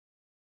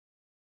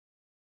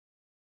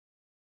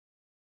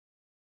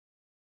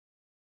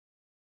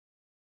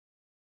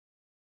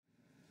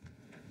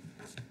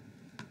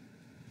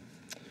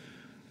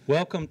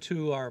Welcome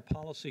to our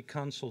policy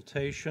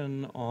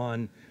consultation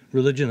on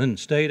religion and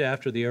state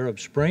after the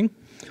Arab Spring.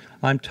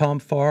 I'm Tom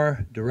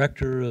Farr,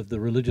 Director of the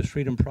Religious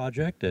Freedom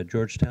Project at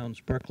Georgetown's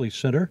Berkley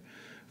Center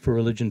for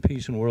Religion,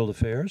 Peace, and World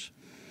Affairs.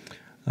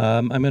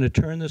 I'm going to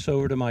turn this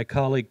over to my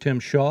colleague Tim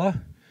Shaw,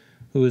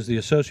 who is the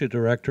Associate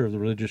Director of the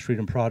Religious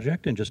Freedom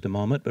Project, in just a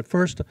moment. But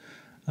first,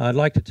 I'd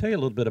like to tell you a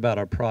little bit about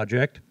our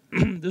project.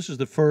 This is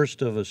the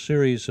first of a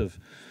series of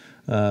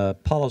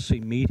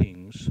policy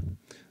meetings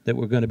that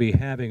we're going to be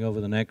having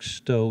over the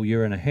next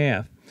year and a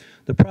half.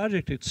 The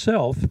project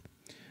itself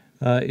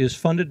is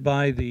funded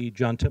by the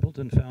John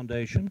Templeton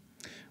Foundation.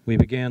 We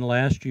began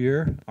last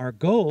year. Our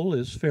goal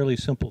is fairly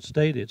simply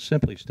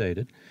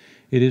stated.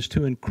 It is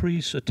to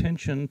increase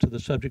attention to the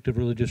subject of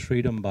religious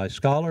freedom by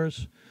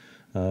scholars,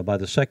 by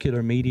the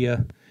secular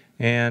media,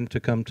 and to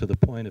come to the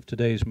point of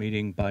today's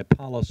meeting, by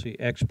policy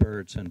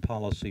experts and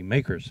policy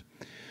makers.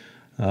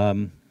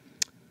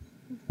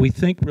 We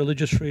think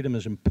religious freedom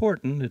is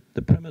important.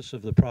 The premise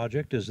of the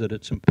project is that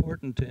it's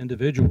important to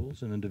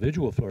individuals and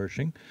individual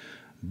flourishing,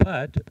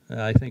 but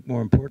I think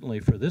more importantly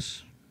for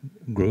this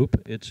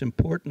group, it's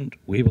important,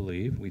 we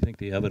believe, we think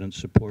the evidence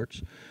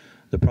supports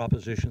the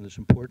proposition that's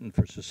important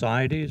for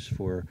societies,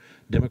 for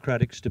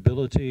democratic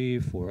stability,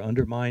 for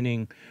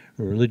undermining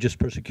religious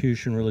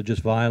persecution, religious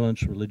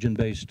violence,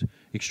 religion-based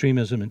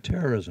extremism, and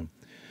terrorism.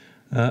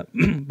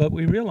 But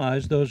we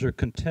realize those are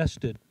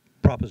contested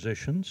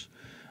propositions.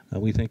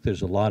 We think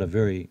there's a lot of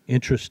very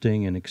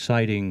interesting and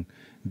exciting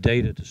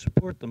data to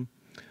support them.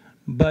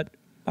 But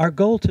our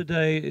goal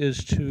today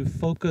is to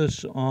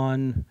focus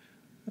on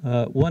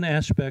one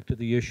aspect of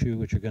the issue,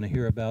 which you're going to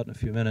hear about in a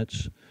few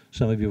minutes.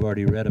 Some of you have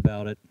already read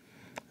about it,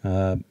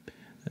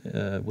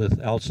 with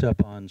Al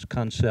Stepan's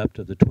concept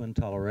of the twin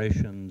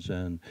tolerations,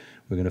 and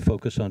we're going to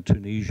focus on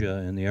Tunisia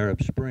and the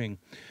Arab Spring.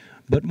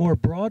 But more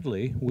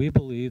broadly, we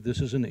believe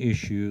this is an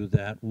issue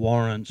that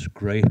warrants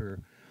greater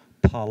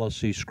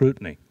policy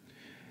scrutiny.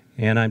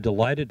 And I'm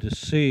delighted to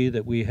see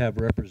that we have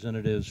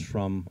representatives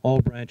from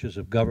all branches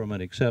of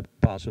government except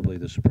possibly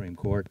the Supreme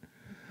Court.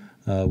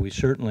 We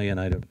certainly, and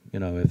I don't,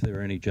 if there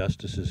are any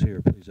justices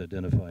here, please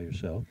identify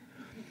yourself.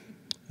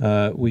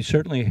 We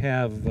certainly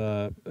have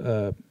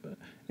we're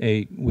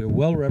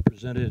well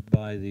represented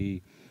by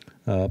the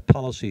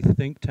policy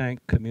think tank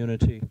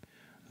community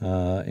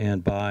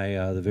and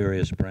by the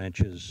various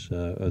branches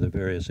or the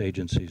various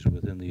agencies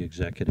within the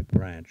executive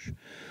branch.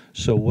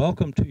 So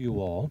welcome to you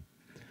all.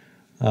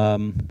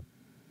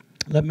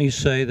 Let me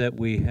say that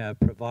we have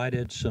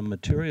provided some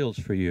materials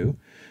for you,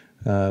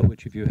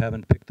 which if you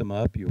haven't picked them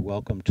up, you're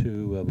welcome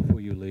to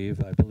before you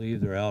leave. I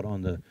believe they're out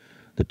on the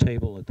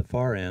table at the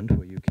far end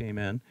where you came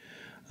in.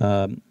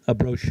 A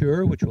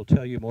brochure which will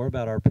tell you more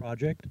about our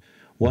project.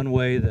 One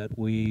way that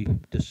we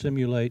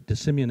disseminate,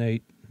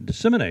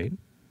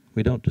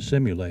 we don't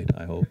dissimulate,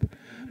 I hope,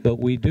 but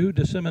we do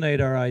disseminate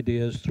our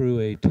ideas through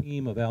a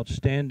team of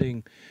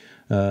outstanding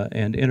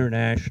and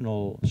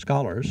international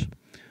scholars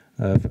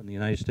from the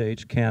United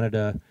States,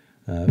 Canada,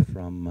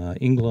 from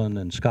England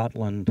and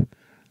Scotland,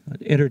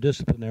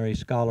 interdisciplinary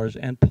scholars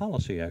and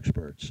policy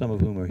experts, some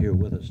of whom are here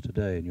with us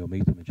today, and you'll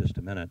meet them in just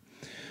a minute.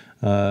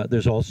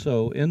 There's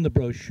also in the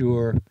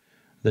brochure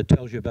that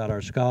tells you about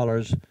our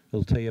scholars.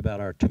 It'll tell you about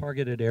our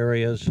targeted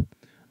areas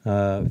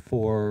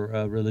for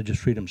religious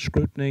freedom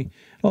scrutiny.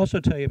 It'll also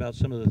tell you about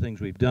some of the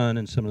things we've done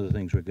and some of the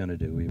things we're going to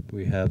do.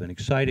 We have an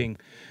exciting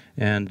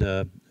and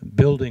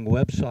building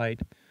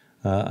website,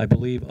 I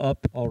believe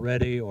up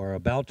already or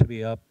about to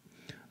be up,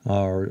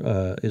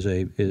 is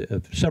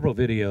several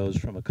videos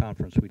from a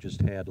conference we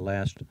just had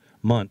last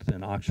month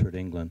in Oxford,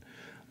 England,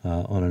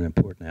 on an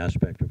important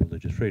aspect of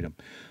religious freedom.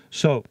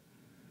 So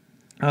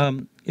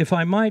if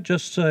I might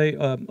just say,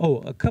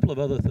 a couple of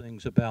other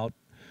things about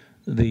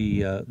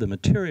the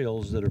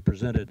materials that are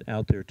presented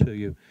out there to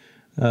you.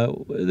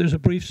 There's a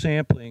brief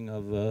sampling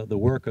of the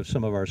work of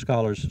some of our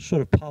scholars,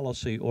 sort of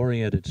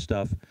policy-oriented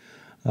stuff.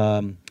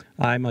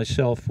 I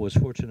myself was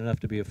fortunate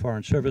enough to be a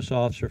Foreign Service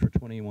officer for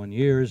 21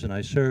 years, and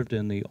I served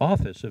in the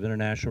Office of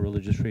International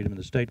Religious Freedom in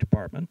the State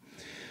Department.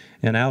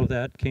 And out of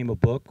that came a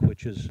book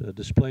which is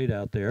displayed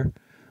out there.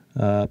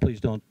 Please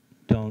don't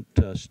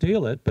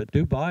steal it, but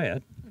do buy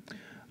it,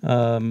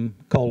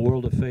 called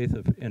World of Faith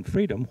and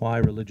Freedom, Why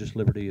Religious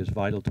Liberty is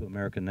Vital to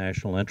American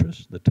National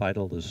Interests.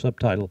 The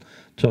subtitle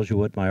tells you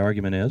what my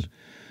argument is.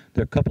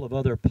 There are a couple of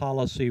other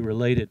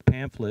policy-related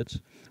pamphlets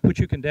which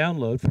you can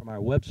download from our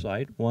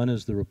website. One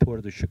is the report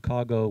of the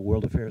Chicago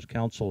World Affairs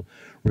Council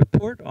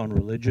Report on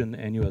Religion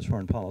and U.S.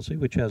 Foreign Policy,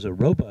 which has a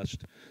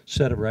robust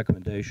set of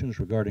recommendations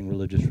regarding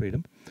religious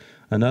freedom.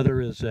 Another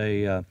is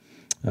a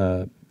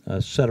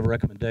set of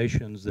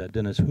recommendations that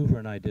Dennis Hoover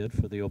and I did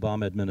for the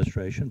Obama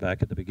administration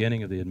back at the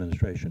beginning of the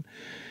administration.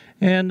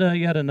 And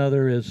yet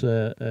another is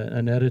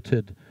an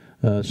edited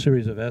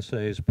series of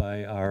essays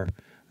by our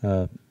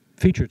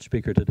featured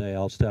speaker today,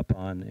 Al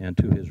Stepan, and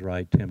to his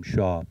right, Tim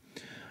Shaw,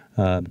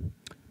 to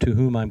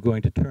whom I'm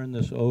going to turn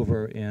this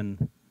over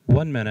in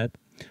 1 minute.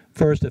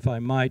 First, if I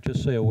might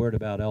just say a word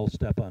about Al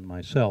Stepan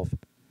myself.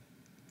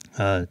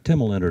 Tim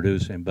will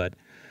introduce him, but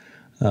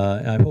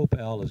I hope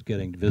Al is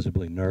getting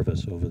visibly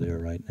nervous over there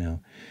right now.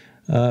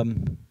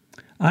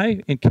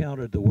 I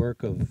encountered the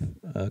work of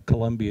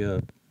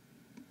Columbia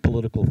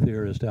political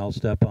theorist Al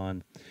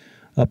Stepan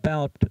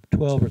about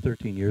 12 or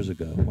 13 years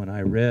ago, when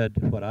I read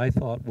what I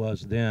thought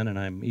was then, and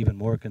I'm even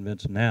more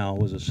convinced now,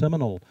 was a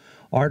seminal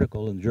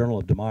article in the Journal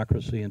of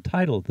Democracy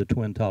entitled The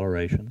Twin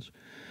Tolerations,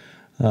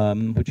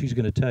 which he's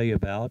going to tell you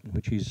about,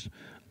 which he's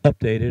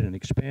updated and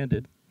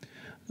expanded.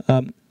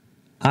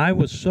 I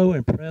was so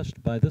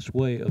impressed by this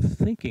way of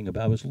thinking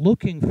about, I was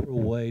looking for a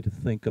way to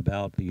think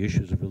about the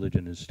issues of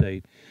religion and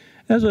state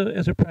as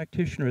a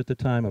practitioner at the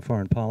time of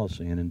foreign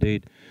policy. And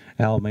indeed,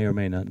 Al may or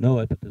may not know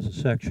it, but there's a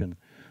section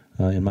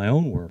in my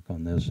own work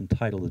on this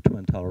entitled The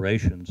Twin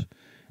Tolerations,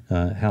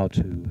 how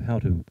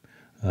to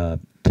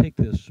take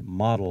this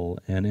model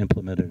and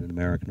implement it in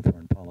American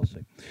foreign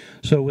policy.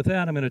 So with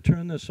that, I'm going to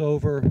turn this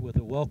over with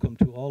a welcome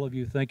to all of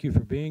you. Thank you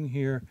for being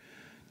here.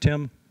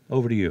 Tim,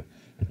 over to you.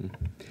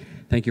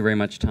 Thank you very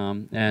much,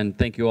 Tom, and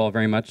thank you all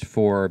very much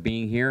for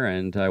being here,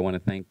 and I want to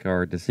thank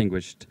our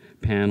distinguished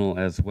panel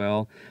as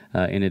well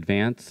in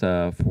advance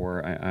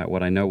for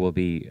what I know will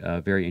be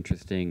very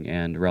interesting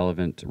and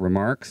relevant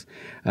remarks.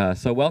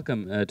 So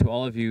welcome to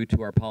all of you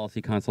to our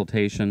policy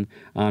consultation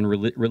on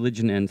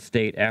religion and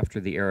state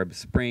after the Arab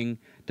Spring,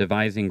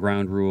 devising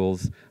ground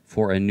rules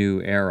for a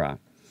new era.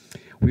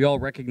 We all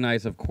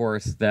recognize, of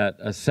course, that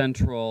a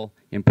central,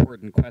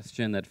 important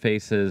question that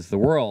faces the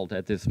world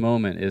at this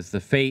moment is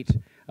the fate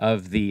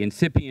of the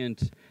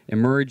incipient,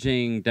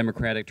 emerging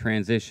democratic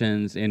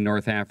transitions in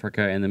North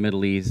Africa and the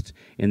Middle East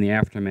in the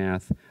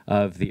aftermath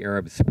of the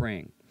Arab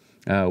Spring.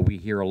 We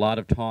hear a lot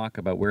of talk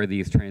about where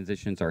these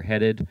transitions are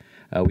headed.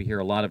 We hear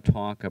a lot of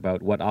talk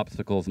about what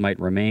obstacles might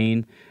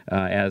remain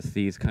as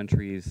these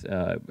countries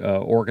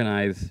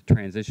organize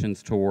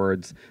transitions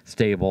towards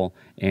stable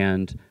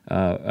and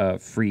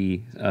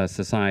free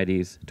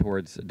societies,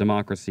 towards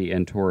democracy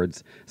and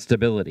towards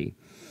stability.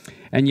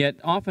 And yet,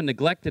 often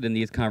neglected in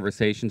these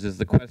conversations is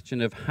the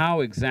question of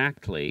how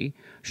exactly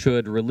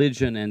should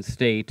religion and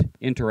state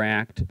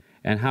interact,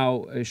 and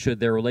how should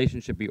their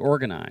relationship be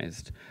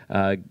organized,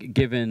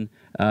 given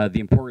the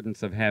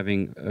importance of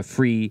having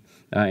free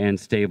and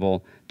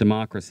stable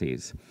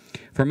democracies.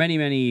 For many,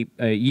 many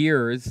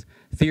years,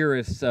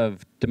 theorists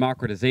of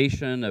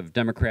democratization, of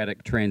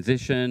democratic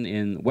transition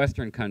in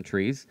Western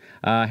countries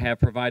have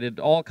provided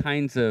all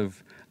kinds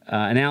of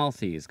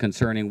analyses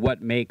concerning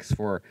what makes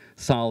for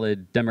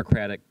solid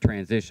democratic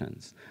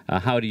transitions.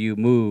 How do you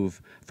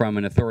move from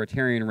an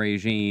authoritarian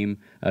regime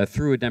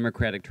through a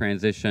democratic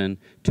transition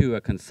to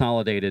a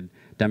consolidated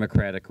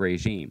democratic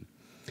regime?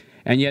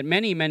 And yet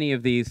many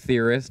of these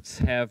theorists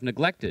have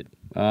neglected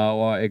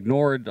or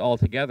ignored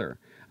altogether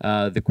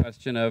the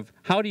question of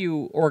how do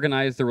you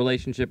organize the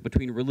relationship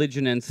between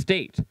religion and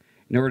state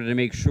in order to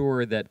make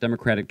sure that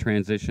democratic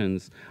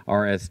transitions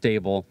are as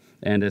stable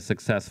and as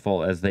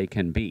successful as they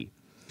can be.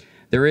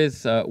 There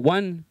is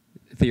one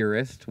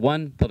theorist,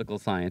 one political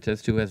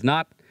scientist who has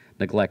not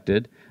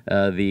neglected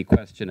the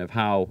question of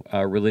how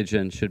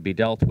religion should be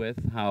dealt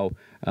with, how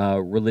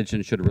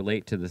religion should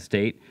relate to the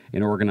state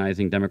in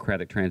organizing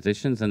democratic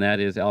transitions, and that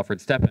is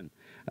Alfred Stepan,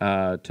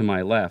 to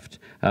my left,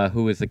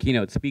 who is the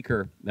keynote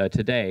speaker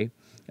today,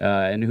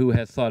 and who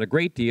has thought a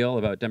great deal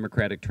about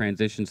democratic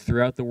transitions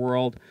throughout the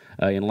world,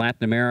 in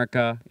Latin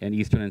America, in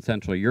Eastern and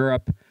Central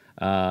Europe,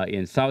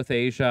 in South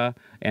Asia,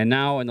 and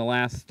now in the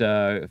last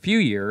few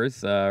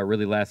years,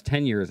 really last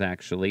 10 years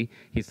actually,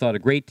 he's thought a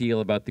great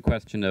deal about the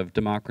question of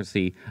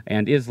democracy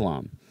and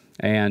Islam,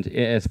 and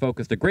has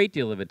focused a great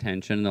deal of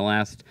attention in the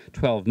last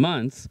 12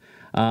 months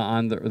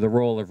on the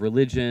role of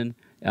religion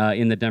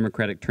in the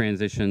democratic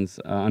transitions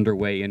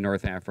underway in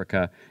North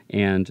Africa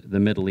and the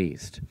Middle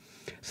East.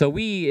 So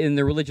we, in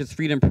the Religious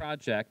Freedom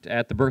Project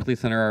at the Berkley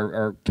Center,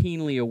 are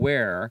keenly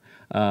aware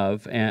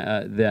of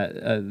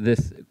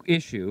this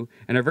issue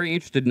and are very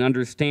interested in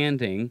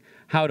understanding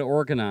how to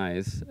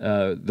organize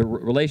the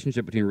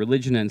relationship between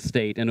religion and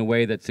state in a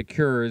way that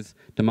secures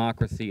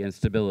democracy and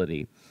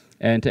stability,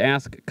 and to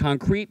ask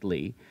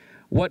concretely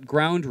what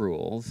ground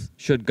rules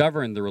should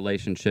govern the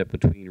relationship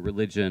between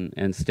religion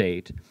and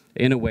state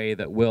in a way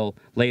that will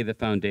lay the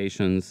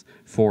foundations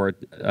for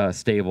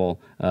stable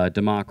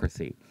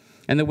democracy.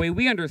 And the way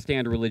we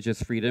understand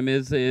religious freedom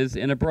is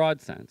in a broad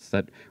sense,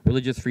 that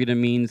religious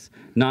freedom means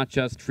not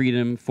just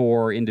freedom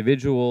for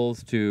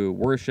individuals to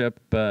worship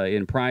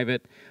in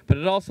private, but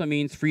it also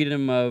means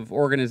freedom of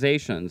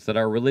organizations that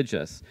are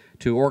religious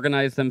to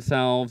organize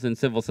themselves in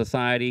civil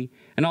society,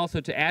 and also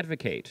to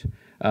advocate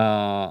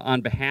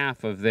on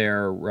behalf of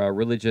their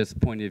religious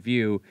point of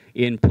view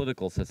in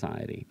political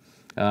society.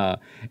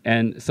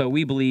 And so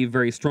we believe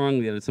very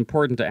strongly that it's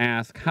important to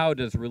ask, how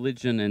do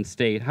religion and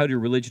state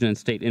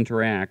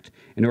interact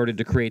in order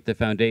to create the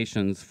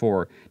foundations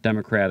for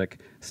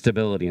democratic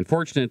stability? And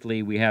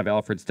fortunately, we have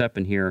Alfred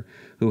Stepan here,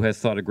 who has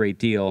thought a great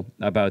deal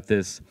about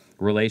this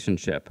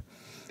relationship.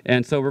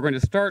 And so we're going to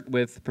start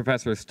with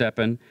Professor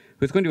Stepan,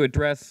 who's going to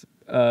address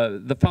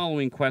the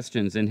following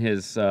questions in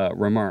his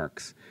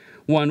remarks.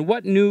 One,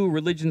 what new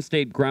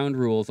religion-state ground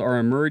rules are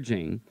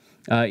emerging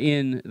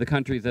in the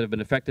countries that have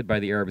been affected by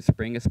the Arab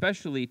Spring,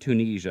 especially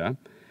Tunisia,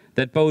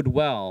 that bode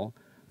well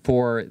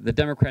for the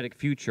democratic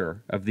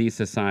future of these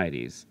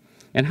societies?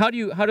 And how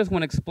does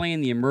one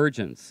explain the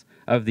emergence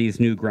of these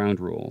new ground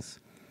rules?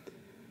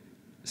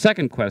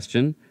 Second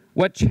question,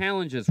 what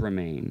challenges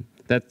remain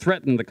that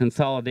threaten the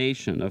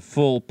consolidation of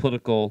full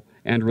political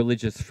and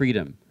religious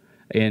freedom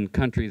in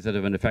countries that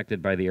have been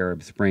affected by the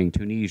Arab Spring,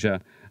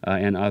 Tunisia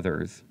and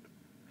others?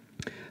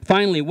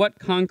 Finally, what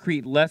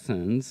concrete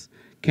lessons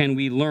can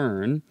we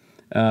learn,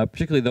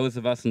 particularly those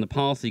of us in the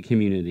policy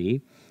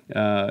community,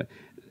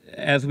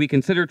 as we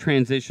consider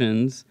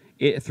transitions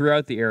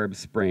throughout the Arab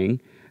Spring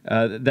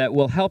that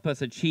will help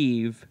us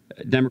achieve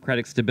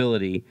democratic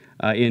stability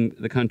in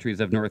the countries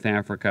of North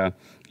Africa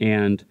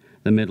and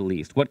the Middle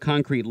East? What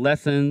concrete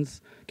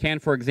lessons can,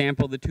 for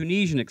example, the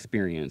Tunisian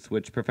experience,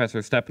 which Professor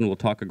Steppen will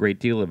talk a great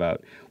deal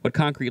about, what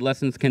concrete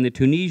lessons can the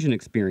Tunisian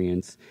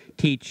experience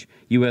teach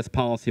U.S.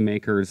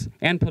 policymakers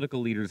and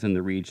political leaders in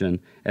the region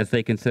as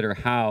they consider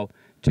how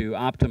to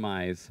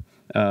optimize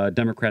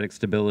democratic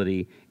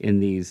stability in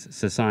these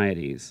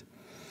societies?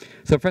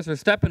 So Professor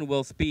Steppen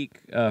will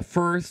speak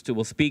first.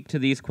 Will speak to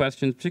these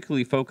questions,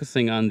 particularly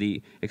focusing on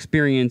the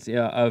experience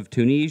of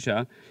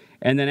Tunisia.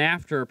 And then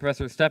after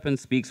Professor Steppen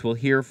speaks, we'll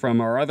hear from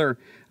our other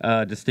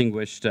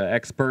distinguished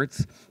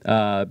experts,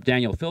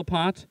 Daniel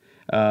Philpott,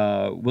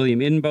 William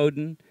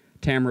Inboden,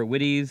 Tamara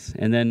Witties,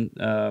 and then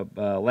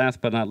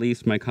last but not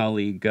least, my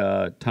colleague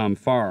Tom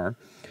Farr.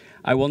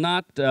 I will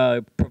not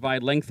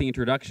provide lengthy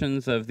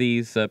introductions of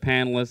these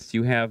panelists.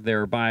 You have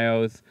their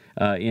bios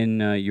in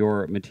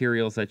your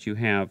materials that you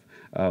have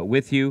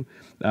with you.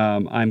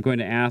 I'm going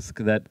to ask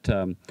that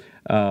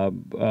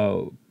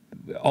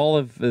all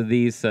of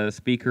these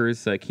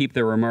speakers keep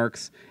their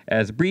remarks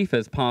as brief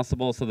as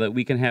possible so that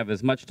we can have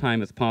as much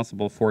time as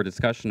possible for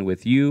discussion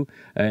with you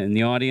in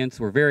the audience.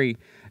 We're very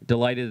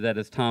delighted that,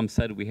 as Tom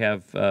said, we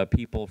have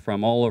people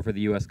from all over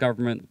the U.S.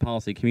 government, the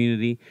policy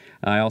community.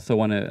 I also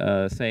want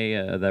to say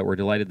that we're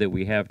delighted that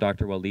we have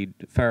Dr. Walid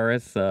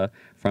Faris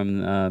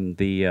from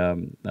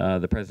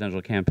the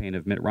presidential campaign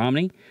of Mitt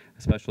Romney,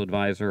 a special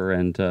advisor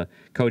and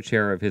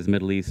co-chair of his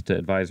Middle East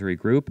advisory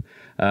group.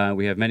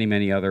 We have many,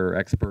 many other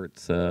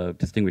experts,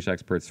 distinguished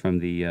experts from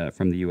the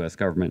U.S.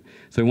 government.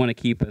 So we want to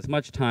keep as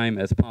much time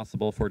as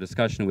possible for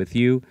discussion with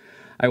you.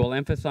 I will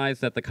emphasize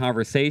that the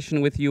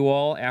conversation with you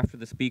all after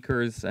the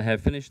speakers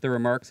have finished their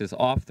remarks is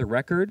off the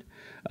record.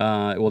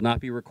 It will not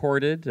be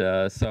recorded,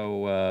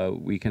 so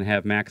we can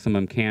have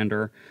maximum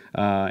candor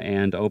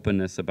and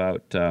openness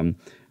about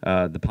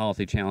the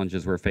policy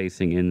challenges we're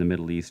facing in the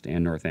Middle East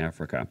and North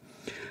Africa.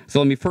 So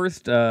let me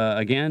first,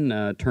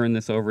 again, turn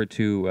this over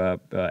to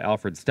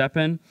Alfred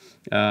Steppen.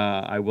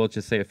 I will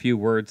just say a few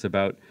words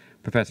about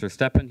Professor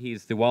Steppen.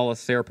 He's the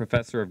Wallace Sayre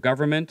Professor of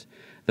Government,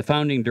 the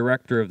founding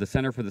director of the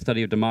Center for the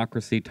Study of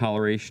Democracy,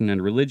 Toleration,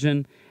 and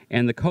Religion,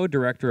 and the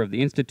co-director of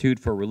the Institute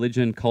for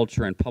Religion,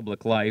 Culture, and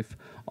Public Life,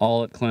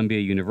 all at Columbia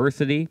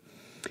University.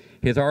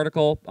 His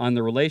article on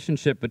the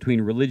relationship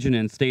between religion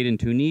and state in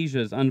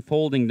Tunisia's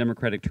unfolding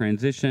democratic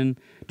transition,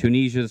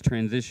 Tunisia's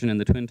transition and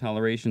the twin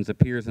tolerations,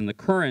 appears in the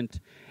current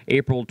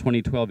April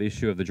 2012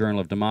 issue of the Journal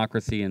of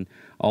Democracy, and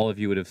all of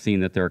you would have seen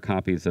that there are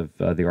copies of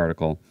the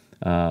article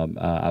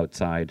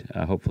outside.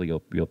 Hopefully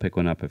you'll pick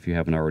one up if you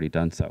haven't already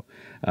done so.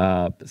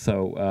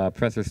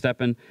 Professor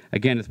Steppen,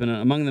 again, has been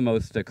among the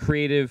most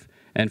creative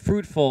and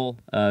fruitful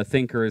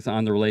thinkers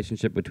on the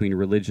relationship between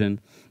religion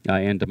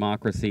and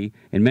democracy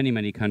in many,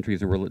 many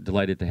countries, and we're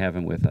delighted to have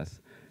him with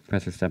us.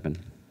 Professor Steppen.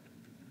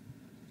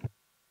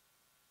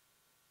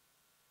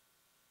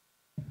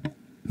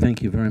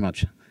 Thank you very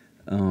much,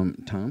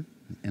 Tom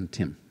and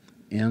Tim,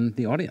 and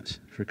the audience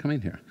for coming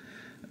here.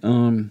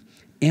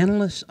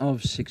 Analysts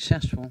of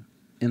successful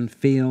and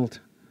failed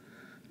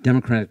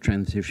democratic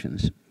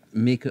transitions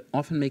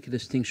often make a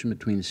distinction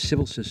between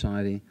civil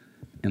society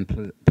and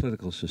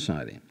political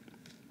society.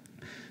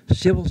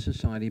 Civil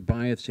society,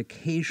 by its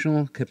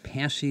occasional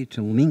capacity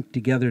to link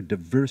together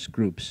diverse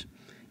groups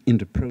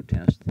into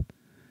protest,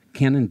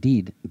 can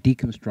indeed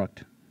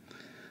deconstruct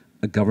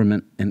a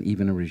government and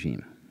even a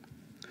regime.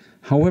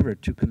 However,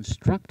 to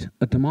construct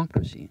a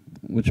democracy,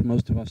 which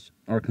most of us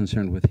are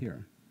concerned with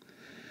here,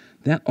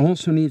 that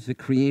also needs the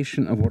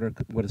creation of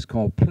what is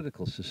called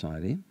political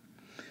society,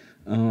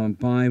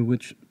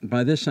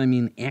 by this I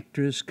mean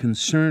actors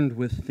concerned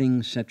with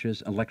things such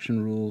as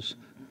election rules,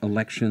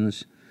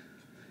 elections,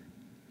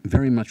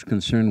 very much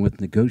concerned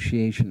with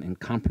negotiation and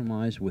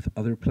compromise with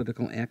other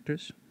political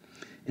actors,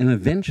 and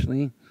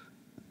eventually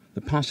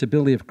the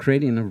possibility of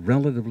creating a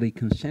relatively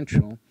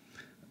consensual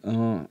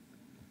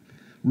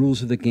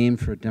rules of the game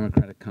for a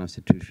democratic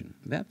constitution.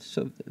 That's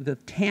the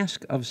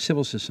task of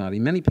civil society.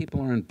 Many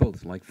people are in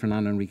both, like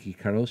Fernando Henrique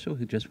Cardoso,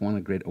 who just won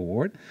a great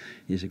award.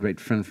 He's a great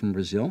friend from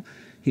Brazil.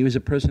 He was a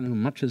person who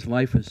much his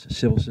life was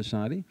civil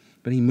society,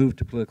 but he moved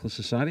to political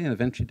society and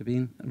eventually to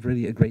being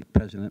really a great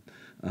president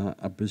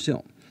of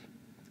Brazil.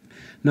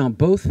 Now,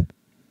 both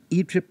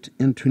Egypt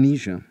and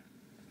Tunisia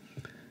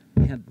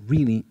had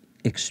really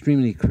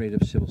extremely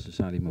creative civil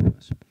society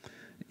movements.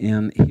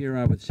 And here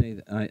I would say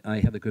that I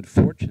had the good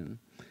fortune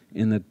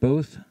in that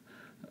both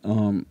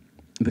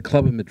the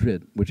Club of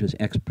Madrid, which is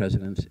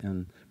ex-presidents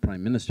and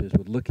prime ministers,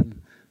 were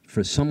looking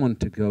for someone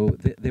to go.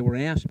 They were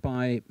asked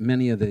by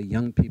many of the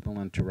young people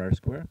on Tahrir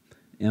Square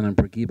and on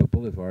Bourguiba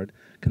Boulevard,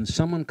 can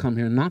someone come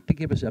here not to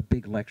give us a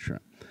big lecture,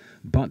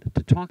 but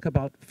to talk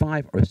about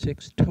 5 or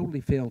 6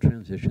 totally failed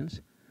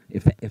transitions,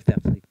 if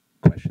that's the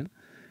question,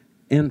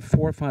 and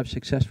 4 or 5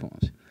 successful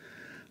ones.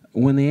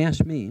 When they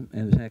asked me,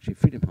 and it was actually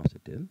Freedom House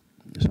that did,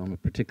 so I'm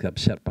particularly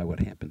upset by what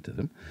happened to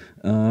them,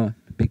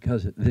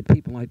 because the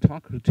people I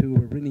talked to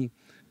were really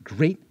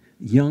great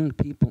young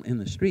people in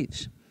the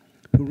streets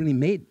who really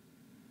made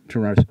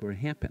Tahrir Square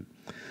happen.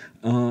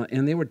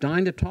 And they were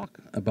dying to talk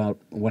about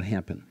what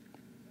happened.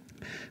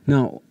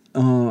 Now,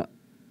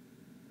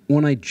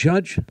 when I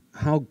judge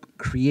how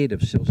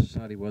creative civil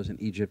society was in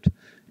Egypt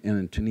and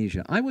in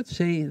Tunisia, I would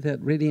say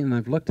that really, and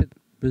I've looked at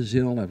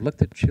Brazil, I've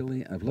looked at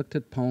Chile, I've looked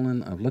at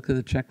Poland, I've looked at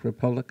the Czech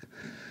Republic,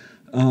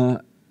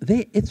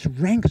 it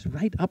ranks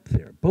right up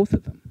there, both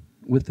of them,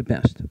 with the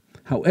best.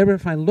 However,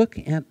 if I look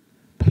at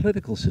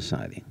political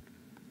society,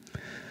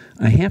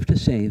 I have to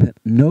say that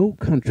no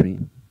country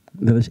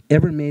that has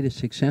ever made a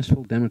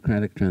successful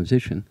democratic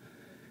transition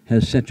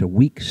has such a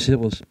weak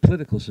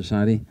political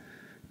society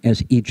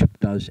as Egypt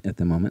does at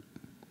the moment.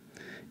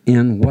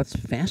 And what's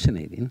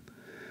fascinating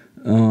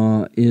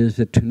is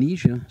that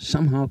Tunisia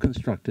somehow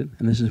constructed,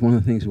 and this is one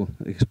of the things we'll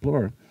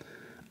explore,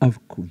 a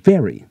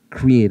very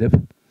creative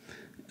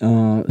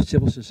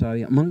civil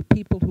society among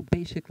people who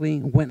basically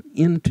went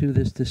into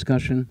this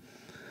discussion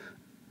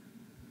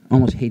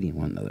almost hating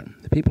one another.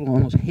 The people who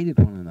almost hated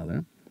one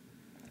another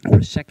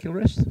were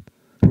secularists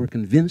who were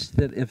convinced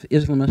that if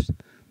Islamists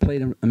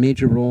played a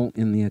major role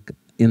in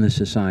the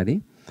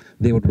society,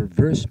 they would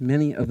reverse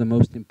many of the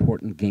most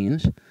important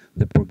gains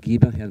that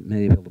Bourguiba had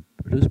been able to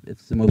produce.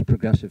 It's the most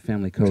progressive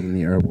family code in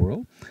the Arab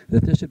world,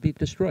 that this would be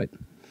destroyed.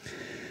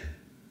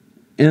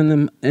 And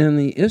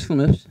the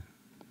Islamists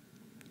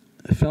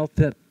felt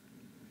that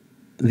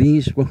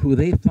these were who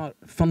they thought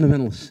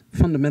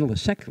fundamentalist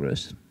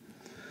secularists,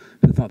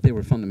 who thought they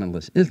were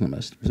fundamentalist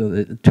Islamists. So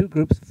the two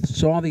groups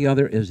saw the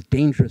other as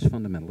dangerous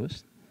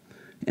fundamentalists,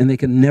 and they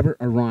could never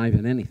arrive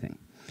at anything.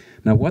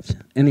 Now, what's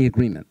any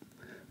agreement?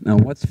 Now,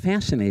 what's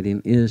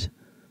fascinating is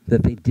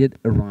that they did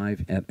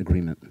arrive at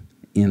agreement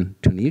in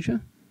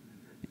Tunisia,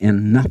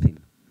 and nothing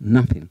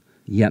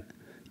yet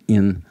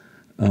in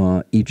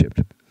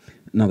Egypt.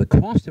 Now, the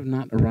cost of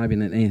not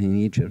arriving at anything in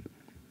Egypt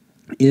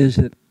is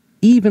that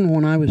even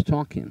when I was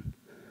talking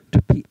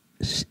to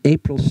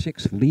April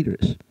 6th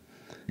leaders,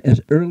 as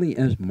early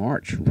as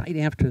March, right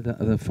after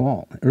the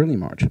fall, early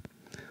March,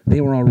 they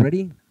were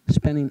already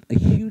spending a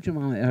huge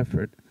amount of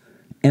effort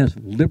as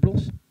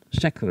liberals,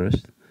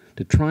 secularists,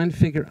 to try and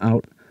figure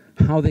out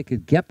how they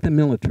could get the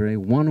military,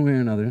 one way or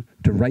another,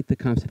 to write the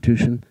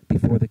Constitution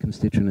before the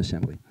Constituent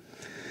Assembly.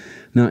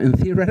 Now, in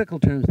theoretical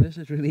terms, this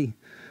is really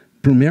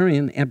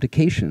Brummerian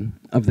abdication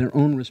of their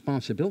own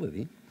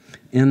responsibility,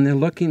 and they're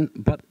looking,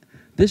 but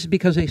this is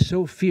because they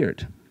so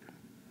feared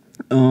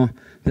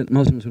that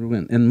Muslims would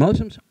win. And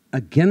Muslims,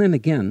 again and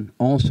again,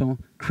 also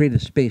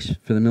created space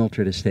for the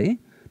military to stay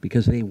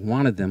because they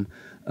wanted them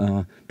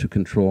to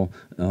control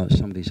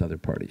some of these other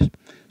parties.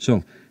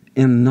 So,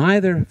 and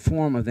neither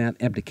form of that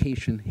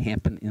abdication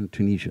happened in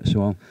Tunisia.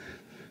 So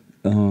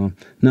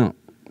now,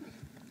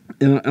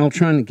 I'll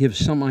try and give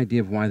some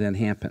idea of why that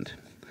happened.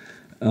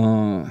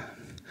 Now,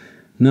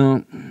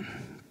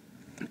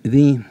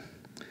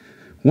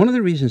 one of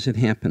the reasons it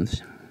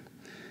happens,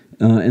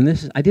 and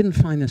this is, I didn't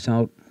find this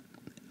out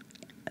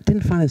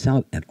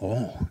at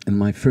all in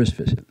my first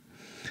visit.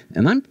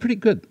 And I'm pretty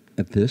good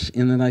at this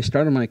in that I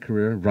started my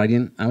career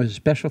writing. I was a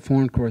special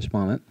foreign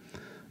correspondent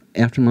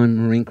after my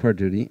Marine Corps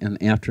duty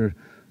and after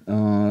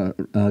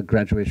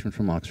graduation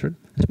from Oxford,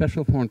 a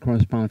special foreign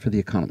correspondent for The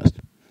Economist.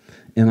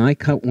 And I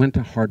went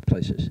to hard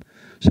places.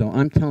 So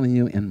I'm telling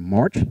you, in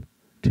March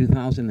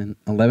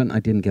 2011, I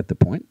didn't get the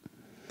point.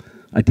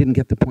 I didn't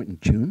get the point in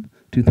June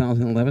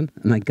 2011,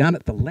 and I got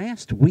it the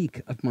last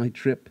week of my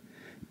trip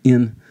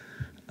in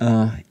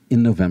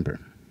November.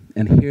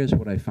 And here's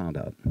what I found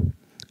out.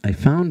 I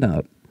found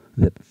out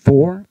that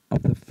 4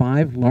 of the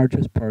 5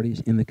 largest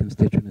parties in the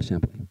Constituent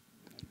Assembly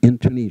in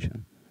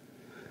Tunisia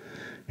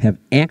have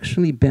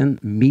actually been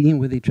meeting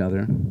with each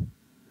other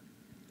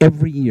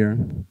every year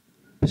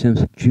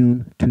since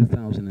June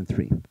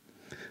 2003.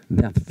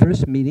 That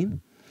first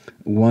meeting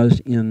was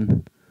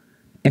in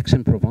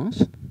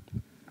Aix-en-Provence,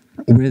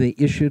 where they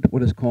issued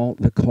what is called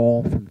the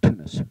Call from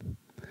Tunis.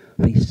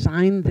 They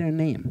signed their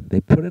name. They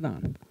put it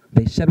on.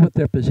 They said what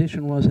their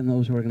position was in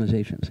those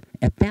organizations.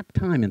 At that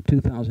time in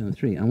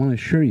 2003, I want to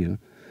assure you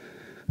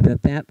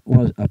that that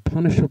was a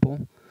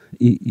punishable.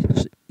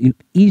 You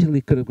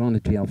easily could have gone to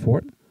jail for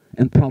it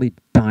and probably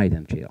died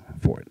in jail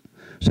for it.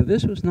 So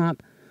this was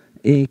not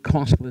a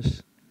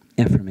costless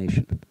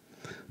affirmation.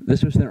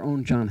 This was their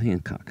own John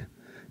Hancock.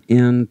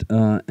 And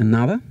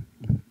Ennahda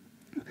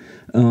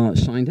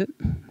signed it.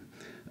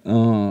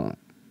 The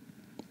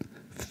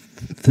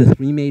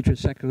 3 major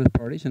secular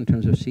parties in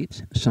terms of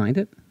seats signed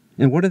it.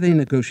 And what did they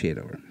negotiate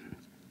over?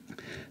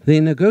 They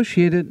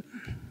negotiated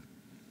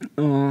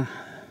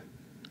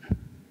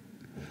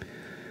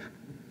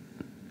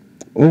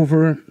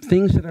over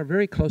things that are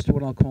very close to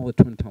what I'll call the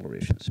twin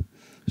tolerations.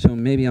 So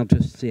maybe I'll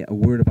just say a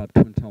word about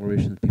twin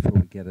tolerations before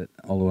we get it,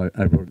 although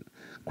I wrote it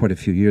quite a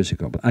few years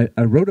ago. But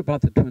I wrote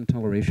about the twin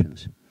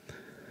tolerations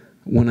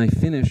when I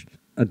finished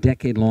a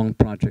decade-long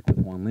project with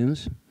Juan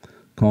Linz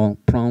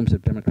called Problems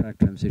of Democratic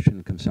Transition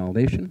and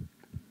Consolidation,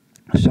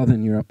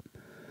 Southern Europe,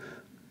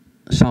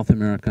 South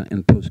America,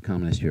 and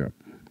Post-Communist Europe.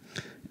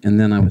 And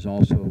then I was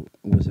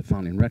a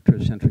founding rector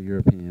of Central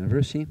European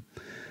University.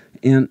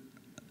 And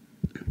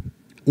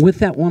with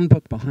that one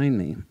book behind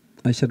me,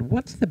 I said,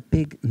 what's the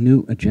big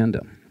new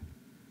agenda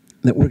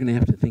that we're going to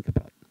have to think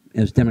about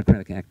as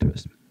democratic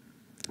activists,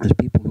 as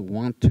people who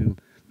want to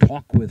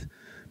talk with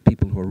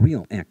people who are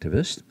real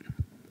activists,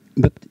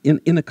 but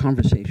in a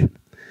conversation?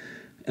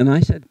 And I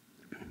said,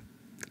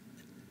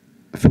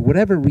 for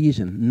whatever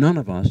reason, none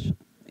of us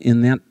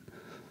in that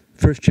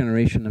first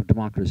generation of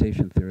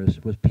democratization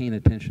theorists was paying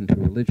attention to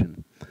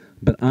religion.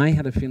 But I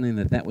had a feeling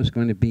that that was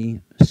going to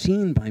be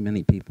seen by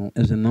many people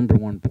as a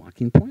 #1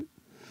 blocking point.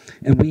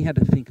 And we had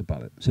to think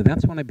about it. So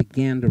that's when I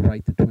began to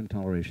write the Twin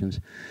Tolerations.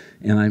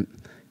 And I'm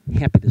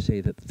happy to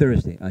say that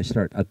Thursday I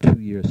start a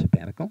 2-year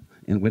sabbatical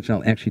in which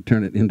I'll actually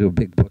turn it into a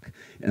big book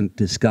and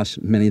discuss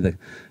many of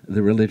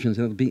the religions.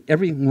 It'll be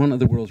every one of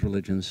the world's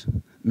religions,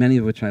 many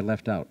of which I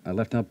left out. I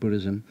left out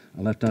Buddhism,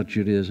 I left out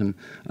Judaism,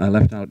 I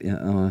left out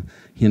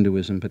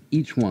Hinduism, but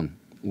each one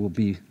will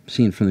be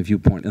seen from the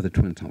viewpoint of the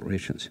Twin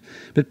Tolerations.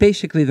 But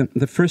basically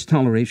the first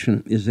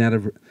toleration is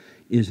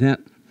that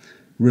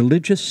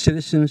religious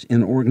citizens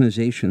and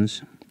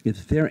organizations,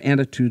 it's their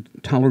attitude,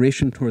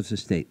 toleration towards the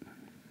state.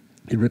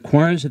 It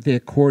requires that they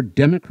accord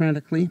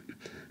democratically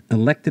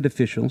elected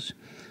officials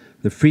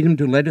the freedom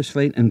to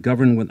legislate and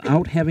govern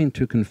without having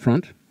to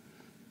confront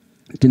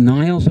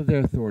denials of their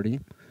authority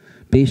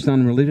based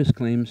on religious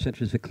claims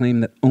such as the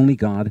claim that only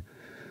God,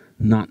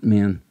 not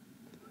man,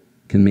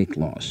 can make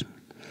laws.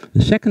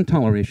 The second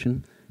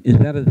toleration is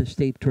that of the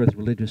state towards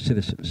religious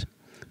citizens.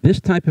 This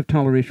type of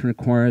toleration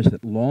requires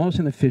that laws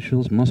and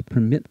officials must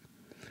permit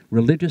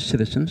religious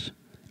citizens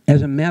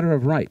as a matter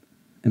of right.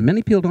 And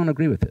many people don't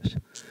agree with this.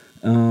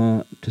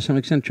 To some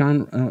extent,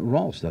 John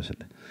Rawls does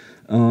it.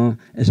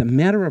 As a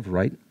matter of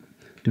right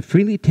to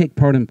freely take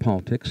part in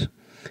politics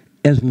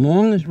as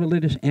long as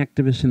religious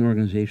activists and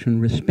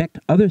organizations respect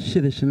other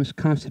citizens'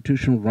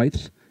 constitutional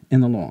rights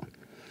and the law.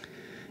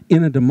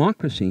 In a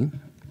democracy,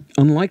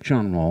 unlike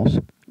John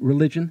Rawls,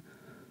 religion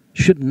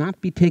should not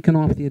be taken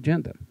off the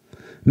agenda.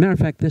 Matter of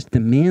fact, this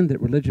demand that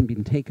religion be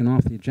taken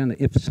off the agenda,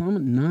 if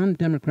some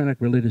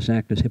non-democratic religious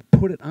actors have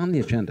put it on the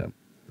agenda,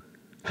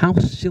 how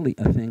silly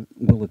a thing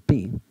will it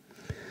be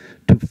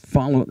to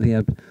follow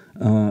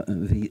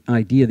the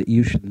idea that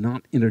you should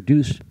not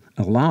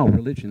allow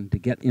religion to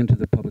get into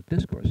the public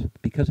discourse,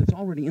 because it's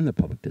already in the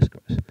public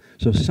discourse.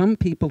 So some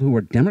people who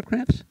are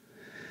Democrats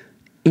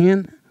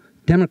and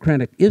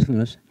democratic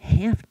Islamists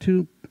have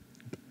to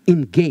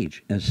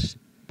engage as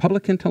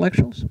public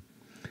intellectuals,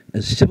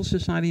 as civil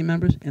society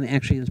members, and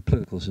actually as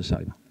political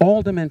society.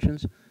 All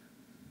dimensions.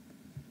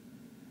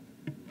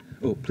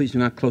 Oh, please do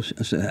not close.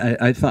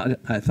 I thought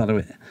I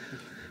would.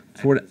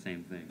 For the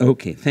same thing.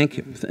 Okay, thank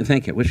you.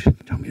 Thank you. Which you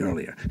told me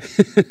earlier.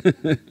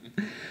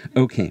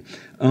 Okay.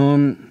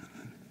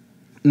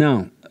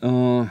 Now,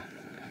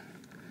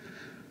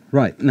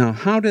 right. Now,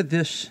 how did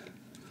this...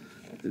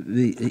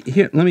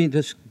 Here, let me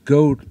just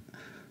go...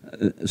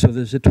 so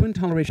there's the twin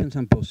tolerations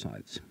on both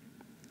sides.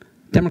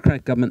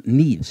 Democratic government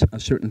needs a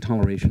certain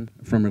toleration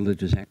from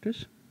religious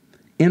actors,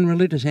 and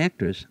religious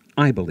actors,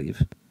 I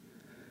believe,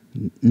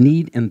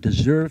 need and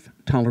deserve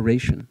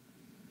toleration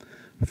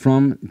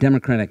from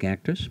democratic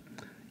actors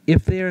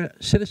if their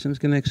citizens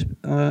can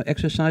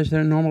exercise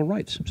their normal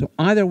rights. So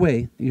either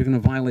way, you're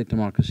going to violate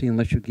democracy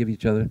unless you give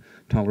each other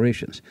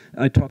tolerations.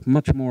 I talk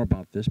much more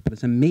about this, but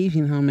it's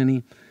amazing how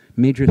many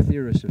major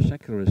theorists of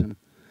secularism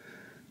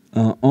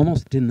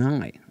almost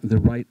deny the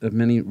right of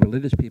many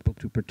religious people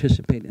to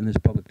participate in this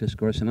public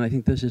discourse, and I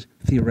think this is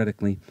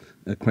theoretically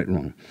quite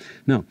wrong.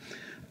 Now,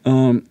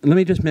 let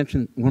me just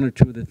mention one or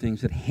two of the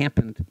things that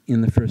happened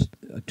in the first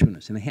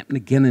Tunis, and it happened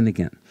again and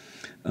again.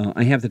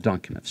 I have the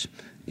documents,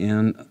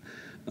 and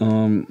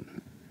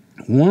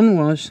one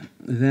was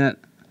that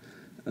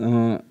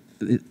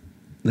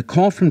the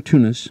call from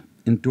Tunis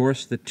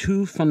endorsed the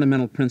two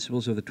fundamental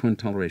principles of the twin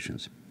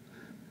tolerations.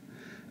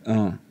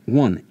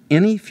 One,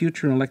 any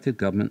future elected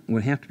government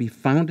would have to be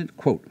founded,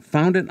 quote,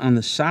 founded on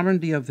the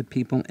sovereignty of the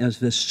people as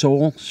the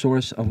sole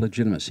source of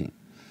legitimacy.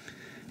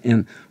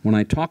 And when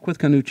I talked with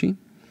Canucci,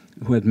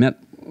 who had met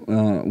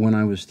when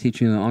I was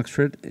teaching in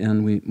Oxford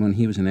and when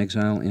he was in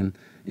exile in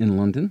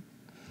London,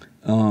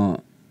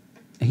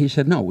 he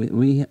said, no,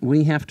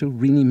 we have to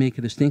really make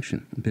a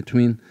distinction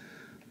between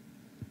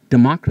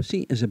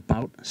democracy is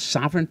about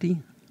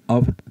sovereignty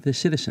of the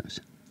citizens.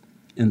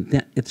 And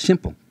that it's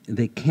simple.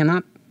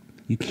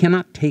 You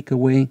cannot take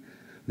away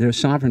their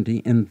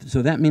sovereignty, and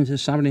so that means the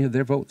sovereignty of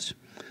their votes.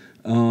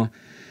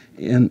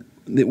 And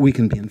that we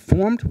can be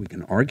informed, we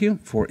can argue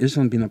for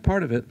Islam being a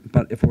part of it,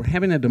 but if we're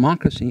having a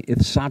democracy,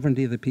 it's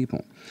sovereignty of the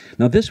people.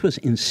 Now, this was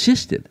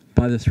insisted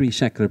by the three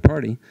secular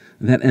party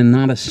that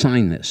Ennahda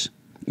sign this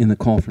in the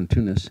call from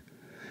Tunis,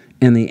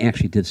 and they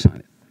actually did sign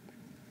it.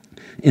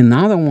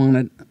 Ennahda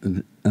wanted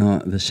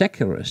the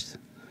secularists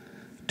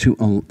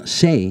to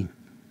say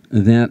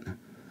that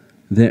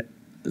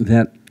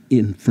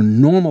for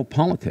normal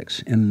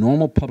politics and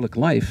normal public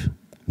life,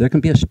 there can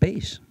be a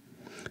space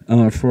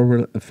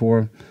for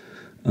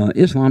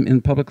Islam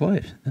in public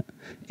life,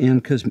 they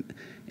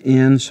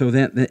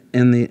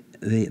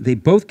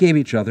both gave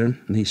each other.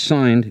 They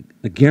signed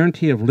a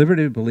guarantee of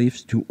liberty of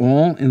beliefs to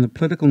all in the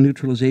political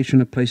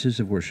neutralization of places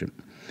of worship.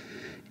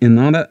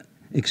 Ennahda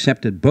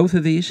accepted both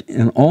of these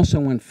and also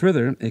went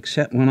further.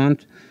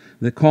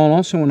 The call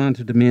also went on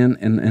to demand,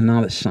 and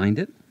Ennahda signed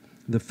it,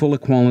 the full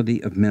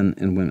equality of men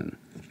and women.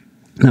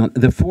 Now,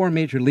 the four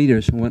major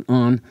leaders went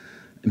on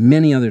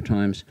many other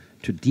times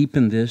to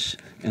deepen this,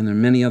 and there are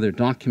many other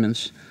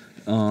documents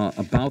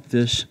about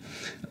this.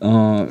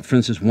 For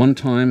instance, one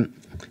time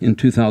in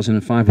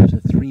 2005 was a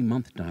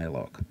 3-month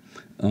dialogue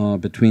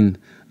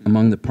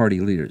among the party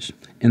leaders,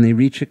 and they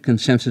reached a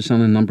consensus on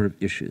a number of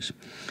issues.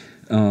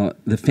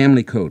 The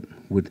family code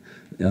would,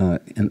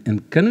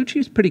 and Ghannouchi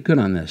is pretty good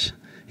on this.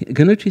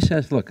 Ghannouchi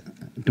says, look,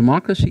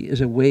 democracy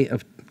is a way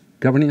of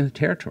governing a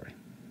territory.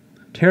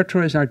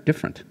 Territories are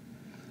different.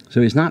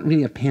 So he's not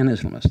really a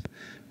pan-Islamist.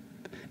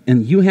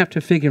 And you have to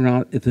figure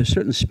out if there's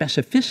certain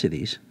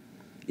specificities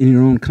in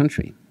your own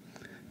country.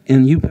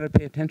 And you better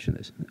pay attention to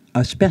this. A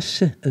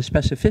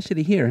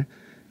specificity here,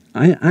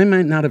 I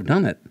might not have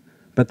done it,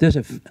 but there's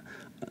a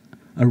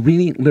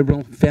really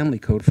liberal family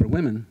code for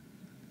women,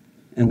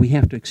 and we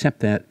have to accept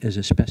that as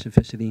a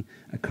specificity,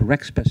 a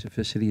correct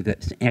specificity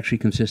that's actually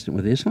consistent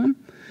with Islam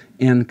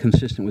and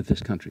consistent with this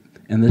country.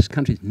 And this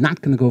country's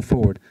not going to go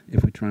forward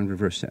if we try and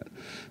reverse that.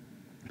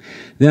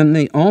 Then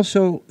they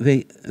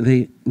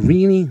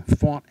really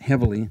fought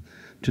heavily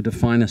to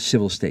define a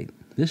civil state.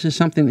 This is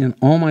something in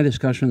all my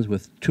discussions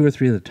with 2 or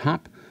 3 of the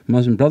top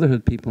Muslim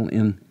Brotherhood people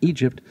in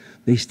Egypt,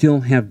 they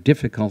still have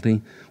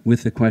difficulty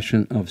with the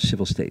question of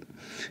civil state.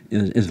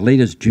 As late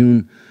as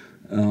June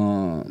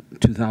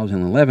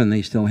 2011,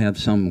 they still have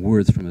some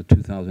words from a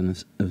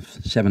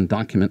 2007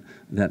 document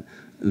that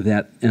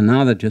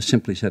Ennahda just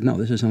simply said, no,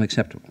 this is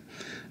unacceptable.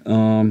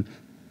 And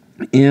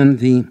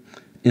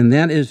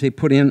that is, they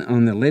put in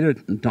on the later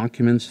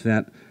documents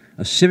that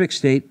a civic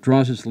state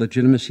draws its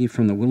legitimacy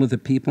from the will of the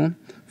people,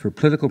 for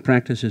political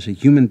practice is a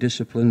human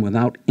discipline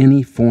without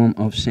any form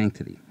of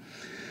sanctity.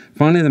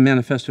 Finally, the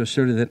manifesto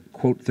asserted that,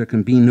 quote, there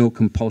can be no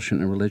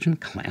compulsion in religion,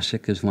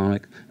 classic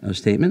Islamic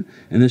statement,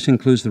 and this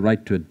includes the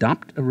right to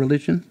adopt a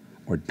religion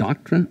or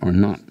doctrine or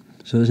not.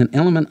 So there's an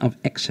element of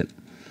exit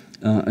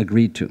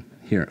agreed to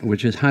here,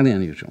 which is highly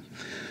unusual.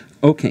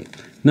 Okay,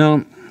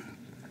 now,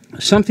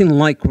 something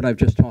like what I've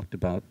just talked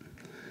about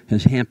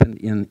has happened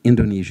in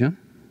Indonesia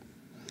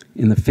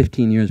in the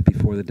 15 years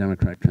before the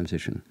democratic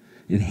transition.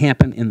 It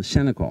happened in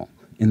Senegal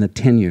in the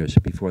 10 years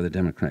before the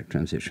democratic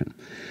transition.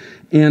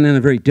 And in a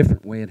very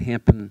different way, it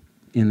happened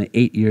in the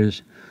 8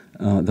 years,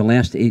 the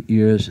last 8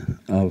 years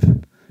of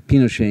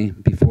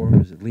Pinochet before it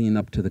was leading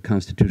up to the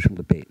constitutional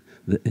debate.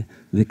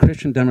 The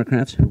Christian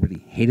Democrats, who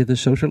really hated the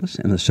socialists,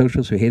 and the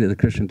socialists who hated the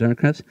Christian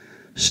Democrats,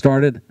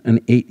 started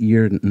an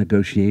 8-year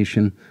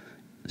negotiation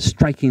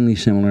strikingly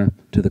similar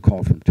to the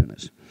call from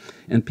Tunis.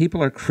 And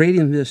people are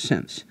creating this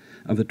sense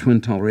of the twin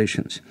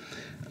tolerations.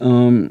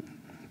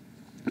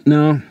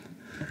 Now,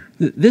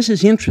 this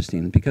is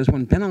interesting because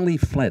when Ben Ali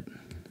fled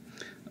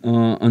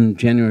on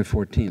January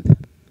 14th,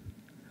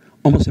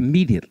 almost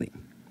immediately,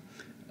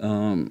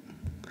 the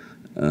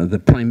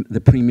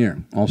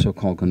premier, also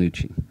called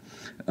Ghannouchi,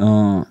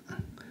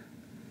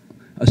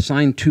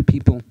 assigned 2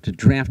 people to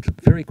draft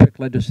very quick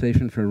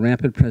legislation for a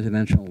rapid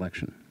presidential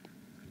election.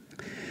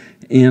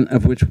 And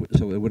of which,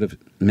 so it would have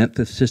meant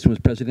the system was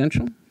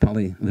presidential,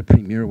 probably the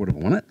premier would have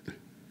won it.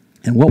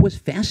 And what was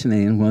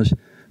fascinating was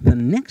the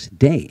next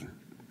day,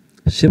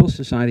 civil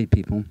society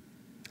people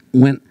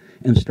went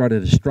and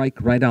started a strike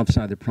right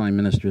outside the prime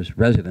minister's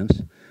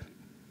residence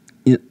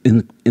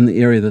in the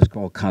area that's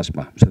called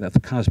Kasbah. So that's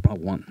Kasbah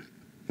 1.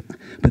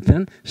 But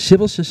then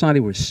civil society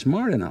was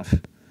smart enough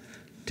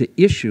to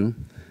issue,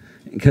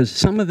 because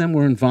some of them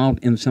were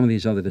involved in some of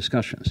these other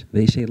discussions.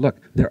 They say, look,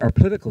 there are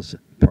political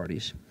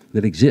parties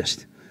that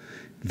exist.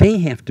 They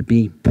have to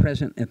be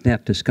present at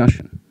that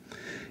discussion.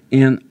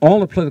 And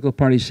all the political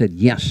parties said,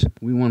 yes,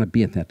 we want to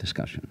be at that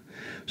discussion.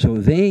 So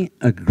they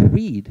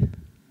agreed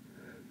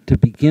to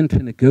begin to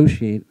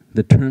negotiate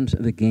the terms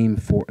of the game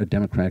for a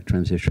democratic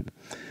transition.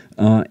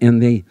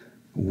 And they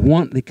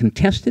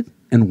contested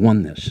and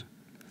won this.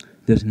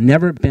 There's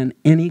never been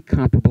any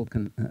comparable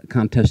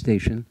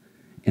contestation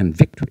and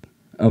victory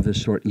of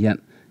this sort yet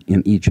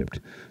in Egypt.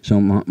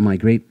 So my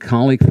great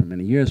colleague for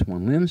many years,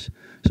 Juan Lins,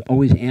 is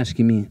always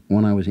asking me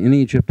when I was in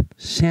Egypt,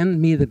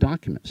 send me the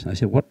documents. I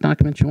said, what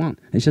documents you want?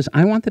 He says,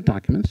 I want the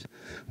documents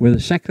where the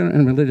secular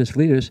and religious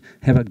leaders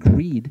have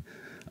agreed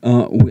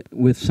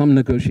with some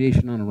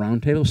negotiation on a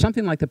round table,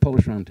 something like the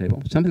Polish round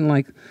table, something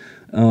like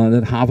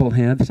that Havel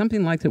had,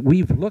 something like that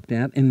we've looked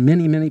at in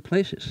many, many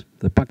places,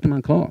 the Pacte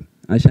Moncloa.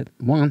 I said,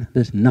 Juan,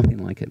 there's nothing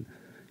like it.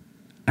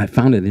 I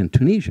found it in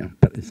Tunisia,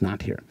 but it's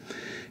not here.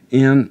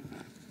 And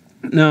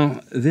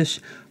now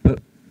but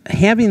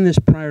having this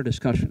prior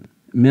discussion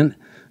meant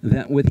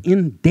that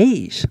within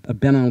days of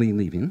Ben Ali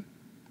leaving,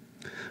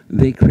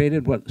 they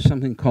created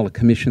something called a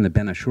commission, the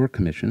Ben Ashur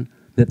Commission,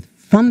 that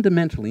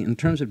fundamentally, in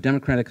terms of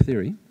democratic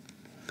theory,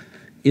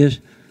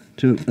 is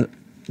to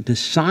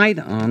decide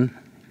on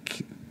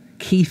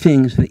key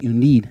things that you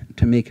need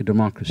to make a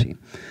democracy.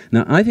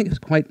 Now, I think it's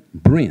quite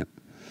brilliant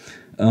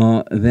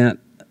that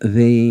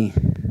they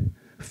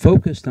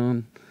focused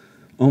on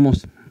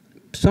almost,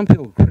 some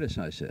people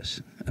criticize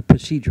this,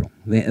 procedural.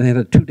 They had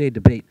a 2-day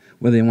debate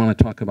whether they want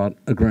to talk about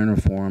agrarian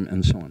reform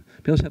and so on.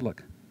 People said,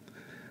 look,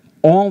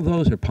 all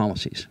those are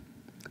policies.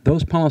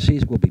 Those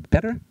policies will be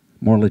better,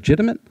 more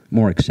legitimate,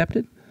 more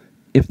accepted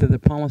if they're the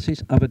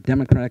policies of a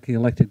democratically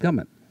elected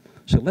government.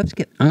 So let's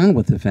get on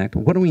with the fact,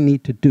 what do we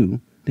need to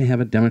do to have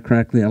a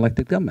democratically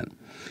elected government?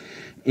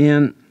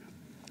 And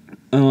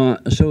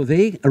so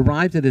they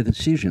arrived at a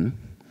decision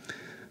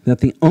that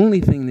the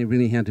only thing they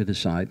really had to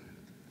decide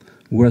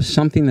was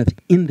something that's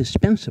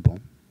indispensable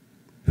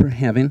for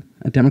having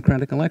a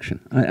democratic election.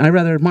 I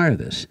rather admire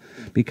this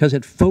because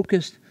it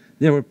focused,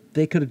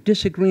 they could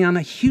disagree on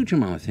a huge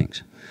amount of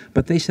things.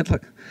 But they said,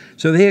 look,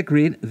 so they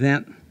agreed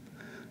that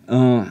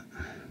the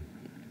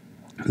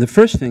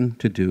first thing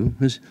to do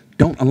is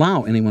don't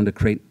allow anyone to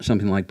create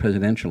something like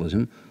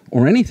presidentialism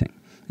or anything.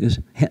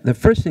 The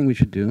first thing we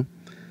should do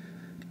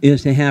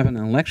is to have an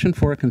election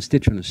for a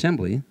constituent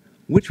assembly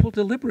which will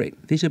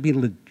deliberate. These will be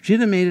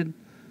legitimated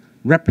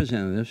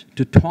representatives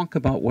to talk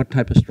about what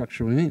type of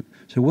structure we need.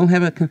 So we'll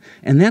have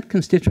and that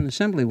constituent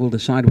assembly will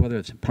decide whether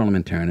it's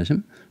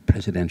parliamentarianism,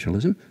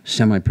 presidentialism,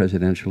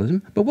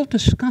 semi-presidentialism, but we'll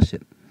discuss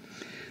it.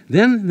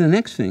 Then the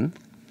next thing,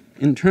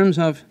 in terms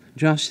of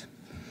just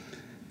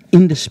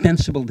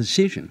indispensable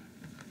decision,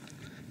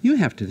 you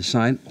have to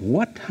decide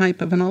what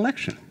type of an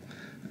election.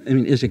 I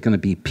mean, is it going to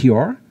be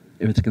PR?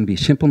 If it's going to be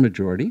simple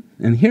majority?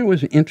 And here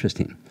was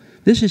interesting.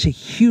 This is a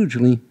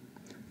hugely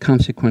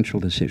consequential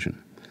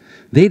decision.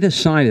 They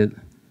decided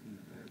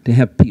to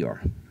have PR.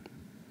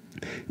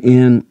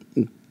 And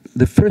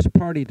the first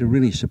party to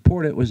really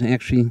support it was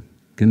actually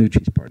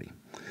Ghannouchi's party.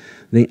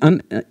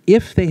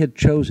 If they had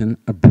chosen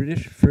a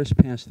British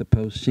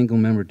first-past-the-post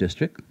single-member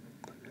district,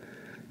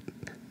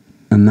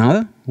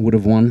 Ennahda would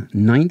have won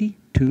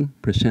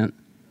 92%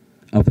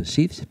 of the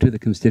seats to the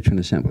Constituent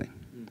Assembly.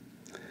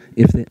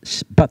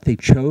 But they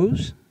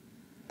chose,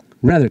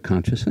 rather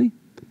consciously,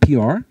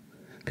 PR,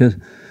 because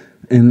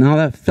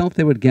Ennahda felt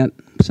they would get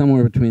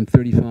somewhere between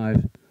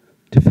 35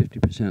 to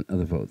 50% of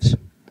the votes.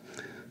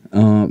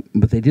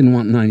 But they didn't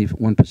want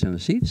 91%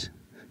 of seats.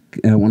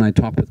 When I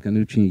talked with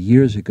Ghannouchi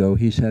years ago,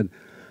 he said,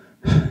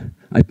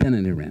 I've been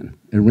in Iran.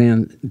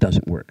 Iran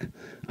doesn't work.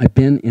 I've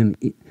been in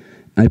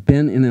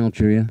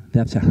Algeria.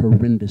 That's a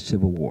horrendous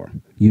civil war.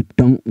 You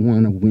don't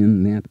want to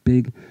win that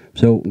big.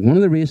 So one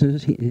of the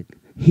reasons is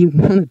he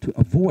wanted to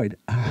avoid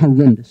a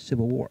horrendous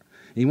civil war.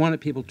 He wanted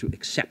people to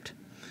accept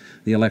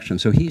the election.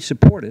 So he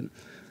supported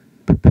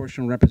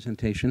proportional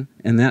representation,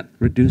 and that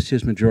reduced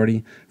his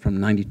majority from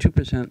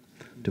 92%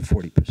 to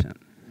 40%.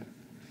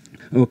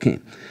 Okay.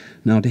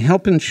 Now, to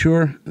help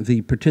ensure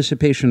the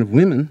participation of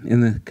women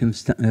in the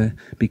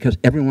because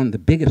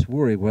the biggest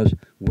worry was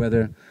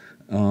whether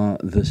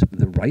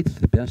the rights,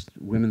 the best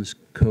women's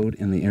code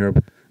in the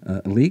Arab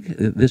League,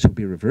 this will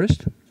be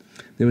reversed.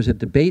 There was a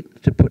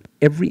debate to put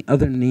every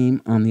other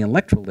name on the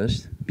electoral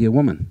list be a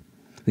woman.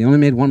 They only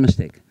made one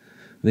mistake.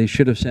 They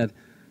should have said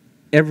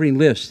every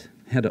list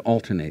had to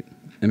alternate.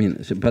 I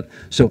mean,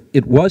 so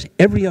it was,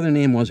 every other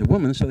name was a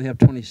woman, so they have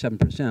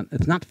 27%.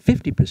 It's not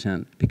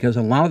 50% because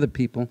a lot of the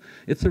people,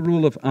 it's the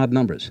rule of odd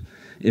numbers.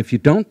 If you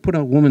don't put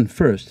a woman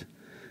first,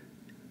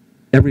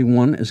 every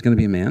one is going to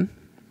be a man.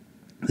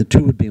 The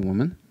two would be a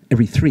woman.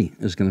 Every three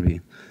is going to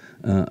be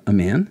a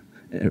man.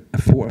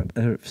 Four.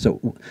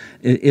 So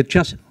it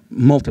just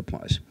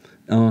multiplies.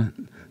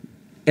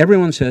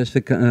 Everyone says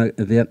that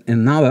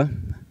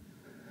Ennahda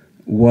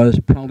was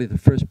probably the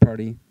first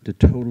party to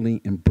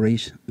totally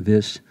embrace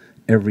this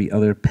every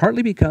other,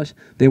 partly because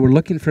they were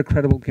looking for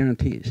credible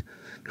guarantees.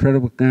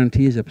 Credible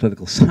guarantees of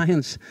political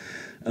science,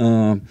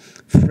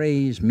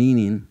 phrase,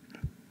 meaning.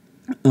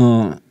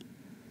 A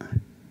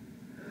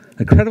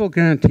credible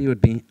guarantee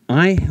would be,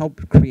 I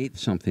helped create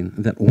something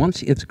that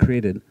once it's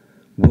created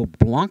will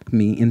block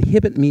me,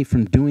 inhibit me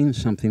from doing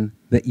something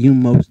that you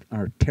most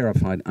are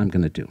terrified I'm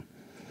going to do.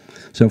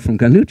 So from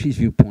Ghannouchi's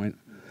viewpoint,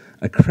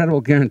 a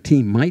credible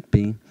guarantee might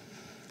be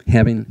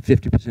having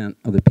 50%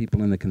 of the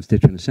people in the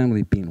Constituent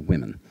Assembly being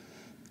women.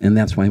 And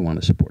that's why he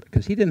wanted to support it,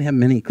 because he didn't have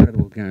many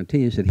credible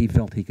guarantees that he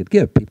felt he could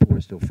give. People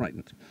were still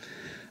frightened.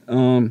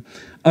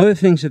 Other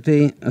things that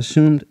they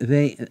assumed,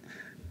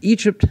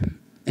 Egypt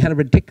had a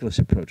ridiculous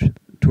approach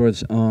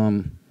towards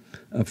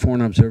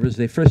foreign observers,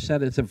 they first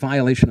said it's a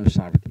violation of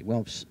sovereignty.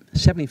 Well,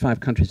 75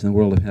 countries in the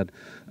world have had,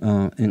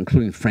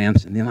 including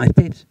France and the United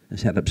States,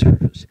 has had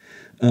observers.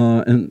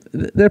 And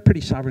they're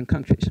pretty sovereign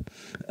countries.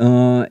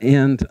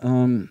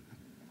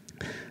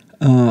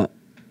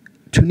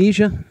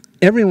 Tunisia,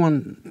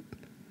 everyone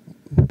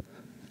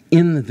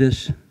in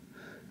this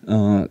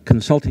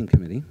consulting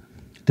committee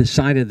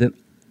decided that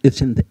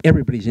it's in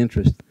everybody's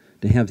interest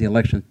to have the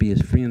elections be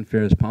as free and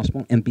fair as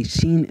possible and be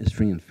seen as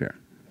free and fair,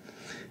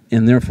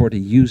 and therefore to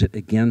use it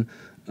again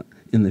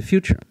in the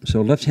future.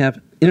 So let's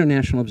have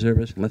international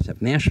observers, let's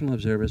have national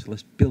observers,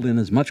 let's build in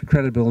as much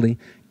credibility.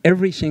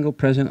 Every single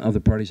president of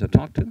the parties I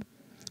talked to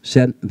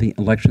said the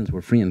elections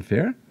were free and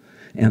fair,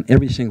 and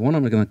every single one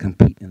of them are going to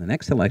compete in the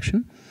next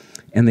election,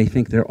 and they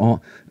think they're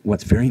all,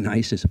 what's very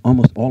nice is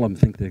almost all of them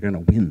think they're going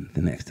to win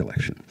the next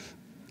election.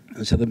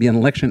 And so there'll be an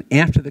election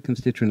after the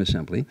Constituent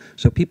Assembly,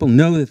 so people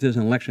know that there's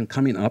an election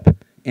coming up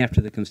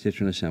after the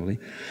Constituent Assembly,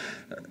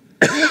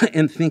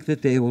 and think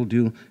that they will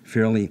do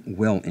fairly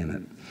well in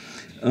it.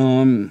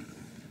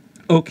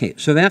 Okay,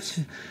 so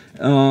that's,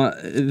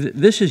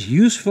 this is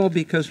useful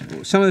because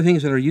some of the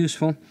things that are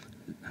useful,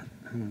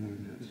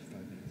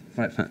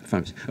 5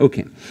 minutes.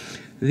 Okay.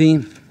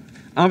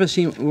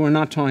 Obviously, we're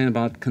not talking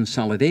about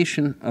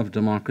consolidation of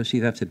democracy.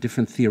 That's a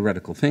different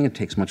theoretical thing. It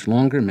takes much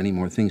longer. Many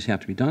more things have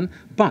to be done.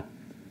 But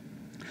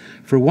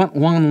for what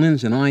Juan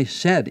Linz and I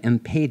said in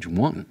page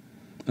 1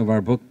 of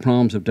our book,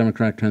 Problems of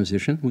Democratic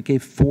Transition, we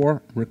gave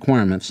 4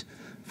 requirements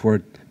for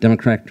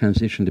democratic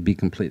transition to be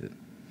completed.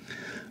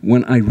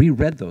 When I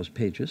reread those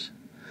pages,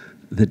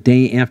 the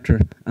day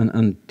after,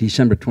 on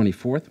December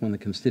 24th, when the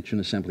Constituent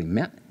Assembly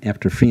met,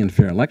 after free and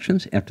fair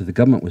elections, after the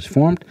government was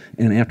formed,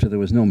 and after there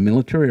was no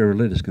military or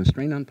religious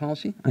constraint on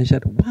policy, I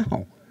said,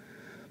 wow,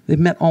 they've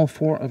met all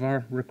 4 of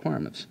our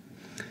requirements.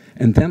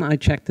 And then I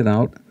checked it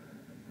out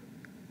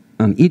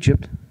on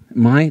Egypt.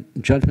 My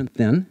judgment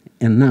then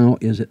and now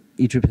is that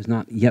Egypt has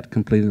not yet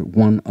completed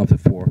 1 of the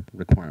 4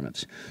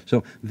 requirements.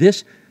 So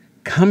this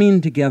coming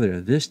together,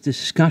 this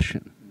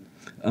discussion,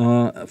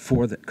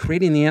 for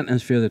creating the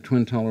atmosphere of the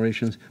twin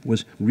tolerations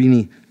was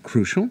really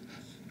crucial.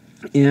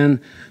 And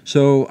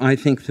so I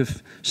think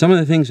some of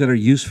the things that are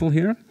useful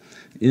here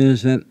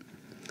is that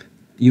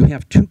you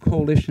have 2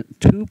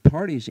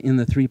 parties in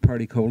the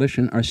 3-party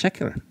coalition are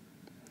secular.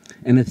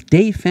 And it's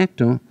de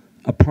facto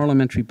a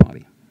parliamentary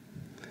body,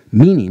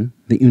 meaning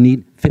that you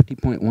need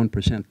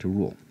 50.1% to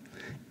rule.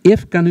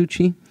 If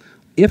Ghannouchi,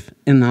 if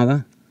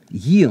Ennahda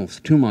yields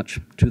too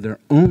much to their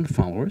own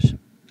followers,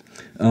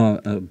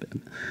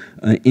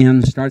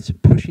 and starts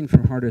pushing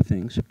for harder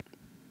things,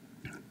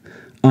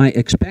 I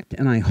expect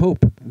and I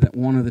hope that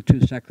one of the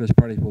 2 secularist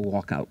parties will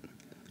walk out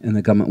and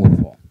the government will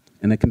fall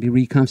and it can be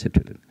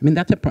reconstituted. I mean,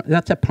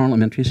 that's a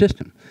parliamentary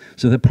system.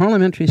 So the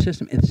parliamentary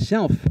system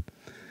itself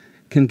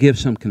can give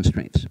some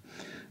constraints.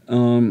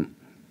 Then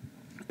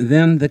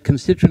the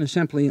Constituent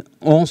Assembly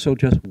also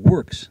just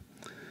works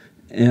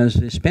as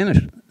the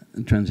Spanish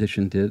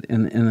transition did,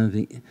 and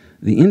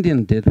the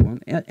Indian did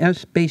one,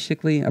 as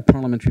basically a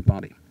parliamentary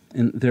body,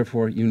 and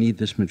therefore you need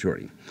this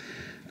majority.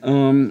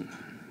 I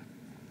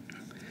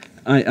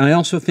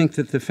also think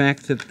that the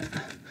fact that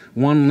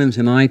Juan Linz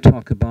and I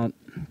talk about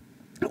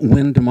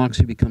when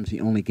democracy becomes the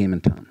only game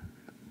in town.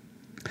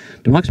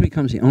 Democracy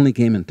becomes the only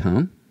game in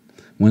town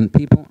when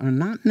people are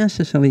not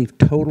necessarily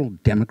total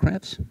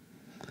Democrats,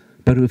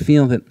 but who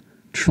feel that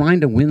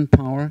trying to win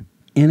power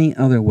any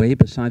other way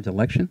besides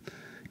election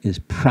is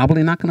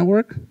probably not going to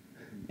work,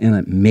 and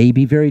it may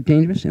be very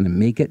dangerous, and it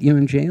may get you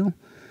in jail.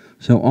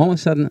 So all of a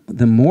sudden,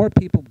 the more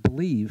people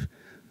believe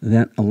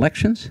that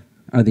elections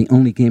are the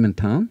only game in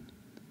town,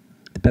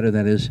 the better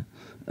that is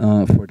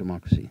for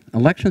democracy.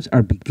 Elections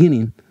are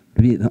beginning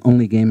to be the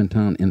only game in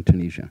town in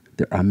Tunisia.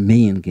 There are a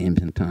million games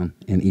in town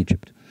in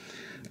Egypt.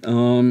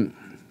 3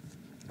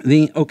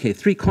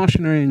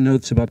 cautionary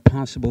notes about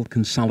possible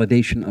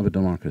consolidation of a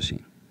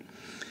democracy.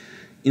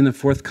 In the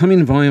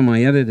forthcoming volume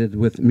I edited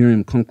with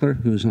Miriam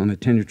Kunkler, who's on a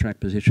tenure-track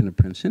position at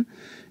Princeton,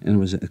 and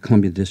was a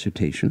Columbia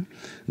dissertation.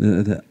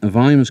 The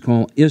volume is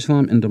called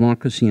Islam and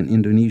Democracy in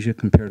Indonesia,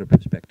 Comparative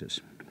Perspectives.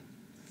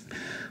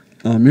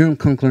 Miriam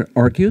Kunkler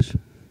argues,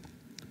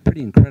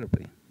 pretty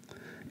incredibly,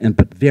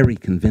 but very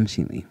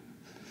convincingly,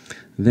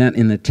 that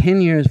in the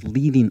 10 years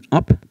leading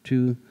up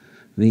to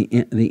the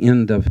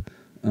end of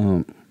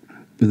the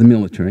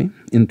military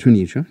in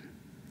Tunisia,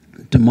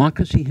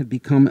 democracy had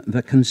become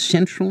the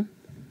consensual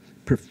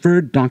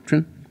preferred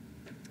doctrine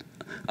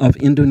of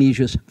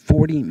Indonesia's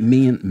 40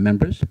 million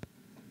members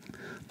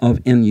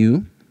of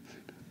NU,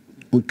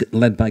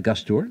 led by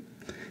Gustur,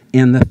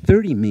 and the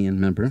 30 million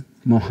member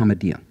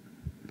Muhammadiyah.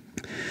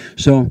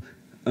 So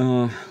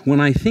when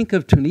I think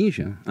of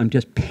Tunisia, I'm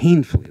just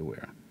painfully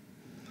aware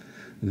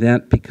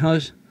that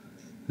because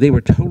they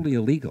were totally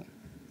illegal,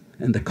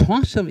 and the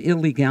cost of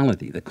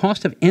illegality, the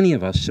cost of any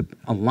of us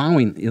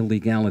allowing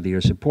illegality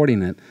or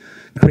supporting it,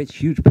 creates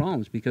huge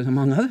problems because,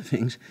 among other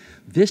things,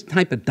 this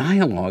type of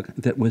dialogue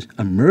that was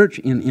emerged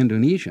in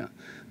Indonesia,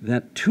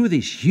 that 2 of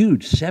these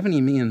huge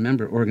 70 million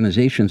member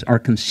organizations are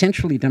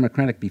consensually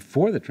democratic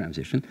before the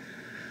transition,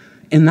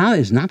 And now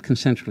it's not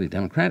consensually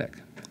democratic.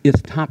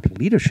 Its top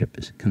leadership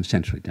is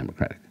consensually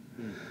democratic.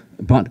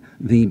 But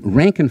the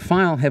rank and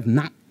file have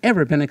not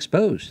ever been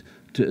exposed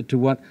to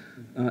what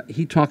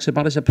he talks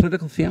about as a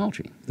political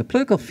theology. The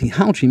political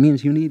theology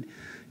means you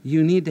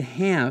need to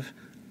have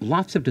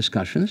lots of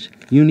discussions.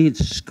 You need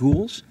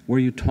schools where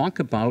you talk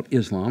about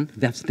Islam.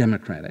 That's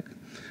democratic.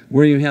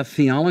 Where you have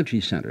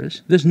theology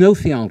centers. There's no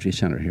theology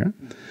center here.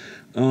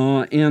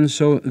 And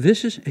so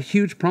this is a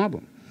huge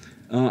problem.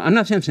 I'm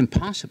not saying it's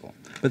impossible,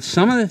 but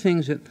some of the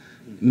things that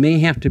may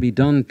have to be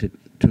done to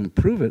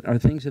improve it are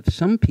things that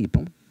some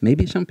people,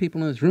 maybe some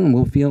people in this room,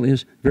 will feel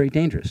is very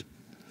dangerous.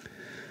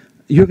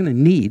 You're going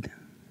to need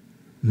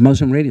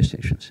Muslim radio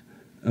stations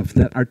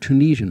that are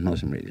Tunisian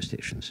Muslim radio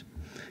stations.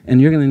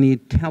 And you're going to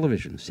need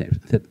television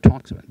stations that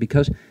talks about it,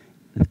 because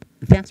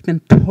that's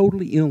been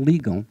totally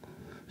illegal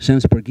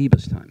since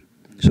Bourguiba's time.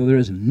 So there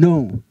is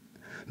no,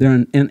 their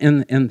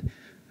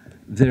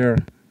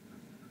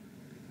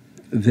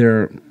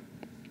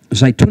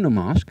Zaytuna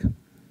Mosque,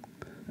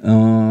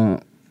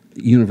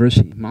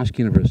 Mosque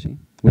University,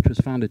 which was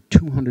founded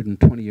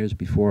 220 years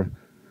before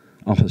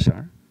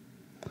Al-Azhar,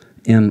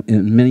 and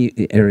in many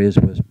areas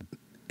was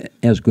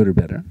as good or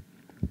better,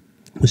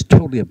 was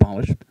totally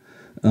abolished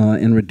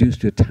and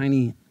reduced to a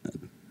tiny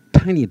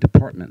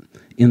department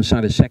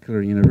inside a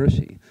secular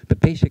university, but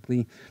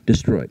basically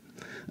destroyed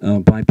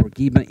by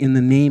Bourguiba in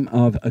the name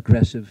of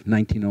aggressive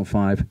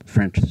 1905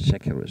 French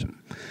secularism.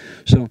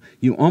 So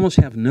you almost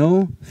have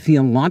no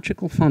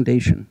theological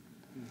foundation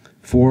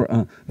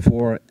for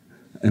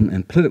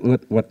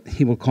what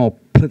he will call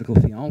political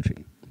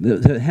theology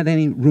that had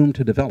any room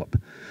to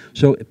develop.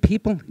 So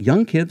people,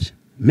 young kids,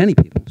 many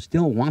people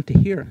still want to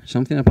hear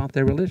something about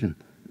their religion.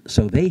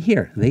 So they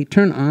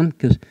turn on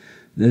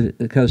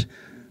because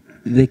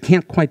they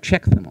can't quite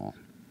check them all.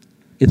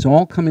 It's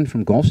all coming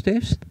from Gulf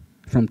states,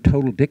 from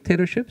total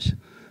dictatorships,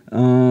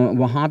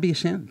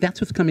 Wahhabis, that's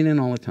what's coming in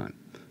all the time.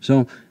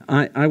 So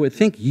I would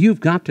think you've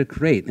got to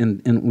create,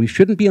 and we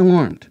shouldn't be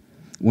alarmed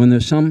when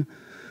there's some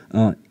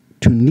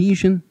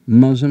Tunisian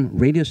Muslim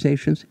radio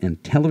stations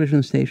and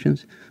television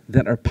stations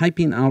that are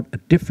piping out a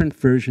different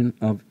version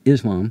of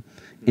Islam,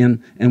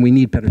 and we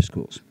need better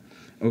schools.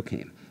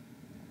 Okay.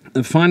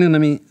 And finally,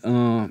 let me,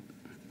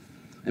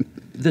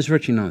 there's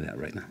virtually none of that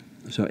right now.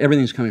 So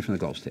everything's coming from the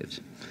Gulf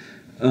states.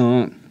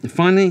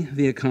 Finally,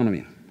 the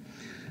economy.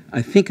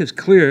 I think it's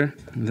clear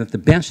that the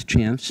best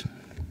chance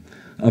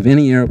of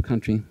any Arab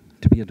country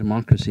to be a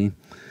democracy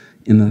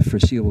in the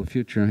foreseeable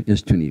future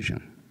is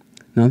Tunisia.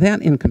 Now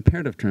that, in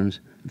comparative terms,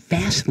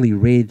 vastly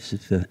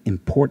raises the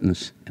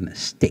importance and the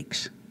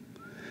stakes.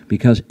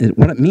 Because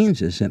what it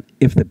means is that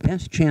if the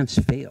best chance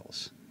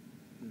fails,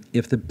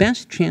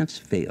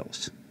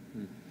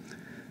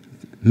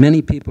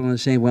 many people will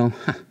say, well,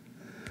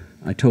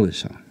 I told you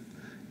so.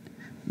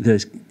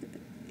 There's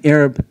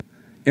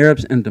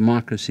Arabs and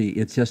democracy,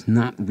 it's just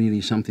not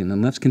really something.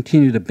 And let's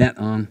continue to bet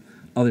on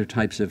other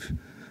types of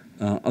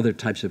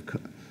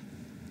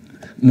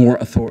more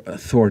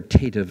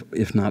authoritative,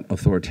 if not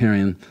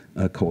authoritarian,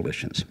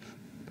 coalitions.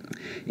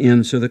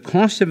 And so the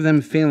cost of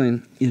them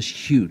failing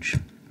is huge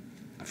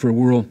for a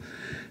world.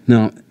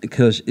 Now,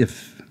 because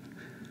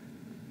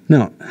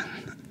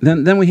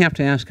then we have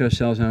to ask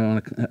ourselves,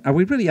 are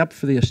we really up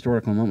for the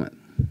historical moment?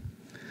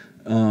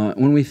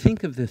 When we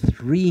think of the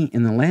three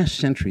in the last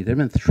century, there have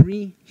been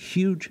three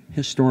huge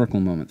historical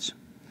moments.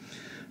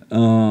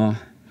 And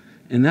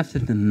that's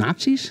the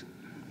Nazis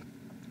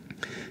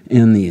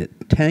and the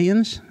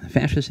Italians,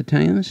 fascist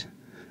Italians.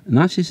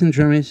 Nazis in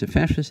Germany, the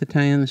fascist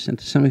Italians, and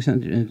to some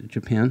extent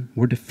Japan,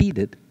 were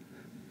defeated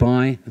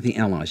by the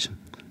Allies.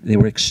 They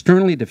were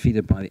externally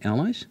defeated by the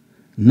Allies.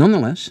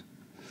 Nonetheless,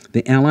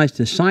 the Allies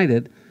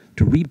decided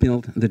to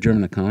rebuild the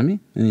German economy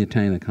and the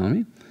Italian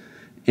economy,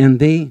 and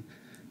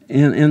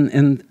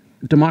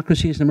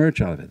democracy has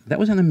emerged out of it. That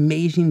was an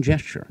amazing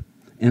gesture,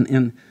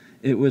 and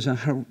it was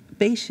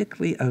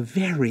basically a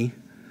very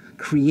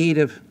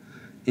creative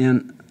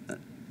and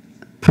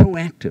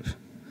proactive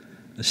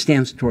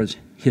stance towards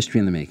history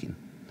in the making.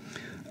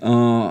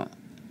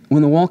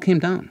 When the wall came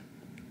down,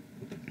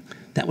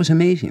 that was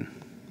amazing.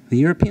 The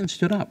Europeans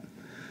stood up.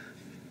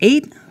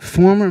 8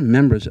 former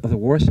members of the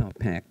Warsaw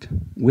Pact,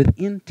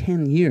 within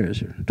 10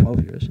 years or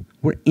 12 years,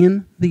 were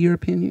in the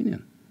European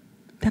Union.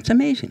 That's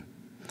amazing.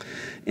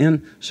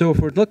 And so if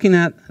we're looking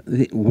at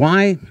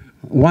why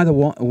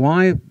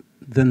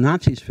the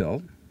Nazis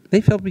fell,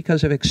 they fell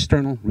because of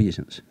external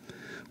reasons.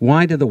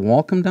 Why did the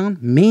wall come down?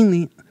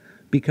 Mainly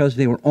because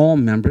they were all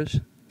members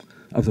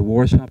of the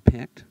Warsaw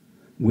Pact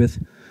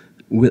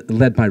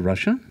led by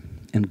Russia,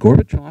 and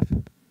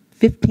Gorbachev,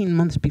 15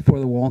 months before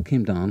the wall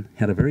came down,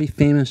 had a very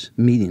famous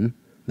meeting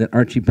that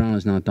Archie Brown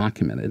has now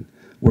documented,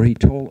 where he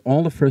told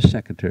all the first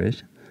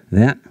secretaries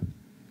that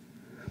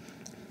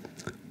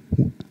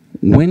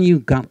when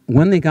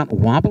they got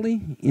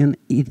wobbly in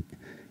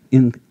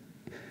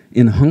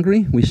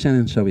Hungary, we sent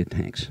in Soviet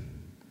tanks.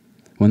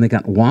 When they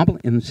got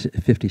wobbly in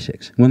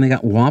 '56, when they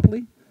got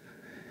wobbly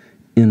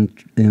in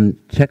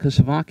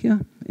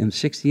Czechoslovakia in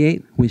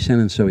 '68, we sent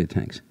in Soviet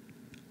tanks.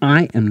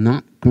 I am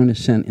not going to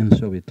send in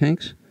Soviet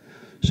tanks,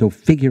 So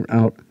figure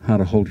out how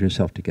to hold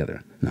yourself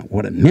together. Now,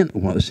 what it meant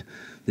was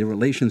the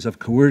relations of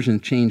coercion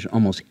changed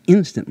almost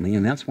instantly,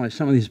 and that's why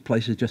some of these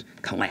places just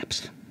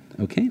collapsed.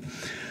 Okay?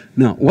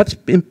 Now, what's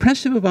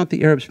impressive about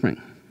the Arab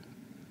Spring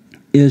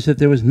is that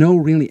there was no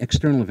really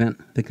external event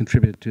that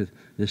contributed to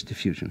this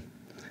diffusion.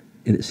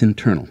 It's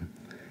internal.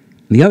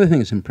 The other thing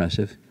that's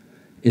impressive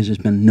is there's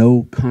been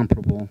no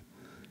comparable,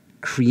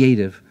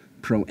 creative,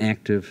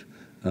 proactive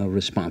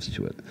response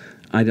to it.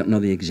 I don't know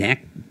the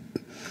exact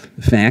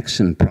facts,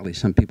 and probably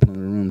some people in the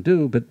room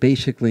do, but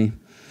basically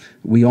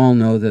we all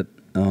know that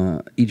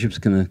Egypt's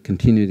going to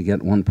continue to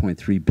get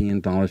 $1.3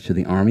 billion to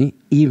the army,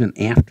 even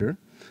after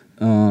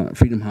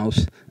Freedom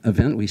House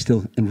event. We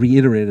still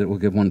reiterated it will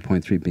give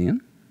 $1.3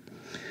 billion.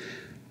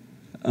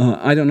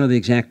 I don't know the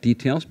exact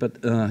details,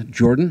 but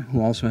Jordan,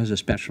 who also has a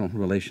special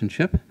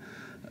relationship,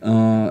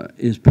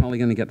 is probably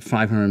going to get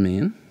 $500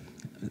 million.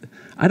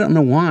 I don't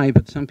know why,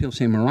 but some people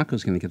say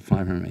Morocco's going to get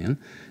 $500 million.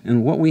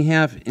 And what we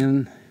have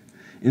in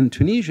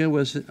Tunisia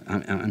was,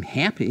 I'm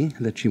happy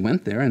that she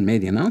went there and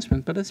made the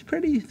announcement, but it's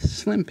pretty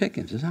slim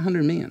pickings. It's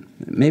 $100 million.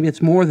 Maybe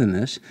it's more than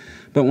this.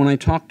 But when I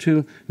talked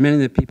to many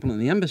of the people in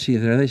the embassy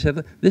there, they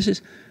said,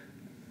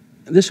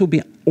 this will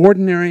be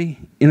ordinary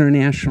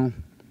international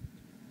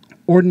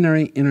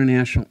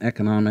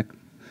economic.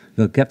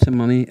 They'll get some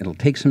money. It'll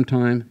take some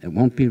time. It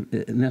won't be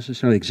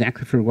necessarily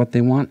exactly for what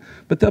they want,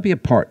 but they'll be a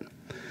part.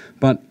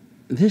 But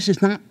this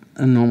is not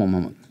a normal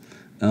moment.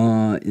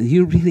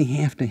 You really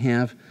have to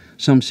have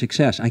some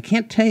success. I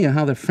can't tell you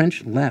how the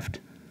French left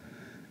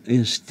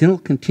is still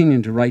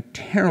continuing to write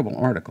terrible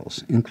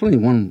articles,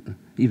 including one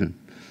even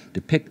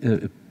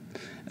printed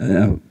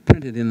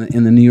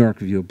in the New York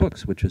Review of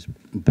Books, which was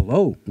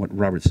below what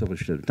Robert Silver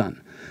should have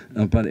done.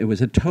 But it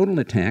was a total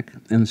attack,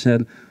 and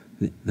said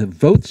the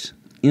votes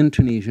in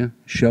Tunisia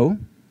show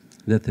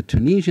that the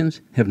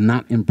Tunisians have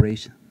not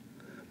embraced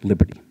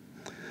liberty,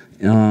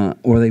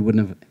 or they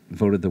wouldn't have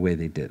voted the way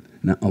they did.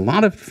 Now, a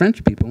lot of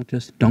French people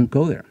just don't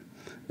go there.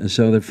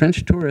 So the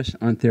French tourists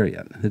aren't there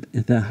yet.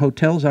 The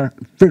hotels are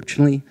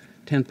virtually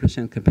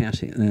 10%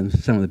 capacity, and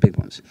some of the big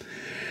ones.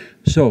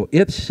 So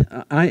it's,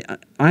 I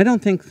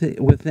don't think that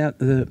with that,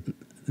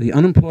 the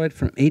unemployed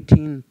from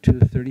 18 to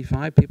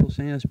 35, people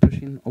saying it's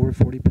pushing over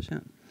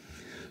 40%.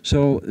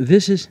 So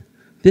this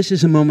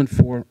is a moment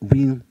for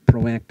real,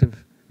 proactive,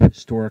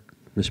 historic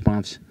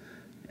response.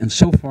 And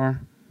so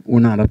far, we're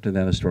not up to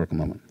that historical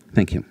moment.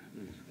 Thank you.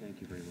 Thank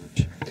you very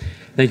much.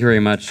 Thank you very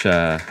much,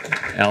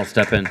 Al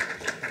Steppen,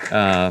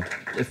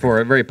 for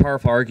a very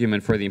powerful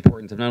argument for the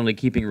importance of not only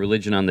keeping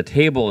religion on the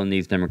table in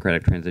these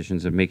democratic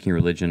transitions, of making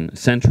religion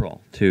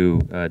central to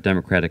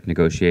democratic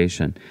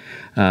negotiation.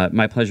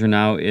 My pleasure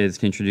now is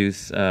to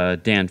introduce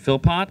Dan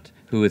Philpott,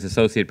 who is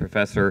Associate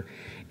Professor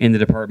in the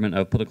Department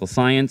of Political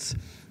Science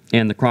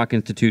and the Kroc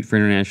Institute for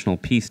International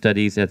Peace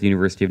Studies at the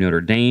University of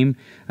Notre Dame.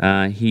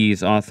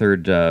 He's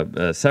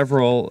authored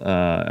several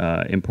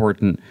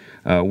important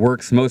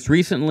works, most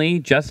recently,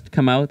 just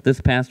come out this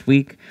past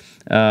week,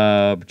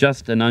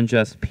 Just an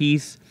Unjust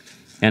Peace,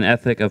 An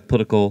Ethic of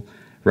Political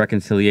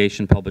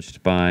Reconciliation,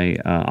 published by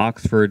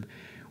Oxford,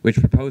 which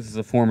proposes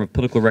a form of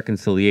political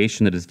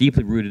reconciliation that is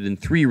deeply rooted in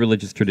three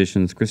religious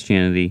traditions: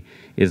 Christianity,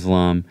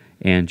 Islam,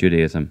 and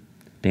Judaism.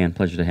 Dan,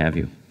 pleasure to have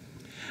you.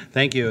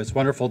 Thank you. It's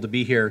wonderful to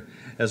be here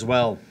as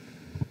well.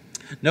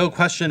 No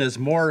question is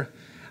more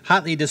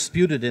hotly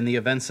disputed in the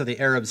events of the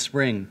Arab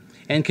Spring,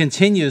 and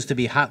continues to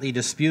be hotly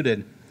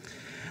disputed,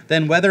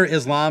 than whether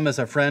Islam is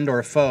a friend or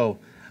a foe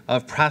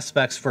of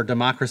prospects for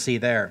democracy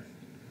there.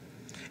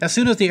 As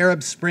soon as the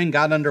Arab Spring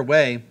got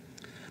underway,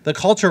 the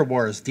culture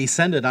wars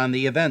descended on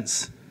the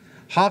events.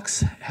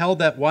 Hawks held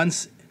that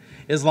once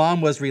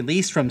Islam was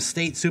released from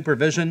state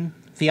supervision,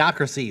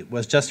 theocracy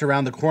was just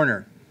around the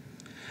corner.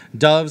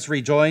 Doves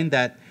rejoined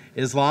that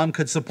Islam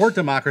could support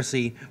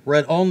democracy were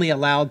it only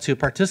allowed to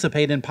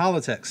participate in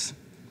politics.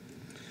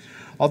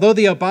 Although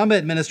the Obama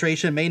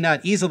administration may not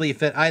easily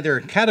fit either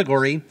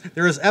category,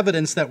 there is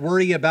evidence that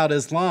worry about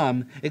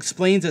Islam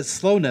explains its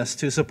slowness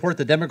to support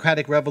the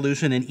democratic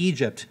revolution in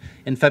Egypt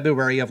in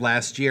February of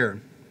last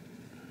year.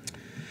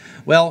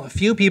 Well,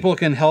 few people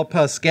can help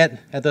us get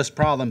at this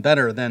problem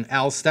better than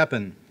Al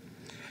Steppen.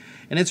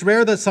 And it's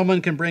rare that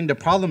someone can bring to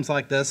problems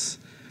like this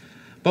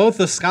both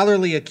the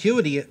scholarly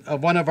acuity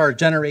of one of our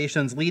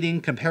generation's leading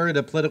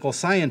comparative political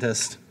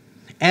scientists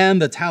and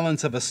the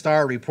talents of a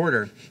star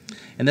reporter,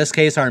 in this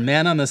case, our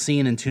man on the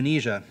scene in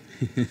Tunisia,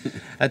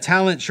 a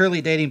talent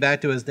surely dating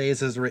back to his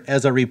days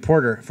as a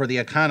reporter for The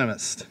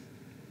Economist.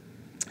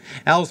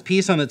 Al's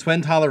piece on the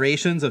twin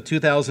tolerations of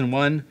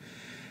 2001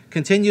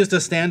 continues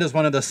to stand as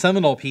one of the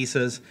seminal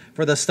pieces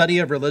for the study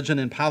of religion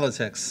and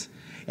politics,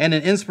 and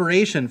an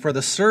inspiration for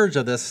the surge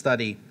of this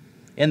study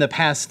in the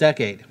past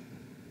decade.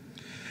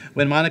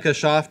 When Monica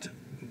Schoft,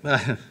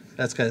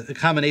 that's a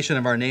combination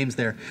of our names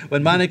there,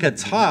 when Monica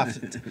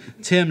Toft,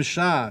 Tim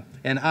Shaw,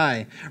 and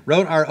I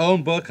wrote our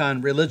own book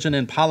on religion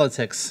and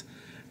politics,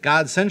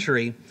 God's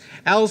Century,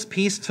 Al's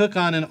piece took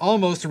on an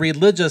almost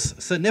religious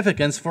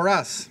significance for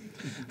us,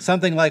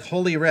 something like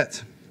Holy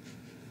Writ.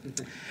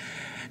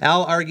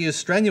 Al argues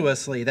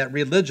strenuously that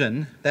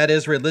religion, that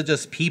is,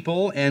 religious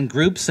people and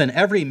groups in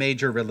every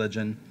major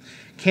religion,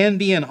 can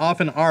be and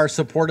often are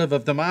supportive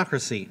of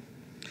democracy.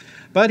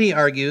 But he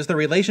argues the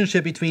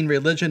relationship between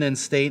religion and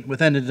state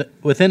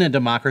within a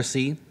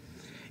democracy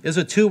is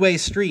a two-way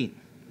street.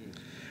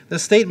 The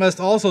state must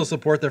also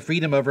support the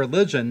freedom of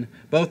religion,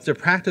 both to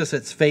practice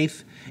its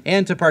faith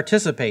and to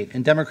participate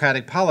in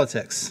democratic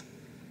politics.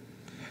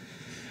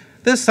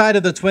 This side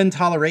of the twin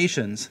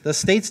tolerations, the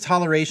state's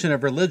toleration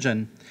of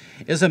religion,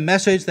 is a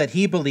message that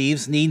he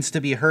believes needs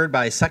to be heard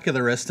by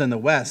secularists in the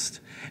West,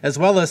 as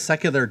well as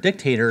secular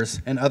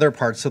dictators in other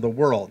parts of the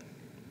world.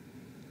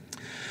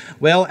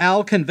 Well,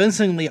 Al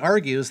convincingly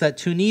argues that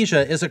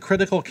Tunisia is a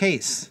critical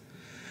case,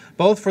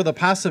 both for the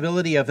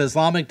possibility of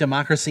Islamic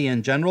democracy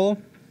in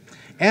general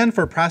and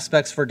for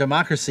prospects for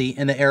democracy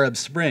in the Arab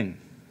Spring.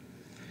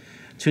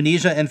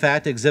 Tunisia, in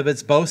fact,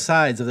 exhibits both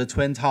sides of the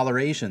twin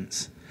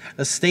tolerations,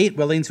 a state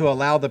willing to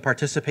allow the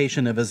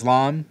participation of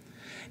Islam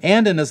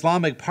and an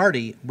Islamic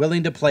party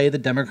willing to play the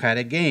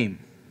democratic game.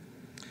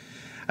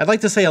 I'd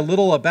like to say a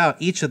little about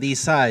each of these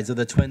sides of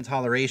the twin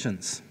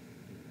tolerations.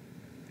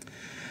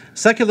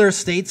 Secular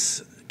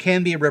states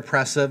can be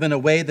repressive in a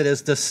way that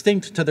is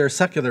distinct to their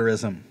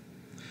secularism.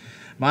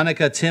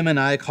 Monica, Tim, and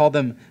I call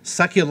them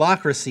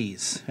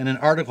seculocracies in an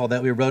article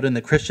that we wrote in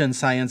the Christian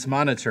Science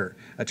Monitor,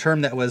 a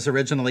term that was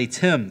originally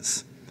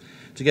Tim's,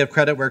 to give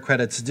credit where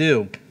credit's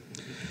due.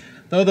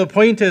 Though the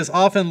point is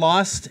often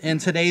lost in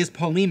today's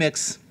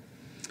polemics,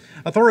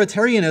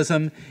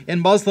 authoritarianism in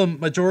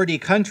Muslim-majority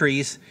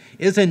countries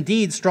is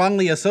indeed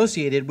strongly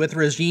associated with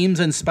regimes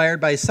inspired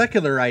by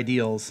secular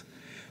ideals,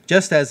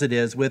 just as it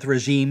is with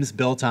regimes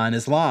built on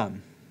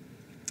Islam.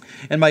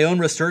 In my own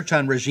research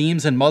on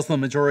regimes in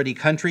Muslim-majority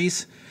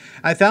countries,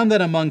 I found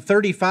that among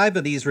 35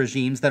 of these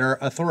regimes that are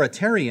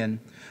authoritarian,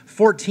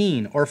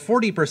 14 or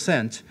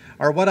 40%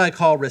 are what I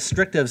call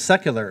restrictive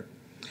secular,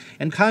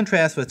 in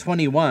contrast with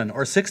 21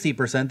 or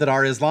 60% that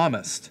are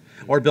Islamist,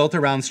 or built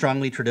around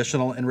strongly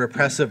traditional and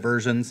repressive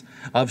versions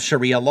of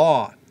Sharia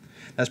law.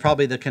 That's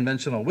probably the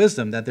conventional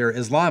wisdom that they're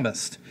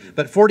Islamist,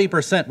 but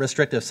 40%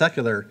 restrictive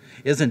secular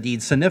is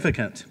indeed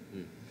significant.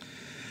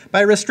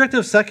 By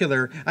restrictive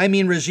secular, I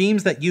mean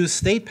regimes that use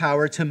state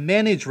power to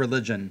manage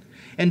religion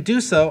and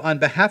do so on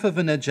behalf of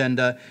an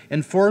agenda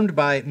informed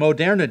by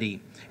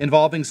modernity,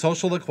 involving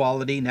social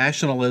equality,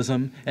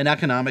 nationalism, and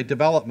economic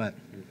development.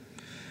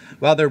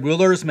 While their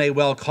rulers may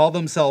well call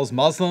themselves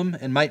Muslim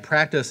and might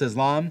practice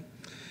Islam,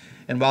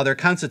 and while their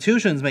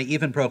constitutions may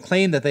even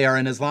proclaim that they are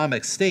an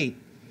Islamic state,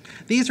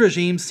 these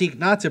regimes seek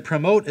not to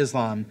promote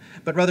Islam,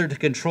 but rather to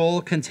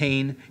control,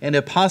 contain, and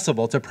if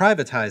possible, to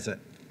privatize it.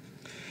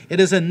 It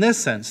is in this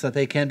sense that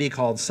they can be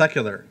called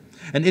secular.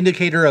 An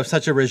indicator of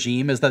such a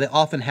regime is that they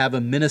often have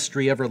a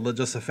ministry of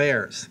religious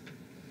affairs.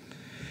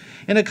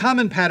 In a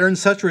common pattern,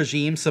 such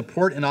regimes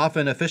support and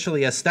often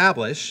officially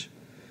establish,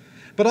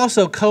 but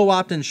also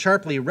co-opt and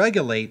sharply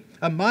regulate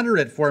a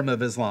moderate form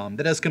of Islam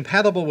that is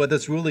compatible with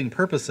its ruling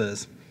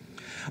purposes,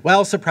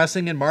 while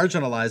suppressing and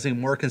marginalizing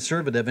more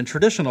conservative and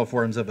traditional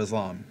forms of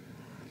Islam.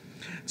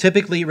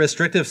 Typically,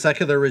 restrictive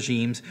secular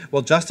regimes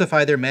will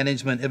justify their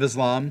management of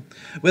Islam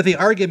with the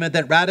argument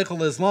that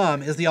radical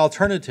Islam is the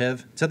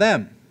alternative to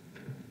them.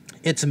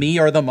 It's me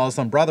or the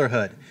Muslim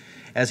Brotherhood,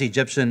 as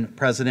Egyptian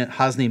President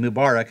Hosni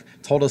Mubarak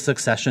told a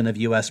succession of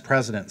U.S.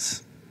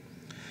 presidents.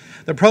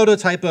 The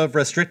prototype of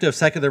restrictive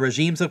secular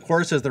regimes, of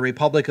course, is the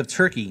Republic of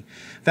Turkey,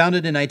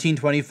 founded in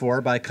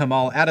 1924 by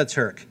Kemal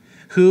Ataturk,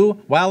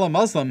 who, while a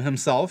Muslim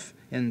himself,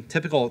 and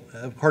typical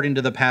according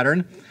to the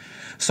pattern,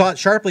 sought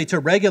sharply to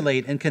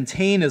regulate and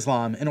contain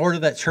Islam in order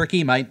that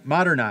Turkey might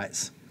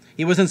modernize.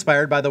 He was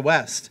inspired by the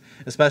West,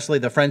 especially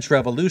the French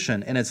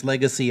Revolution and its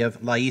legacy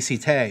of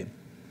laïcité.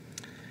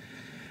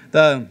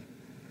 The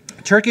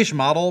Turkish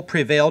model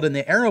prevailed in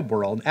the Arab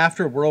world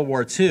after World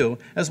War II,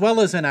 as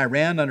well as in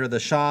Iran under the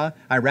Shah,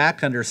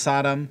 Iraq under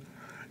Saddam,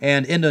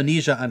 and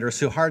Indonesia under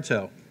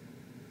Suharto.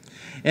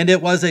 And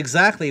it was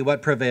exactly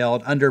what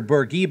prevailed under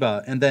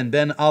Bourguiba and then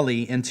Ben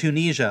Ali in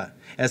Tunisia,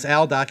 as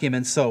Al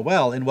documents so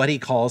well in what he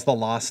calls the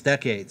lost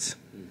decades.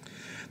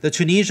 The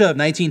Tunisia of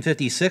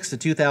 1956 to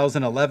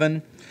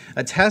 2011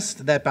 attests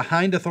that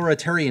behind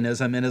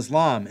authoritarianism in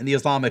Islam, in the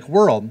Islamic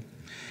world,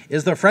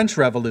 is the French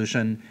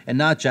Revolution and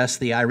not just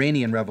the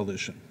Iranian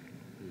Revolution.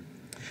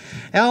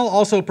 Al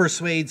also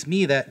persuades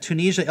me that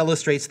Tunisia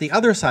illustrates the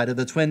other side of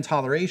the twin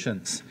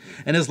tolerations,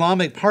 an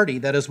Islamic party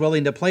that is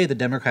willing to play the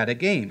democratic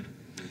game.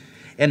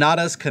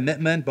 Ennahda's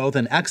commitment, both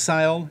in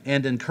exile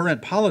and in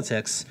current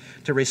politics,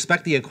 to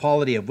respect the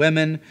equality of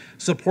women,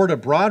 support a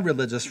broad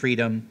religious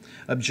freedom,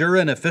 abjure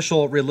an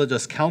official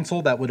religious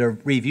council that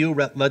would review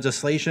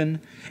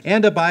legislation,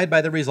 and abide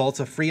by the results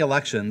of free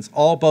elections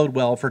all bode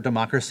well for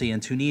democracy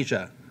in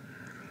Tunisia.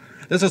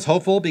 This is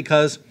hopeful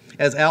because,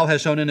 as Al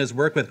has shown in his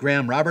work with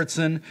Graham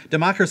Robertson,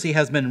 democracy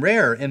has been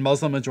rare in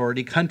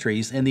Muslim-majority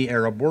countries in the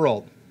Arab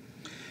world.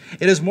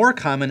 It is more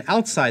common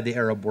outside the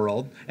Arab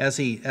world, as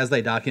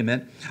they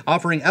document,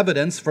 offering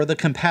evidence for the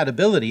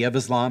compatibility of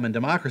Islam and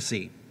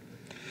democracy.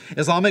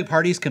 Islamic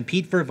parties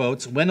compete for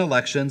votes, win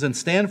elections, and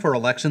stand for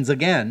elections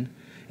again,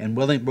 and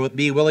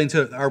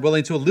are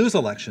willing to lose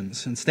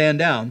elections and stand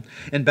down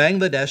in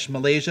Bangladesh,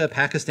 Malaysia,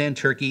 Pakistan,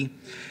 Turkey,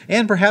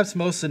 and perhaps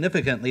most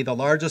significantly, the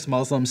largest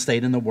Muslim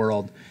state in the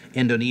world,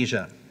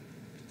 Indonesia.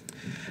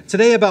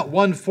 Today, about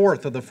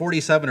 1/4 of the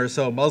 47 or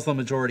so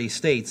Muslim-majority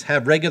states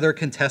have regular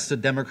contested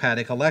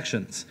democratic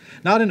elections,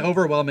 not an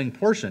overwhelming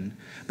portion,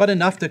 but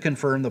enough to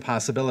confirm the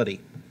possibility.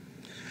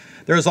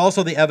 There is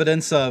also the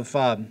evidence of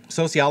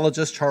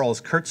sociologist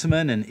Charles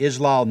Kurtzman and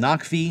Ijlal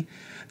Naqvi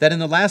that in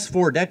the last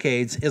 4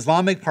 decades,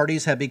 Islamic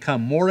parties have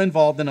become more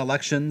involved in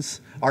elections,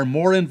 are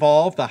more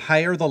involved the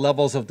higher the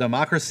levels of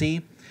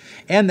democracy,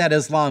 and that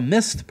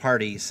Islamist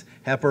parties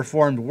have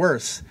performed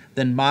worse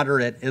than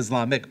moderate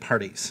Islamic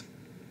parties.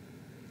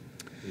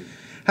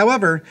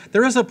 However,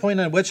 there is a point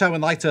on which I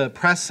would like to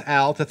press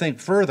Al to think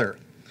further,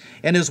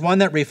 and is one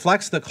that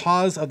reflects the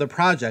cause of the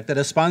project that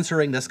is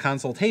sponsoring this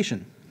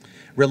consultation: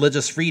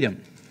 religious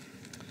freedom.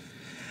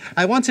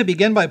 I want to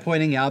begin by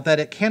pointing out that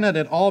it cannot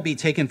at all be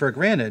taken for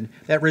granted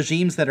that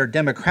regimes that are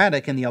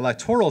democratic in the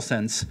electoral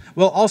sense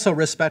will also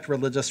respect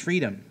religious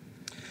freedom.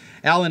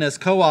 Al and his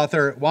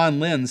co-author, Juan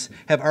Linz,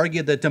 have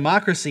argued that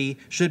democracy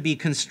should be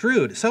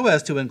construed so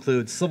as to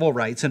include civil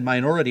rights and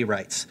minority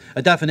rights,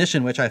 a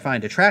definition which I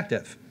find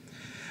attractive.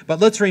 But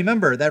let's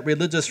remember that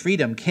religious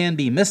freedom can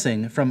be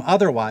missing from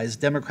otherwise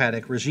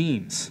democratic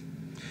regimes.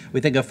 We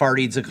think of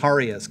Fareed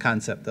Zakaria's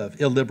concept of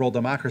illiberal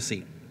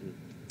democracy.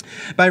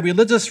 By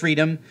religious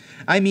freedom,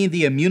 I mean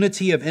the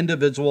immunity of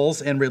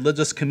individuals and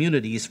religious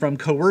communities from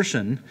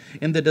coercion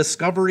in the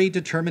discovery,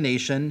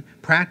 determination,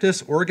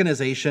 practice,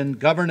 organization,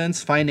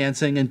 governance,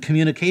 financing, and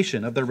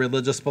communication of their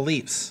religious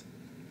beliefs.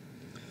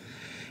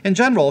 In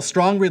general,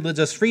 strong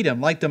religious freedom,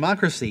 like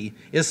democracy,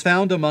 is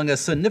found among a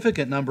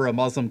significant number of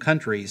Muslim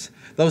countries,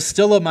 though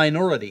still a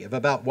minority of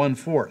about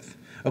 1/4,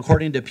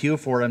 according to Pew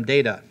Forum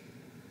data.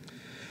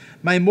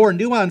 My more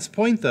nuanced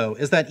point, though,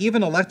 is that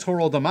even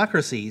electoral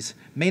democracies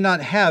may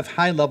not have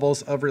high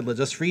levels of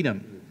religious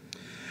freedom.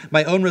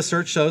 My own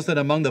research shows that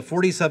among the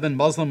 47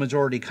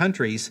 Muslim-majority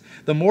countries,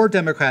 the more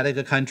democratic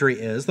a country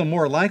is, the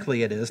more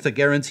likely it is to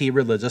guarantee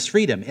religious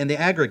freedom in the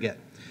aggregate.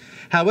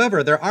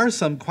 However, there are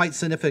some quite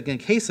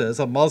significant cases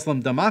of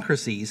Muslim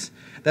democracies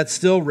that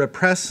still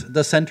repress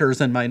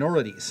dissenters and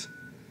minorities.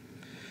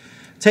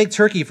 Take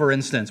Turkey, for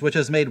instance, which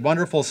has made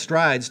wonderful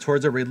strides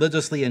towards a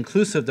religiously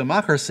inclusive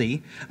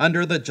democracy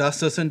under the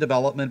Justice and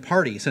Development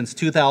Party since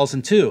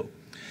 2002.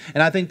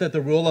 And I think that the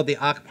rule of the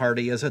AK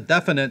Party is a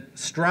definite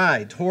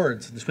stride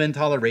towards the twin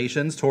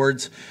tolerations,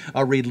 towards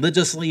a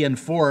religiously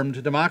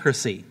informed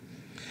democracy.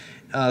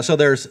 So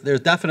there's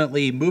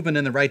definitely movement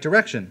in the right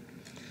direction.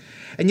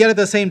 And yet at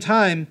the same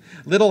time,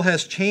 little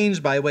has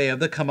changed by way of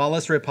the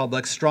Kemalist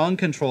Republic's strong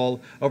control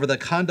over the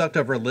conduct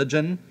of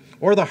religion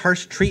or the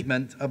harsh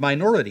treatment of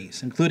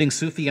minorities, including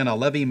Sufi and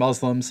Alevi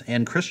Muslims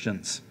and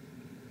Christians.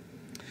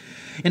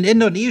 In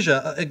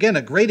Indonesia, again,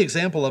 a great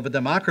example of a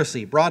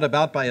democracy brought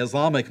about by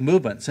Islamic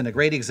movements and a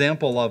great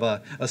example of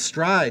a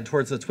stride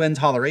towards the twin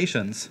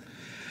tolerations,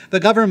 the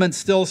government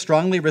still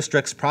strongly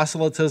restricts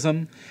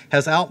proselytism,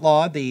 has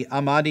outlawed the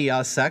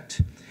Ahmadiyya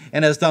sect,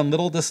 and has done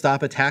little to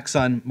stop attacks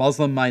on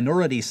Muslim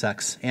minority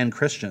sects and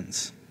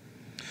Christians.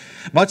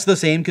 Much the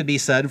same could be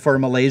said for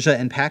Malaysia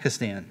and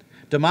Pakistan.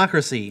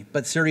 Democracy,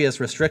 but serious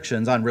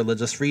restrictions on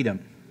religious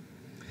freedom.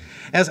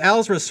 As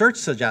Al's research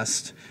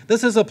suggests,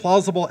 this is a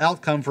plausible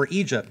outcome for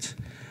Egypt,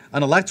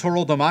 an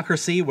electoral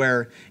democracy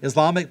where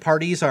Islamic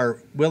parties are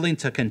willing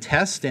to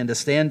contest and to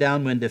stand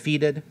down when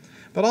defeated,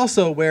 but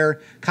also where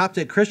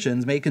Coptic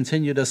Christians may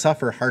continue to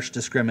suffer harsh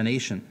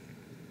discrimination.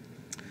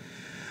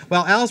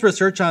 While Al's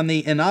research on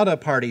the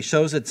Ennahda Party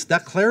shows its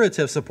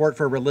declarative support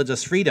for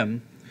religious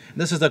freedom,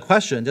 this is a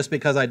question just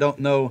because I don't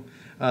know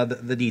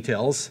the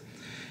details,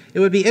 it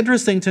would be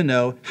interesting to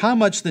know how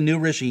much the new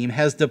regime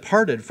has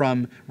departed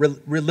from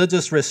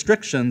religious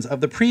restrictions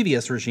of the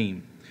previous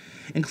regime,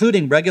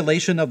 including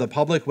regulation of the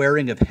public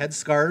wearing of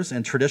headscarves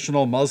and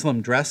traditional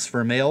Muslim dress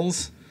for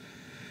males.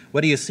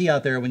 What do you see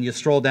out there when you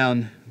stroll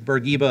down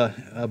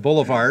Bourguiba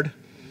Boulevard?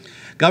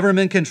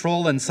 Government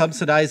control and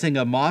subsidizing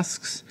of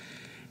mosques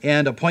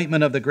and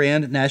appointment of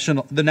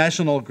the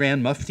national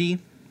Grand Mufti,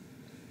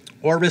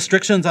 or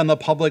restrictions on the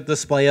public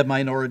display of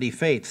minority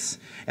faiths,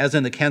 as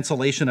in the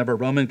cancellation of a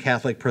Roman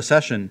Catholic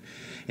procession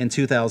in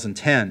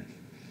 2010.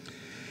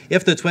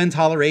 If the twin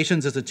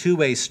tolerations is a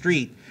two-way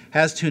street,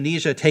 has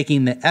Tunisia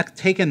taken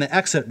the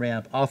exit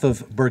ramp off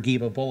of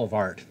Bourguiba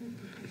Boulevard?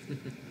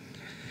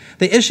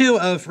 The issue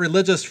of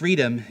religious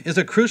freedom is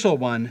a crucial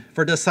one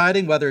for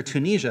deciding whether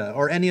Tunisia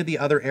or any of the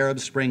other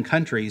Arab Spring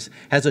countries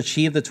has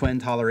achieved the twin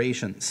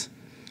tolerations.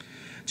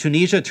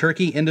 Tunisia,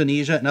 Turkey,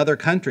 Indonesia, and other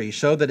countries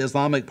show that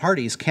Islamic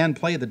parties can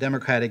play the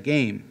democratic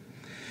game.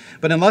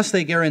 But unless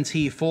they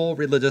guarantee full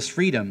religious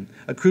freedom,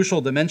 a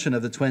crucial dimension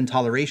of the twin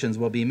tolerations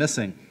will be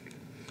missing.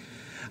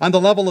 On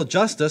the level of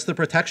justice, the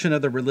protection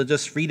of the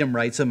religious freedom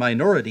rights of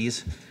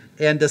minorities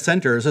and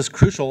dissenters is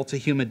crucial to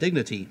human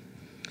dignity.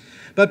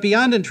 But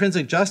beyond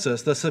intrinsic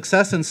justice, the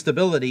success and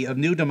stability of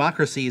new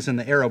democracies in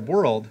the Arab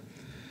world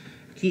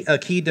a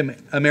key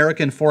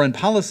American foreign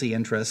policy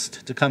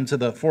interest to come to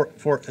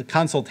the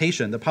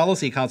consultation, the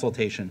policy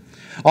consultation,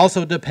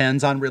 also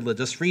depends on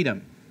religious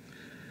freedom.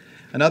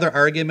 Another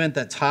argument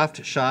that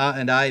Taft, Shah,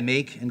 and I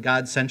make in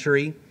God's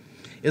Century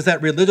is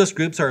that religious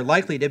groups are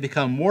likely to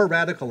become more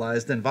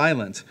radicalized and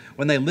violent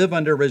when they live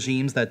under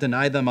regimes that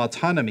deny them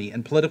autonomy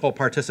and political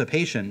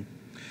participation,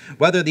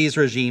 whether these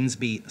regimes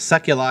be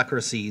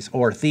seculocracies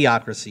or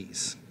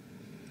theocracies.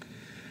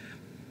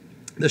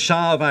 The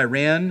Shah of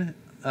Iran,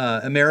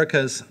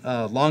 America's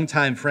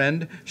longtime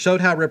friend,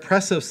 showed how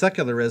repressive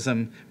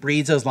secularism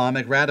breeds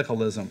Islamic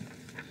radicalism.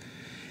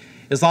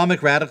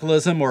 Islamic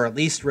radicalism, or at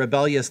least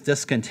rebellious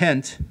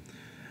discontent,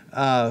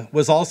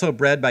 was also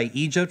bred by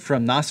Egypt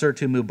from Nasser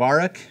to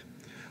Mubarak.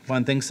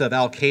 One thinks of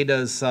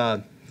al-Qaeda's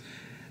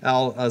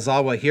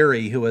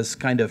al-Zawahiri, who was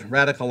kind of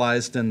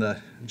radicalized in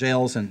the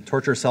jails and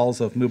torture cells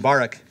of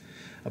Mubarak,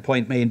 a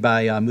point made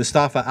by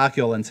Mustafa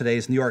Akil in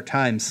today's New York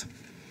Times.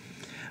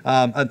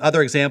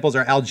 Other examples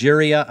are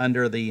Algeria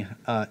under the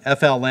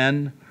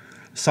FLN,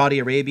 Saudi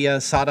Arabia,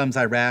 Saddam's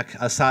Iraq,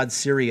 Assad's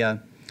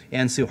Syria,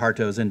 and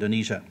Suharto's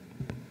Indonesia.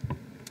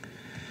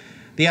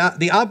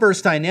 The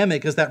obverse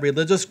dynamic is that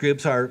religious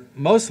groups are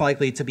most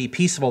likely to be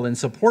peaceful and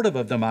supportive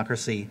of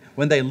democracy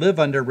when they live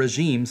under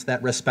regimes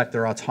that respect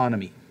their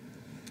autonomy.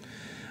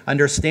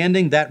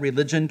 Understanding that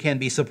religion can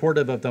be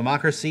supportive of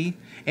democracy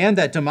and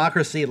that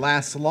democracy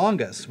lasts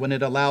longest when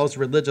it allows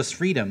religious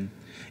freedom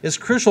is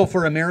crucial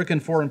for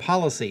American foreign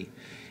policy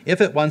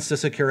if it wants to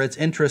secure its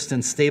interest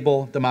in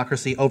stable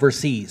democracy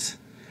overseas,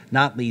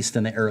 not least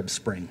in the Arab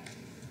Spring.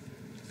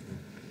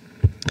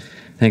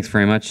 Thanks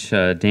very much,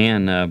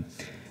 Dan.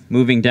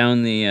 Moving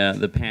down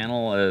the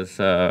panel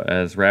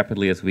as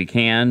rapidly as we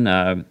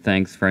can.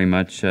 Thanks very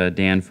much,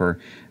 Dan, for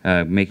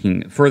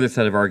making further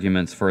set of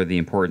arguments for the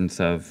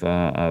importance of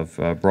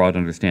broad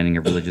understanding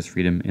of religious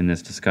freedom in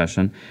this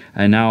discussion.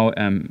 And now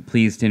I'm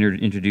pleased to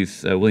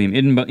introduce William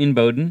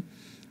Inboden,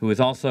 who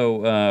is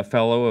also a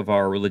fellow of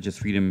our Religious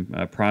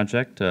Freedom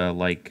Project,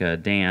 like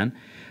Dan.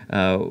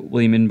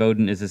 William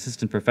Inboden is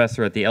assistant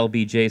professor at the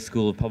LBJ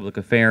School of Public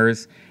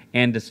Affairs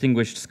and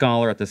distinguished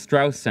scholar at the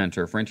Strauss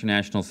Center for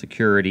International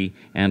Security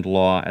and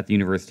Law at the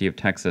University of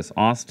Texas,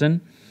 Austin.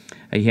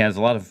 He has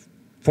a lot of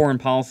foreign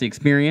policy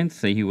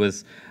experience. He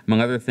was, among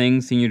other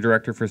things, Senior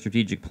Director for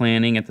Strategic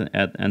Planning at the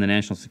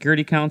National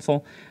Security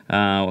Council,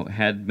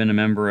 had been a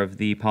member of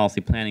the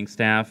policy planning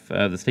staff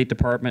of the State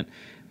Department,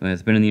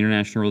 has been in the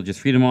International Religious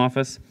Freedom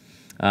Office.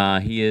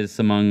 He is,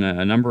 among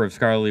a number of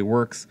scholarly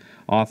works,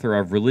 author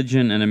of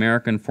Religion and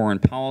American Foreign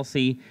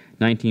Policy,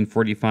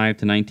 1945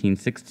 to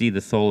 1960,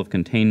 The Soul of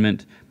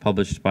Containment,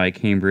 published by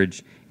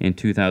Cambridge in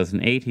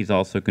 2008. He's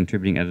also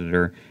contributing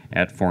editor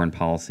at Foreign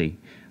Policy.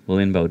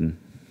 William Inboden.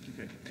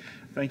 Okay.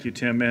 Thank you,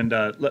 Tim. And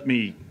let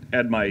me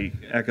add my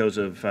echoes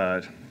of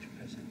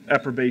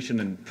approbation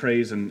and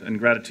praise and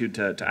gratitude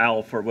to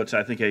Al for what's,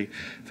 I think, a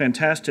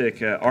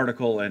fantastic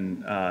article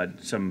and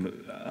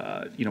some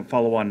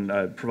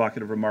follow-on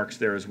provocative remarks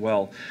there as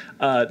well.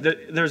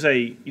 There's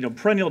a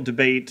perennial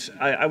debate.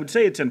 I would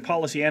say it's in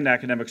policy and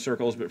academic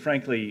circles, but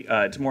frankly,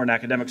 it's more in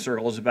academic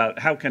circles about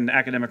how can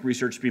academic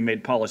research be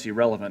made policy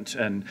relevant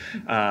and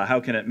how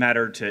can it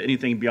matter to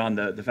anything beyond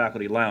the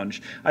faculty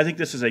lounge. I think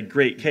this is a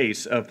great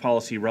case of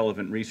policy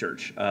relevant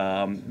research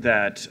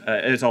that,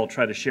 as I'll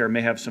try to share,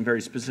 may have some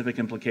very specific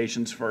implications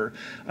for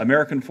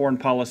American foreign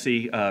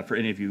policy, for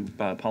any of you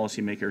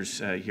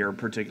policymakers here,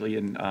 particularly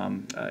in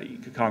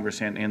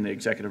Congress and the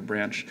executive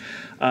branch.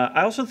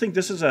 I also think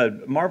this is a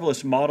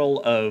marvelous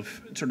model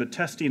of sort of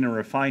testing and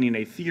refining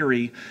a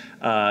theory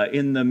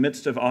in the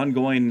midst of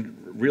ongoing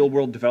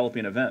real-world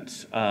developing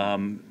events.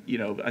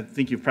 I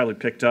think you've probably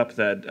picked up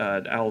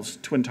that Al's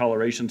twin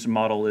tolerations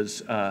model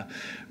is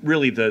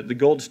really the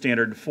gold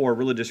standard for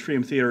religious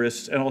freedom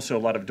theorists and also a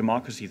lot of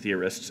democracy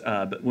theorists.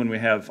 But when we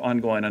have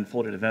ongoing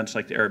unfolded events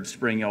like the Arab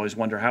Spring, you always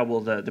wonder how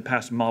will the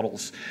past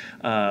models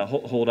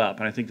hold up.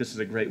 And I think this is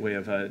a great way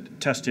of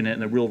testing it in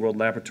the real-world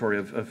laboratory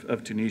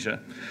of Tunisia.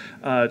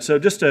 So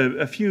just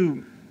a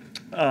few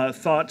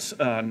thoughts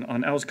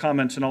on Al's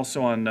comments and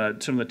also on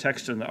some of the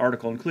text in the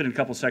article, including a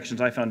couple sections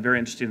I found very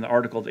interesting in the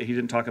article that he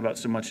didn't talk about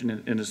so much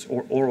in his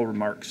oral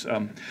remarks.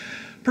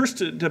 First,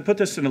 to put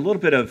this in a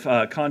little bit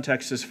of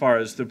context as far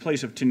as the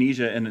place of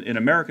Tunisia in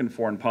American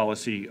foreign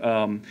policy,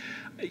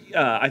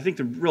 I think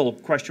the real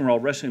question we're all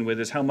wrestling with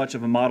is how much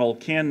of a model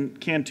can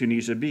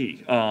Tunisia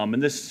be?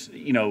 And this,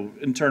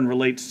 in turn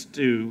relates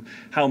to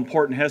how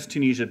important has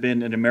Tunisia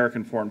been in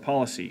American foreign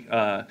policy.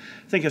 I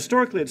think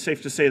historically it's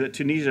safe to say that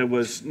Tunisia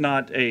was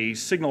not a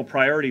signal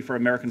priority for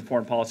American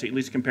foreign policy, at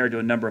least compared to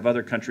a number of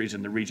other countries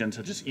in the region,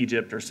 such as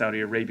Egypt or Saudi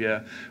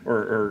Arabia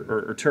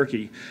or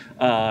Turkey.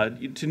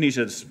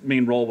 Tunisia's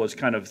main role was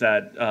kind of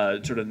that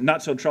sort of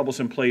not so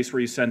troublesome place where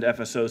you send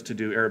FSOs to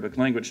do Arabic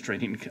language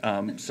training.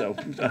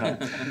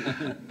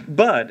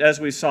 But as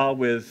we saw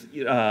with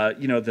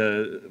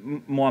the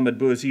Mohammed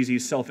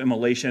Bouazizi's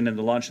self-immolation and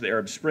the launch of the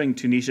Arab Spring,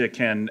 Tunisia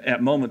can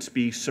at moments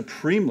be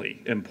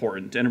supremely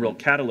important and a real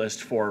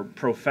catalyst for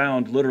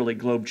profound, literally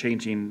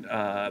globe-changing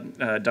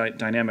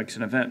dynamics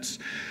and events.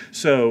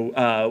 So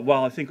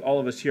while I think all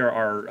of us here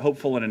are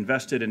hopeful and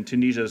invested in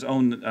Tunisia's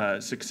own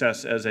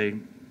success as a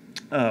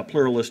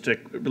pluralistic,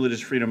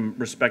 religious freedom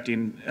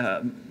respecting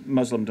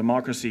Muslim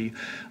democracy,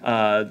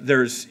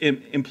 there's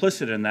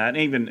implicit in that, and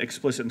even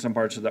explicit in some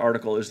parts of the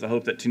article, is the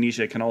hope that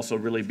Tunisia can also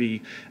really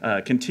be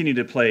continue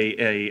to play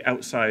a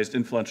outsized,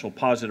 influential,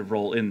 positive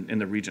role in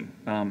the region.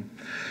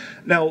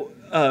 Now,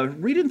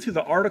 reading through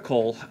the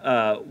article,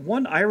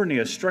 one irony I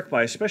was struck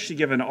by, especially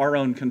given our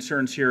own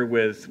concerns here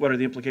with what are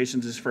the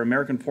implications is for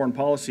American foreign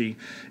policy,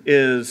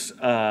 is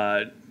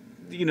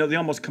the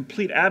almost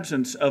complete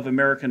absence of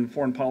American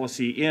foreign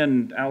policy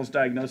in Al's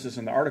diagnosis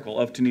in the article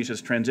of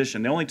Tunisia's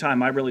transition. The only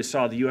time I really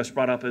saw the U.S.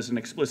 brought up as an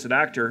explicit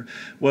actor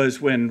was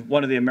when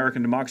one of the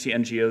American democracy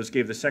NGOs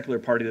gave the secular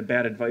party the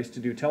bad advice to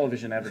do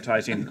television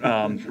advertising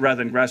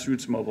rather than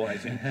grassroots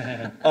mobilizing.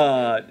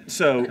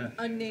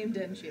 Unnamed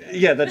NGO.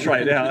 Yeah, that's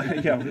right.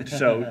 Yeah.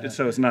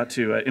 So as not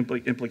to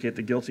implicate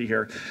the guilty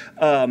here.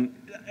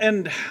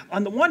 And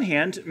on the one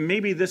hand,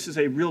 maybe this is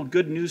a real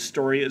good news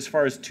story as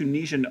far as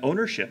Tunisian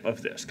ownership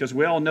of this, because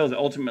we all know that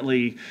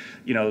ultimately,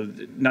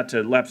 not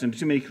to lapse into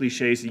too many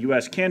cliches, the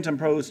U.S. can't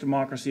impose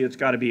democracy. It's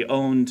got to be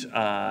owned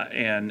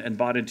and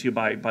bought into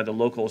by the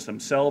locals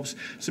themselves.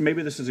 So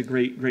maybe this is a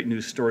great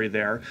news story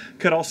there.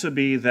 Could also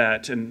be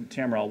that, and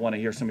Tamara, I want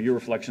to hear some of your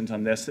reflections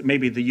on this, that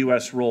maybe the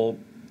U.S. role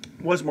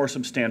was more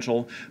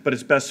substantial, but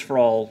it's best for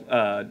all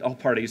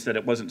parties that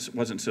it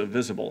wasn't so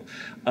visible.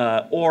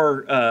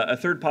 Or a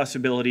third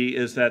possibility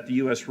is that the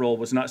U.S. role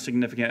was not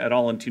significant at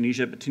all in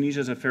Tunisia, but Tunisia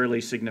is a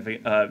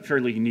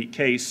fairly unique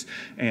case,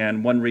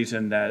 and one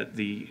reason that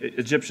the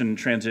Egyptian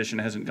transition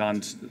hasn't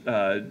gone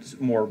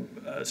more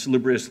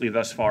salubriously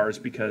thus far is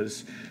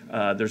because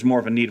there's more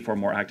of a need for a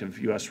more active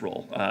U.S.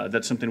 role.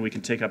 That's something we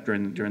can take up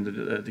during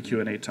the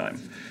Q&A time.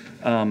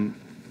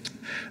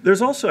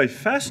 There's also a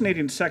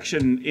fascinating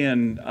section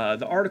in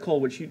the article,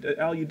 which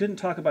Al, you didn't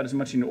talk about as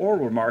much in your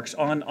oral remarks,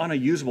 on a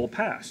usable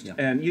past. Yeah.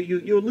 And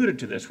you alluded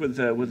to this with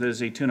the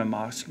Zaytuna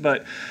Mosque,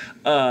 but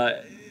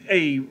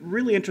a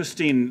really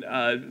interesting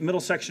middle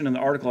section in the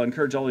article, I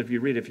encourage all of you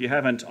to read if you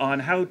haven't, on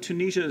how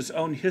Tunisia's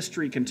own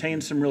history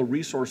contains some real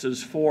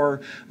resources for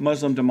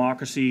Muslim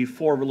democracy,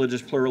 for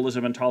religious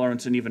pluralism and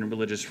tolerance, and even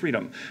religious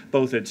freedom.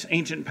 Both its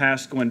ancient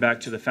past, going back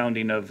to the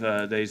founding of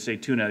the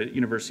Zaytuna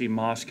University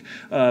Mosque,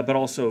 but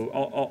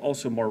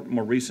also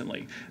more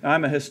recently. Now,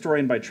 I'm a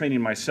historian by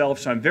training myself,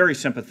 so I'm very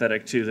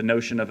sympathetic to the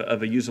notion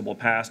of a usable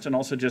past, and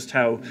also just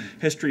how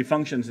history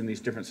functions in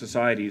these different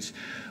societies.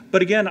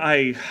 But again,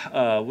 I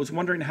was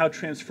wondering how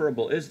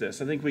transferable is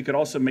this? I think we could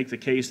also make the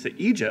case that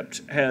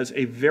Egypt has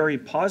a very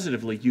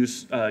positively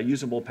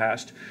usable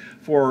past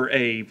for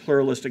a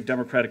pluralistic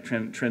democratic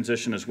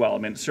transition as well. I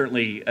mean, it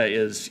certainly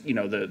is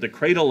the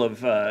cradle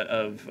of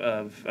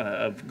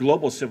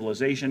global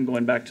civilization,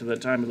 going back to the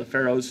time of the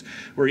pharaohs,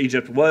 where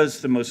Egypt was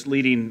the most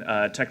leading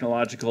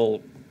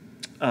technological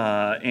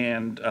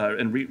and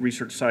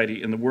research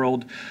society in the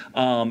world.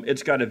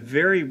 It's got a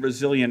very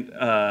resilient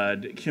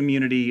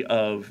community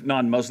of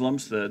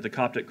non-Muslims, the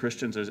Coptic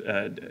Christians,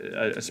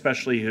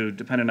 especially, who,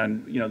 depending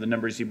on the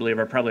numbers you believe,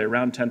 are probably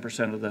around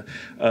 10%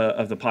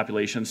 of the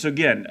population. So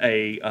again,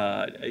 a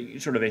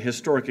sort of a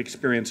historic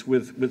experience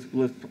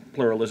with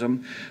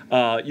pluralism.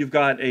 You've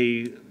got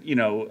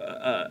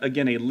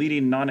again, a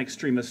leading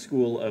non-extremist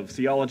school of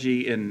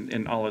theology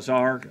in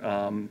Al-Azhar.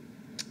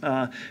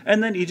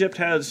 And then Egypt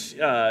has,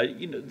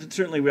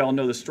 certainly we all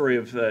know the story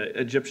of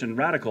Egyptian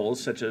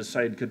radicals such as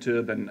Said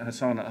Qutb and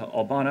Hassan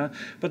al-Banna,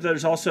 but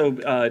there's also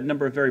a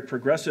number of very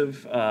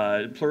progressive,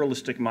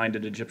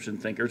 pluralistic-minded Egyptian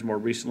thinkers, more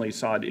recently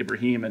Saad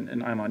Ibrahim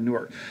and Ayman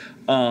Noor.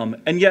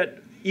 And yet,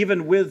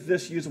 even with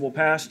this usable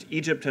past,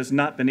 Egypt has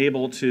not been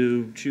able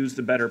to choose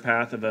the better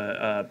path of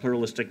a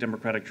pluralistic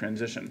democratic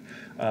transition.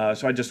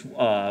 So I just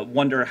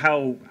wonder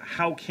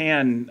how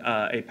can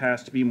a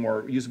past be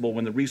more usable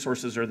when the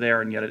resources are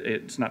there and yet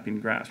it's not being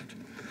grasped.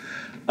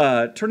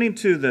 Turning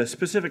to the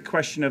specific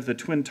question of the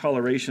twin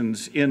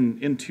tolerations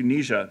in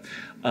Tunisia,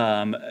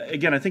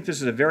 again, I think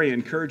this is a very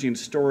encouraging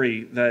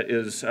story that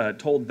is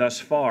told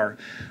thus far.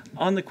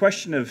 On the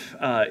question of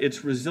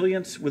its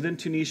resilience within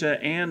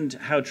Tunisia and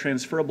how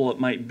transferable it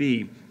might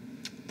be,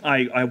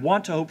 I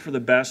want to hope for the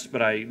best, but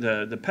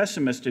the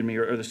pessimist in me,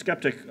 or the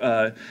skeptic,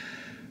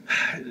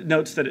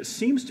 notes that it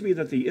seems to be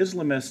that the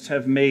Islamists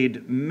have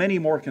made many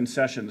more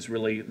concessions,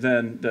 really,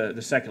 than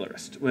the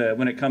secularists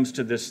when it comes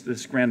to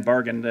this grand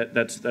bargain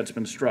that's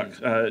been struck.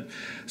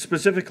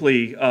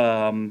 Specifically,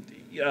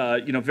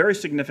 very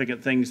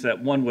significant things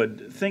that one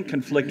would think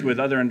conflict with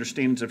other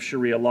understandings of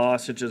Sharia law,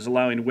 such as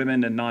allowing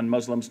women and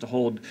non-Muslims to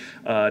hold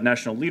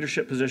national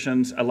leadership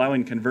positions,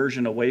 allowing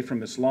conversion away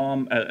from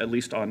Islam, at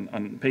least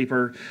on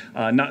paper,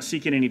 not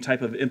seeking any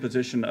type of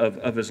imposition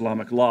of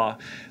Islamic law.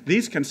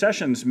 These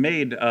concessions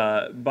made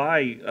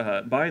by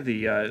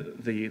the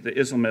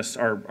Islamists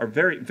are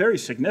very, very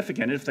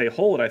significant. If they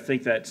hold, I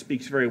think that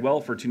speaks very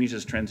well for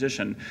Tunisia's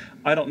transition.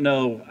 I don't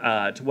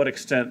know to what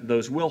extent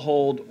those will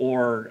hold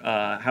or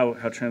how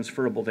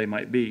transferable they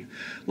might be.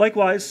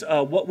 Likewise,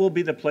 what will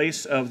be the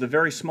place of the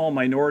very small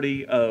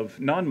minority of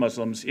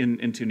non-Muslims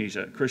in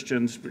Tunisia,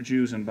 Christians,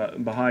 Jews, and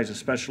Baha'is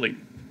especially?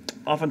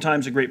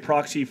 Oftentimes a great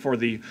proxy for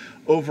the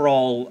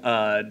overall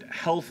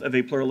health of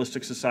a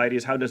pluralistic society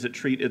is how does it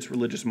treat its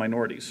religious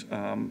minorities.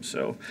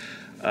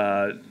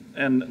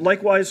 And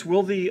likewise,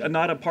 will the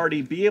Ennahda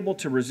party be able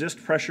to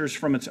resist pressures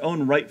from its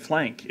own right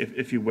flank,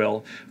 if you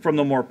will, from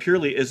the more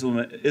purely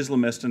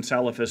Islamist and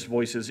Salafist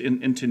voices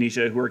in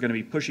Tunisia who are going to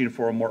be pushing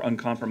for a more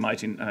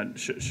uncompromising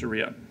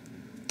Sharia?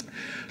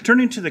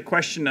 Turning to the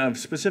question of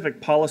specific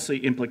policy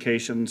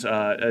implications,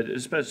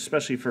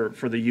 especially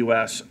for the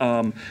U.S.,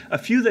 a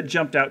few that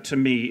jumped out to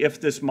me, if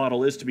this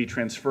model is to be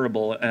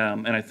transferable,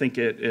 and I think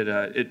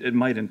it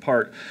might in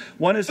part.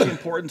 One is the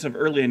importance of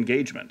early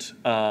engagement.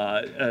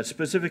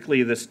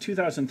 Specifically, this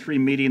 2003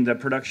 meeting, the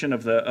production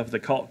of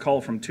the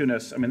call from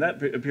Tunis. I mean,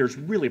 that appears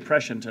really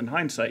prescient in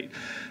hindsight.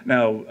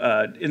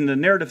 Now, in the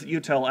narrative that you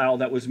tell, Al,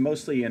 that was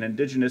mostly an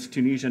indigenous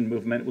Tunisian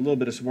movement with a little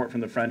bit of support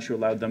from the French who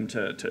allowed them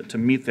to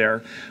meet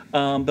there.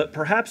 But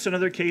perhaps in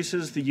other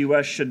cases, the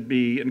U.S. should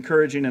be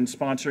encouraging and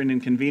sponsoring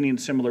and convening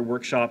similar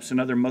workshops in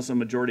other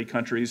Muslim-majority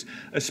countries,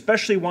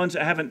 especially ones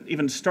that haven't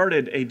even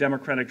started a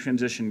democratic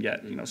transition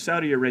yet. You know,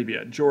 Saudi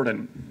Arabia,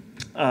 Jordan,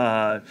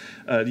 the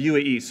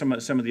UAE,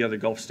 some of the other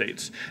Gulf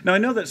states. Now, I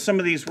know that some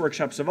of these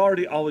workshops have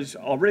already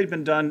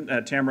been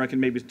done. Tamara can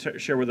maybe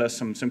share with us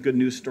some good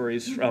news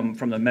stories from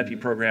the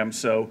MEPI program.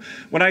 So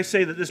when I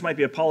say that this might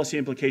be a policy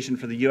implication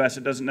for the U.S.,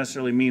 it doesn't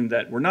necessarily mean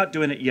that we're not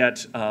doing it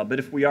yet. But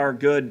if we are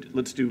good,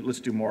 let's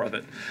do more of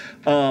it.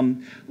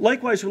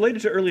 Likewise,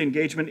 related to early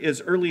engagement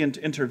is early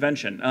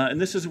intervention. And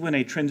this is when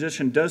a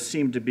transition does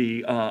seem to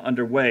be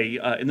underway.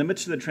 In the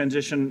midst of the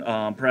transition,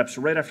 perhaps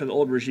right after the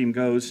old regime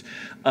goes,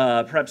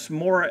 perhaps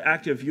more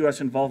active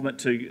U.S. involvement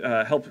to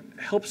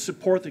help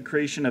support the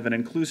creation of an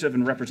inclusive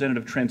and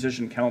representative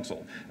transition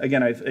council.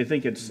 Again, I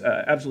think it's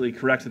absolutely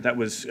correct that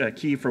was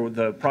key for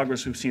the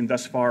progress we've seen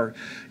thus far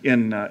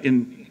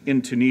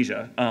in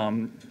Tunisia.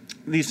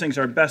 These things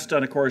are best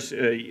done, of course,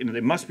 they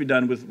must be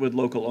done with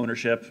local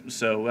ownership.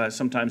 So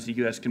sometimes the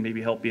U.S. can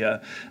maybe help be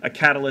a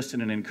catalyst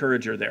and an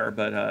encourager there,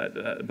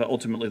 but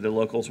ultimately the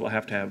locals will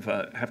have to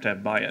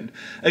have buy-in.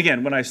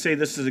 Again, when I say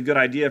this is a good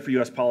idea for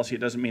U.S. policy, it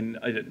doesn't mean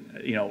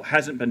it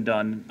hasn't been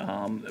done,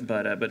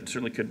 but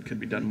certainly could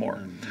be done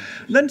more.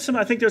 Then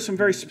I think there's some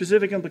very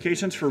specific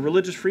implications for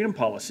religious freedom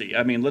policy.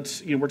 I mean,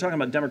 we're talking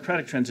about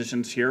democratic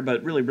transitions here,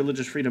 but really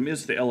religious freedom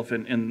is the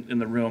elephant in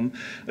the room,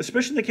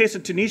 especially in the case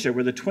of Tunisia,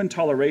 where the twin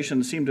toleration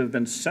seem to have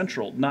been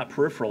central, not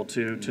peripheral,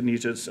 to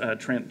Tunisia's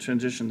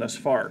transition thus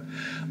far.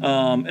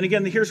 And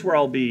again, here's where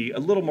I'll be a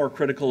little more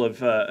critical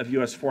of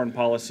U.S. foreign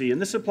policy,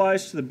 and this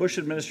applies to the Bush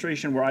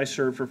administration, where I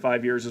served for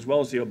 5 years, as well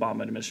as the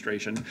Obama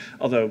administration.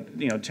 Although,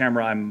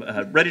 Tamara, I'm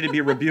ready to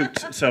be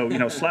rebuked, so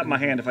slap my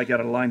hand if I get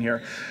out of line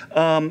here.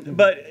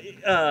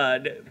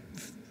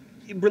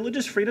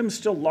 Religious freedom is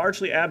still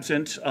largely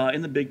absent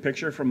in the big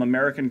picture from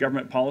American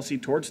government policy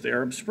towards the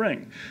Arab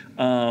Spring.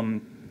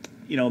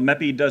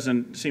 MEPI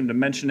doesn't seem to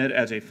mention it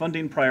as a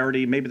funding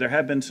priority. Maybe there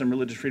have been some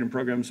religious freedom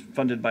programs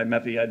funded by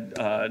MEPI.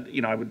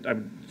 I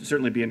would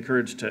certainly be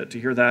encouraged to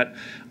hear that.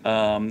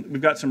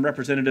 We've got some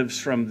representatives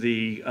from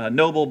the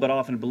noble but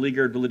often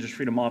beleaguered Religious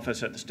Freedom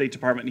Office at the State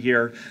Department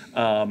here.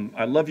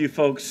 I love you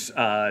folks.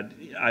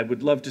 I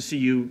would love to see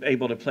you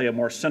able to play a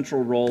more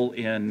central role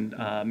in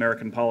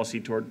American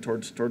policy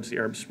towards the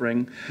Arab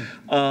Spring.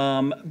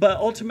 But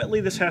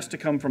ultimately, this has to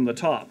come from the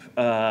top.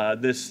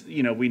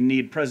 We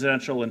need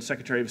presidential and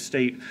Secretary of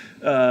State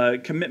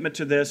commitment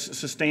to this,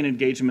 sustained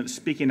engagement,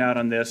 speaking out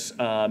on this,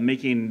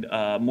 making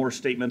more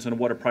statements on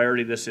what a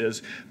priority this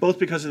is, both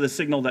because of the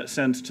signal that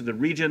sends to the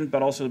region,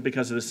 but also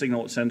because of the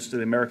signal it sends to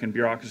the American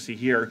bureaucracy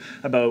here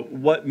about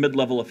what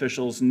mid-level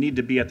officials need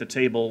to be at the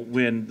table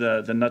when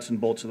the nuts and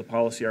bolts of the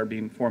policy are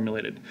being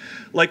formulated.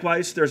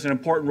 Likewise, there's an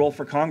important role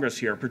for Congress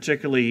here,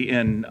 particularly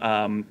in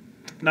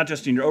not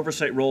just in your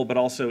oversight role, but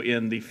also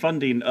in the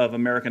funding of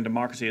American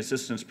democracy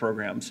assistance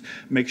programs.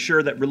 Make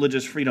sure that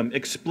religious freedom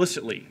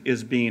explicitly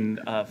is being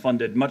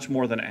funded much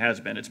more than it has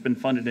been. It's been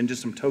funded in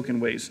just some token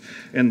ways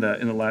in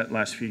the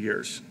last few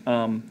years.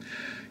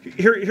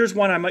 Here's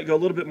one I might go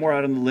a little bit more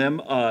out on the limb.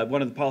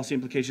 One of the policy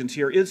implications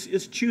here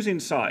is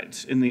choosing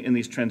sides in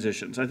these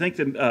transitions. I think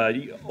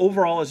that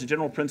overall, as a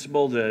general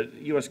principle, the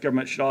U.S.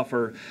 government should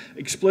offer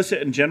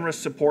explicit and generous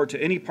support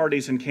to any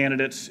parties and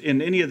candidates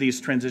in any of these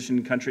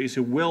transition countries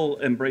who will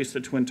embrace the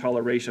twin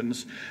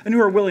tolerations and who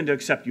are willing to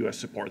accept U.S.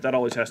 support. That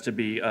always has to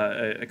be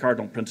a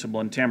cardinal principle,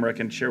 and Tamara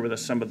can share with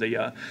us some of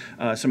the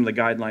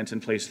guidelines in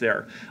place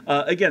there.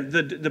 Again,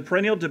 the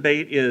perennial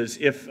debate is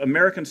if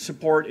American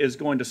support is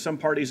going to some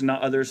parties and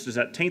not others, does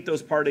that taint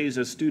those parties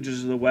as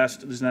stooges of the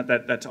West?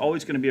 That's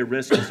always going to be a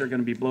risk. Is there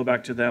going to be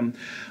blowback to them?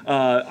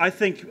 I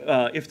think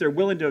if they're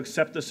willing to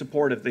accept the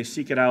support, if they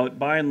seek it out,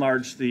 by and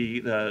large,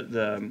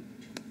 the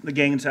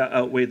gains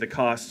outweigh the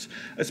costs,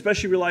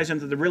 especially realizing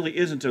that there really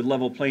isn't a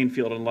level playing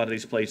field in a lot of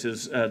these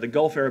places. The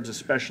Gulf Arabs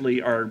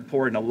especially are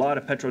pouring a lot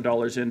of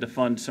petrodollars in to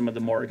fund some of the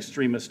more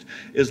extremist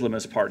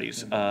Islamist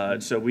parties.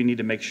 So we need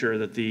to make sure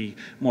that the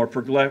more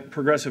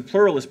progressive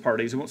pluralist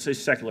parties, I won't say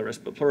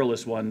secularist, but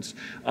pluralist ones,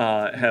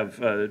 have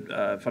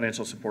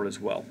financial support as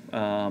well.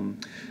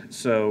 And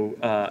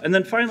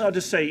then finally, I'll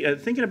just say,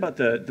 thinking about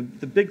the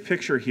big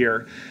picture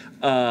here,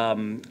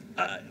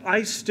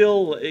 I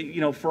still,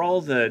 for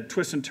all the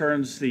twists and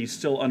turns the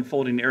still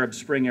unfolding Arab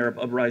Spring, Arab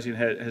uprising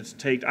has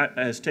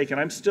taken,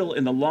 I'm still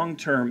in the long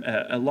term,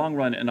 a long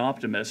run, an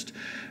optimist.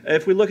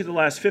 If we look at the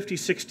last 50,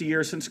 60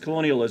 years since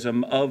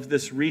colonialism of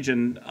this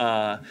region,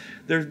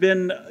 there have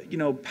been,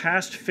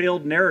 past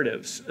failed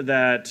narratives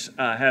that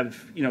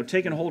have,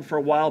 taken hold for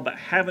a while but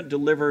haven't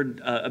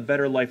delivered a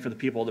better life for the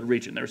people of the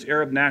region. There's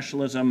Arab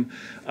nationalism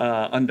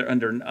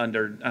under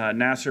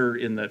Nasser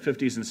in the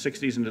 50s and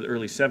 60s into the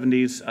early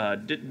 70s.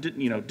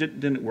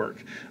 Didn't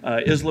work.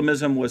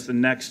 Islamism was the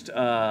next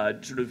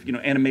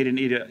animating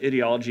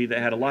ideology that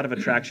had a lot of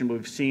attraction, but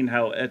we've seen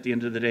how at the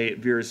end of the day it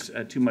veers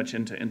too much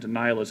into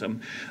nihilism.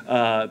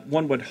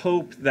 One would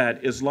hope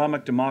that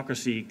Islamic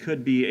democracy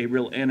could be a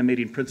real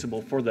animating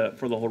principle for the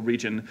whole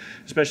region,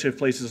 especially if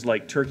places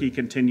like Turkey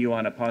continue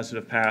on a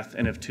positive path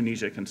and if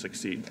Tunisia can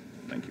succeed.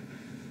 Thank you.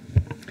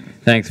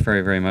 Thanks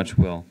very, very much,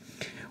 Will.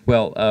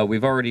 Well,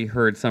 we've already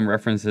heard some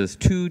references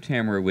to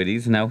Tamara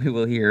Wittes. Now we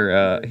will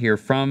hear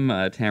from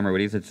Tamara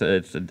Wittes.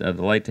 It's a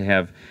delight to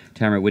have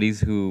Tamara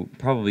Wittes, who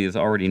probably is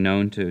already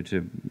known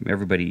to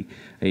everybody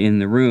in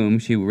the room.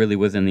 She really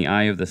was in the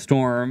eye of the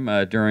storm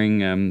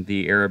during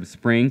the Arab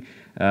Spring.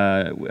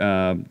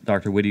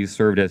 Dr. Wittes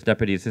served as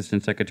Deputy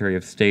Assistant Secretary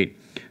of State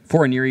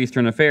for Near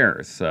Eastern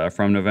Affairs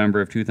from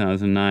November of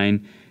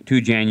 2009 to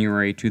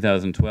January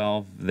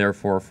 2012,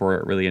 therefore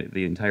for really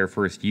the entire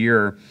first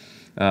year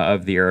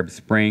of the Arab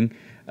Spring.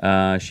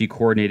 She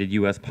coordinated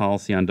U.S.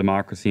 policy on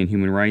democracy and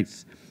human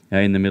rights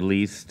in the Middle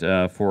East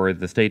for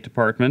the State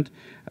Department.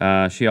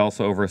 She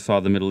also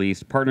oversaw the Middle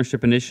East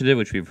Partnership Initiative,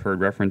 which we've heard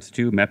reference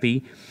to,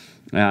 MEPI,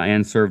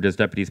 and served as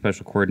Deputy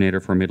Special Coordinator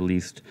for Middle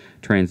East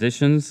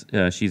Transitions.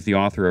 She's the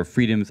author of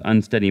Freedom's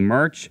Unsteady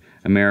March,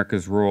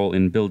 America's Role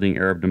in Building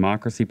Arab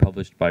Democracy,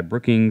 published by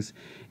Brookings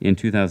in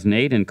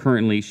 2008, and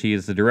currently she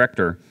is the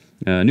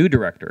new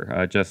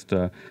director, just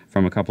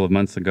from a couple of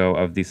months ago,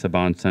 of the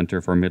Saban Center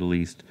for Middle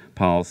East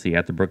Policy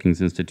at the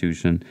Brookings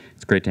Institution.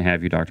 It's great to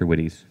have you, Dr.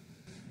 Wittes.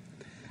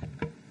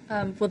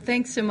 Well,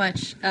 thanks so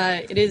much.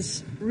 It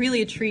is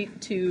really a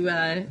treat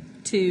to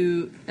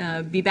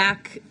be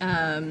back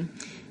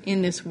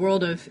in this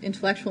world of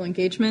intellectual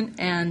engagement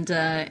and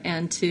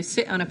to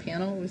sit on a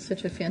panel with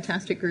such a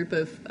fantastic group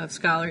of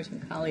scholars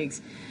and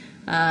colleagues.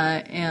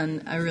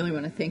 And I really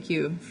want to thank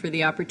you for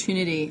the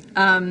opportunity.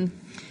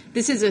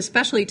 This is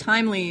especially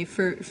timely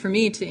for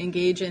me to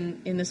engage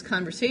in this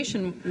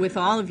conversation with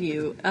all of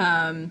you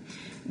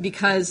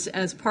because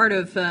as part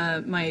of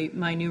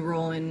my new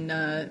role in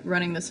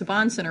running the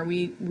Saban Center,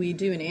 we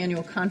do an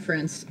annual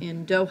conference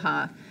in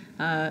Doha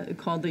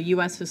called the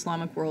U.S.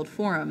 Islamic World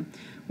Forum,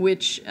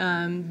 which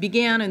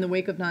began in the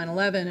wake of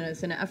 9/11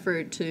 as an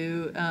effort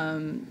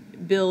to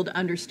build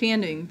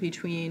understanding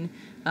between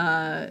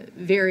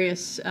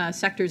various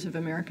sectors of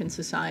American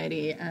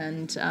society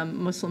and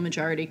Muslim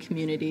majority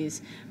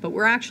communities. But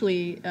we're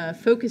actually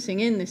focusing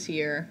in this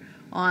year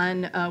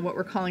on what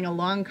we're calling a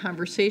long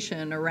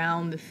conversation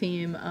around the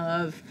theme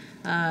of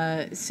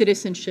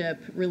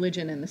citizenship,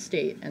 religion, and the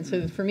state. And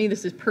so for me,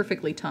 this is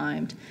perfectly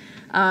timed.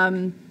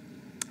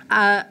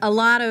 A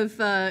lot of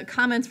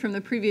comments from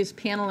the previous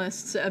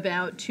panelists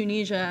about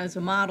Tunisia as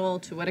a model,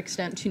 to what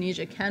extent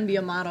Tunisia can be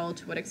a model,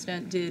 to what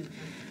extent did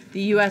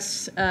the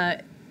U.S.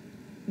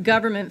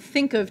 government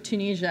think of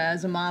Tunisia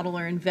as a model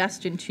or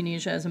invest in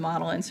Tunisia as a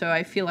model. And so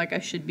I feel like I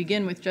should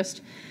begin with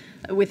just,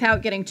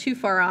 without getting too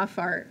far off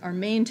our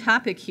main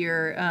topic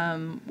here,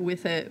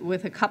 with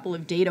a couple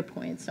of data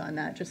points on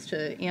that, just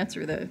to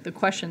answer the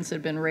questions that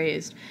have been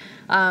raised,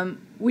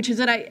 which is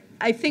that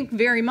I think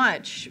very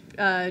much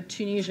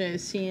Tunisia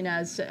is seen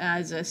as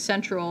a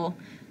central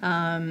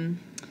locale,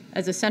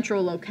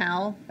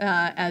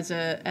 as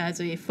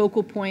a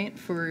focal point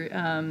for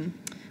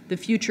the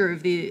future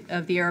of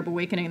the Arab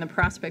awakening and the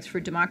prospects for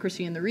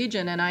democracy in the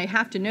region. And I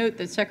have to note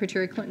that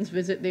Secretary Clinton's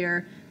visit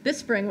there this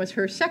spring was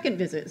her second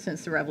visit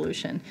since the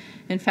revolution.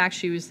 In fact,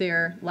 she was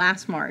there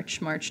last March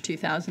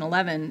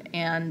 2011,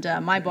 and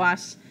my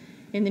boss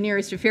in the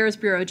Nearest Affairs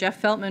Bureau,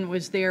 Jeff Feltman,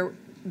 was there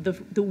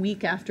the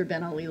week after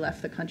Ben Ali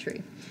left the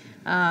country.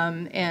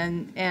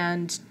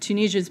 And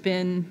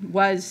Tunisia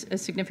was a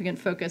significant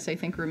focus, I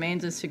think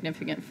remains a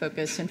significant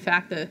focus. In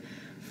fact, the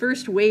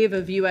first wave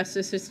of U.S.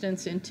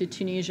 assistance into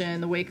Tunisia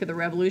in the wake of the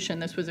revolution,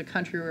 this was a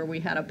country where we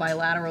had a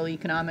bilateral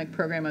economic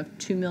program of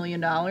 $2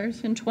 million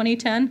in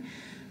 2010.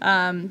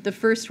 The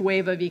first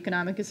wave of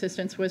economic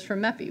assistance was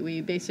from MEPI.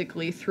 We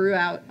basically threw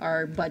out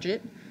our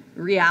budget,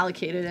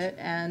 reallocated it,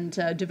 and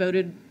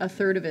devoted a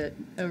third of it,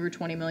 over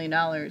 $20 million,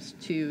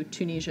 to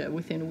Tunisia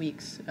within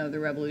weeks of the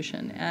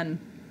revolution. And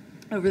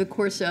over the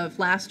course of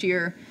last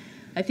year,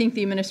 I think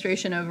the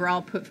administration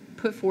overall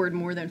put forward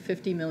more than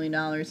 $50 million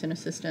in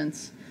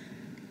assistance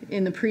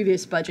in the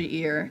previous budget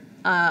year,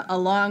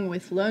 along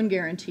with loan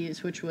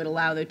guarantees, which would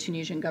allow the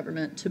Tunisian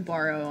government to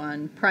borrow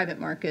on private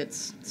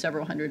markets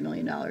several $100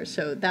 million.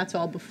 So that's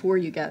all before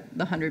you get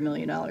the $100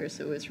 million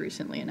that was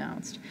recently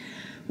announced.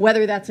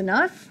 Whether that's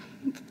enough,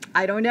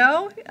 I don't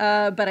know,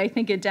 but I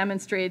think it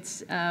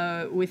demonstrates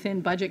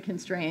within budget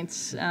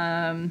constraints,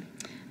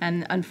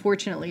 and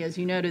unfortunately, as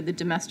you noted, the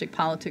domestic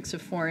politics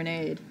of foreign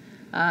aid,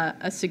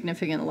 a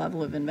significant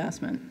level of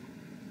investment.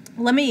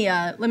 Let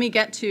me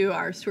get to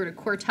our sort of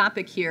core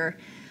topic here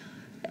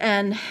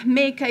and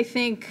make, I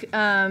think,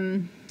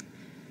 3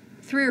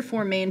 or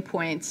 4 main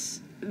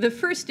points. The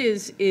first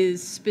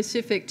is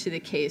specific to the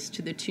case,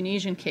 to the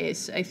Tunisian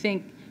case. I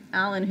think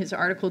Al in his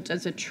article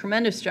does a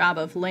tremendous job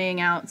of laying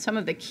out some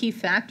of the key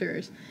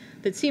factors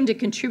that seem to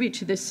contribute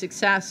to the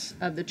success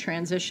of the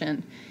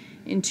transition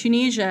in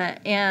Tunisia,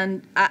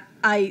 and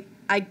I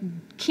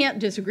can't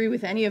disagree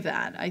with any of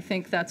that. I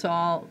think that's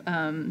all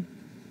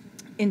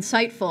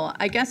insightful.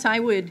 I guess I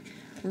would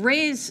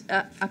raise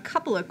a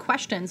couple of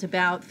questions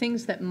about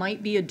things that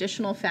might be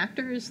additional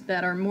factors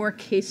that are more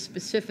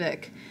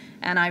case-specific,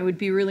 and I would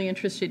be really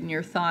interested in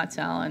your thoughts,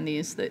 Al, on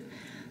these. The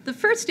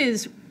first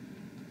is,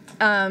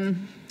 the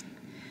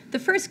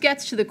first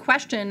gets to the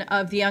question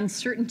of the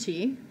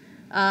uncertainty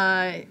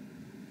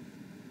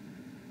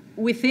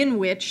within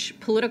which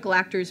political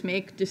actors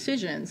make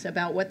decisions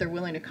about what they're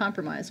willing to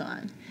compromise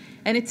on.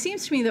 And it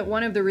seems to me that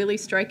one of the really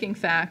striking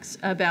facts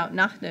about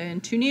Nahda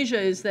in Tunisia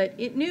is that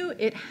it knew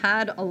it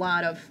had a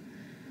lot of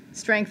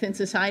strength in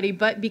society,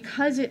 but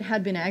because it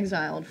had been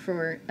exiled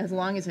for as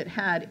long as it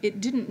had, it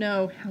didn't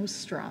know how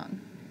strong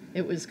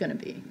it was going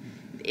to be.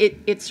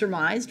 It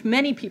surmised,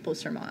 many people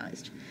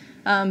surmised,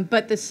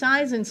 but the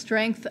size and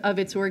strength of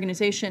its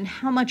organization,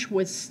 how much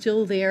was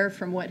still there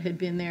from what had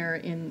been there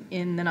in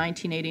the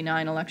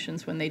 1989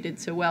 elections when they did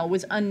so well,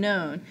 was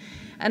unknown.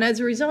 And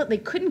as a result, they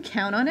couldn't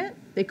count on it.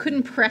 They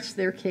couldn't press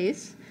their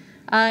case.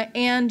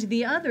 And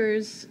the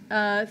others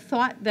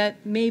thought that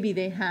maybe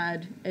they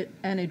had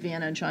an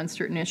advantage on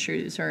certain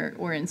issues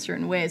or in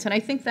certain ways. And I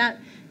think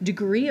that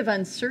degree of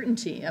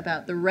uncertainty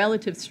about the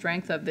relative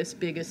strength of this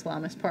big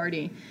Islamist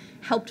party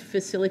helped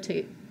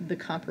facilitate the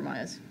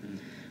compromise.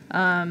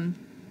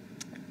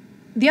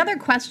 The other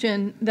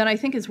question that I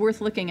think is worth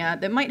looking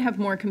at that might have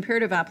more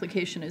comparative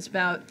application is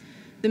about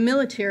the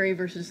military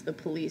versus the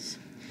police.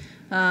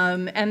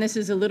 And this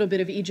is a little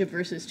bit of Egypt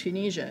versus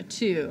Tunisia,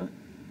 too.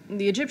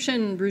 The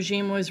Egyptian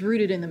regime was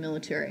rooted in the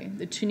military.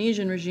 The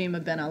Tunisian regime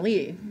of Ben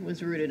Ali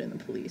was rooted in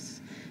the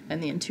police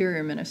and the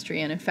Interior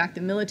Ministry. And in fact,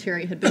 the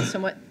military had been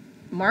somewhat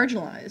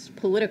marginalized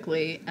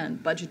politically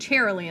and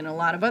budgetarily and a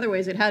lot of other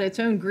ways. It had its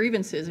own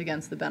grievances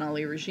against the Ben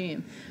Ali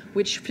regime,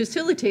 which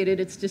facilitated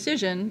its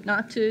decision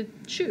not to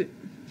shoot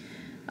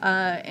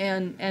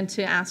and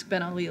to ask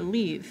Ben Ali to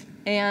leave.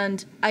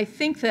 And I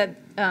think that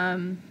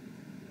the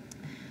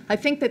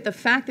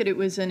fact that it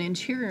was an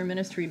Interior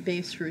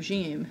Ministry-based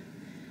regime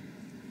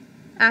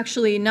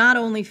actually not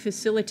only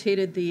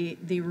facilitated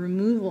the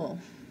removal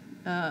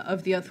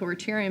of the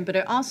authoritarian, but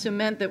it also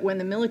meant that when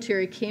the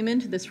military came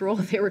into this role,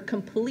 they were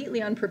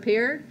completely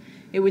unprepared.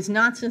 It was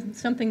not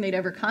something they'd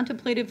ever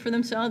contemplated for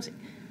themselves.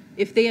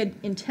 If they had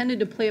intended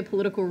to play a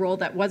political role,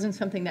 that wasn't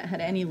something that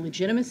had any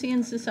legitimacy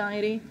in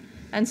society.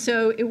 And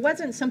so it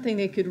wasn't something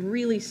they could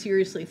really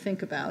seriously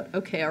think about,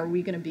 okay, are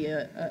we going to be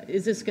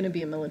is this going to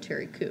be a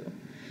military coup?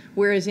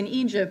 Whereas in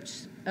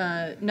Egypt,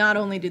 not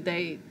only did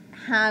they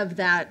have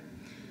that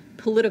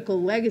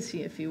political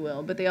legacy, if you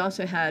will, but they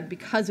also had,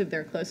 because of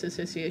their close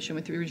association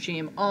with the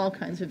regime, all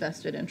kinds of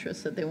vested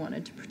interests that they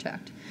wanted to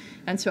protect.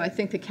 And so I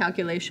think the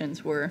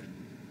calculations were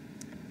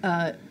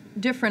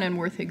different and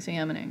worth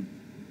examining.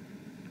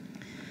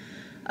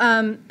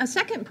 A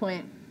second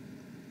point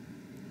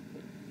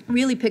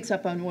really picks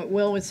up on what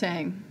Will was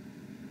saying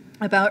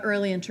about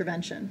early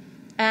intervention.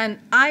 And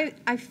I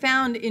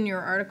found in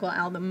your article,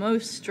 Al, the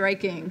most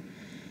striking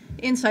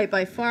insight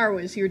by far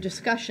was your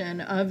discussion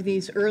of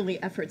these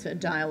early efforts at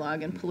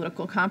dialogue and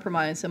political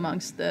compromise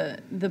amongst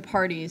the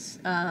parties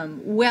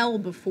well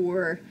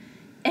before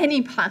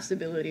any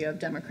possibility of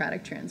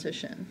democratic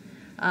transition.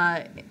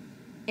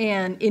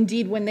 And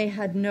indeed, when they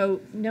had no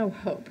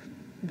hope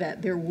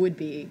that there would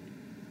be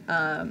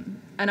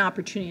an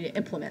opportunity to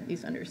implement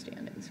these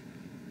understandings.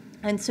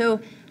 And so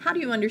how do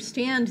you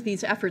understand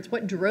these efforts?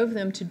 What drove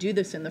them to do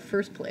this in the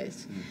first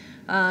place?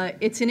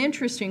 It's an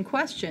interesting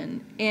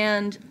question,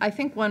 and I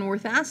think one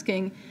worth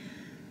asking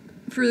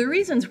for the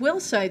reasons Will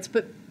cites,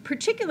 but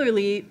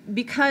particularly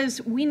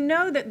because we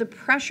know that the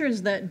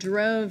pressures that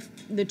drove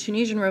the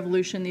Tunisian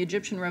revolution, the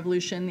Egyptian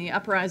revolution, the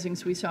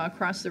uprisings we saw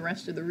across the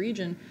rest of the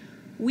region,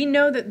 we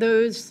know that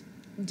those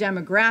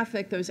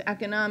demographic, those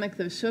economic,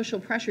 those social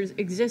pressures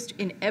exist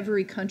in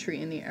every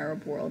country in the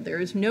Arab world. There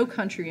is no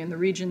country in the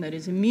region that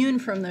is immune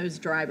from those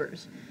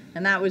drivers.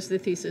 And that was the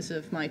thesis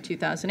of my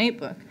 2008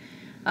 book.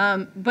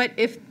 But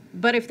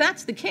if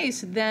that's the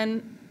case,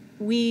 then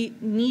we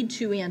need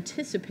to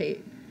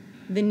anticipate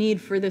the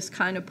need for this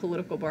kind of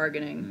political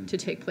bargaining to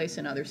take place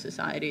in other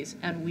societies,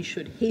 and we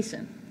should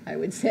hasten, I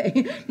would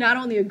say, not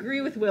only agree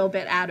with Will,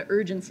 but add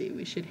urgency.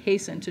 We should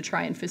hasten to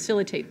try and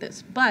facilitate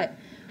this. But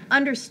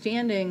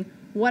understanding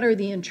what are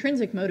the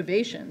intrinsic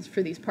motivations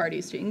for these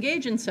parties to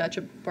engage in such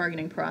a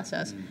bargaining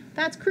process,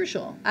 that's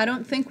crucial. I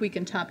don't think we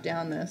can top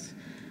down this.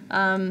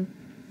 And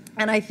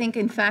I think,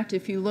 in fact,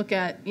 if you look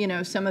at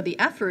some of the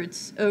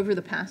efforts over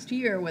the past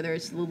year, whether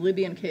it's the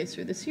Libyan case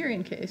or the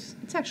Syrian case,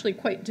 it's actually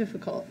quite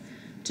difficult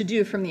to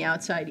do from the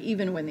outside,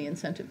 even when the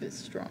incentive is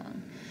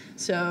strong.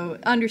 So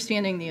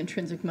understanding the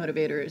intrinsic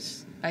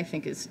motivators, I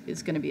think, is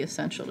going to be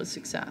essential to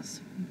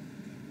success.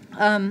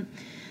 And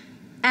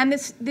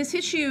this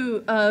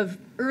issue of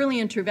early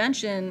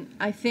intervention,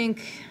 I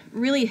think,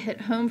 really hit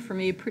home for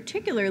me,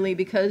 particularly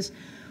because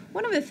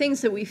one of the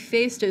things that we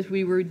faced as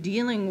we were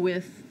dealing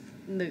with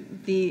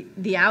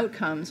the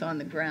outcomes on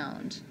the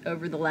ground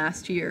over the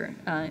last year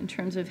in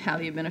terms of how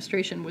the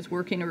administration was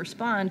working to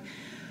respond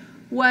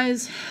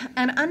was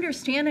an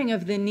understanding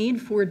of the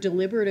need for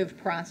deliberative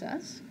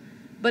process,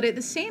 but at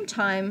the same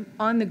time,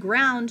 on the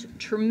ground,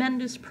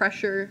 tremendous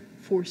pressure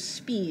for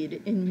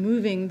speed in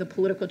moving the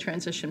political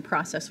transition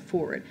process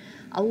forward.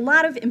 A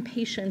lot of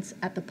impatience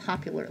at the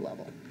popular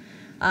level.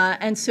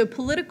 And so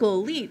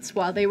political elites,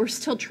 while they were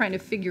still trying to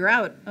figure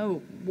out,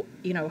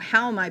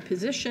 how am I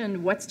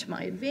positioned, what's to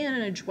my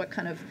advantage, what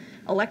kind of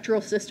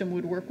electoral system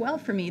would work well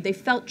for me, they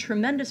felt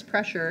tremendous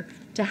pressure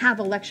to have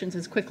elections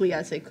as quickly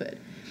as they could.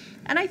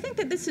 And I think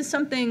that this is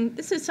something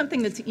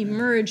that's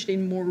emerged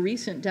in more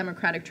recent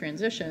democratic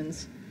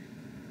transitions,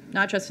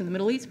 not just in the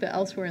Middle East, but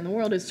elsewhere in the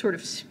world, is sort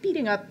of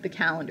speeding up the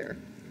calendar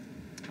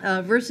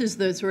versus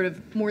the sort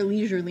of more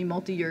leisurely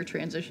multi-year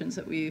transitions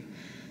that we've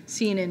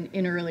seen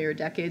in earlier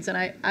decades.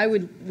 And I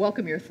would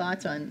welcome your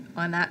thoughts on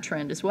that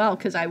trend as well,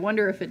 because I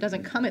wonder if it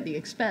doesn't come at the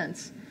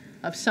expense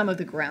of some of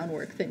the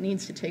groundwork that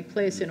needs to take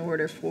place in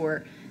order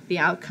for the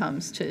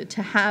outcomes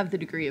to have the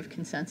degree of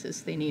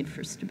consensus they need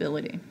for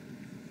stability.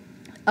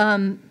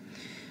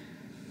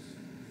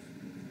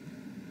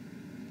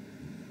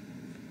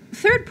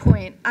 Third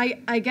point,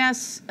 I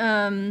guess,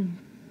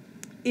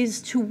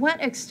 is to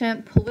what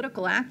extent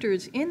political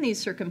actors in these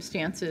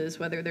circumstances,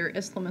 whether they're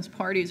Islamist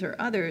parties or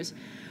others,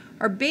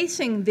 are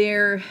basing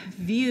their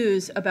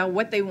views about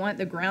what they want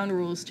the ground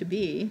rules to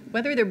be,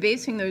 whether they're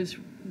basing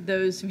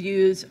those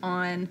views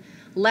on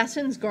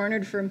lessons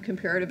garnered from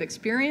comparative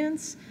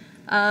experience,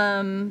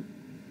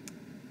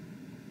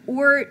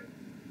 or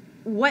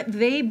what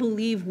they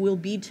believe will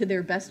be to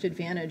their best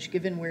advantage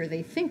given where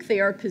they think they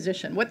are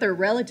positioned, what their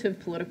relative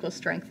political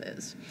strength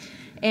is.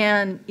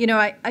 And,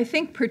 I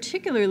think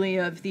particularly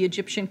of the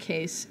Egyptian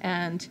case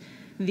and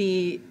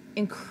the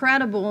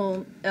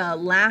incredible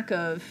lack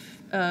of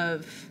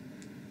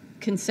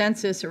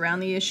consensus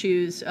around the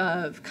issues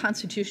of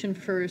constitution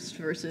first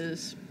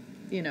versus,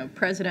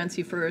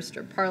 presidency first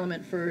or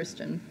parliament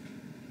first, and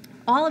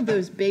all of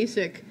those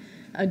basic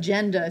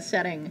agenda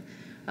setting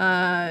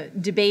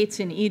debates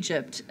in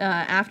Egypt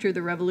after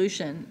the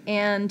revolution.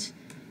 And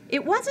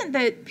it wasn't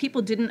that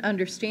people didn't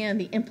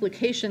understand the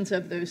implications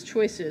of those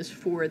choices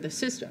for the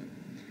system,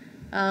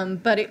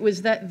 but it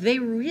was that they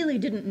really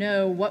didn't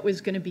know what was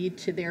going to be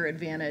to their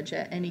advantage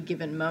at any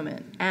given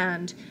moment.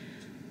 And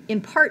in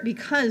part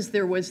because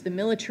there was the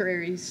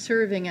military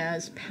serving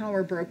as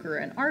power broker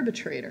and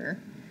arbitrator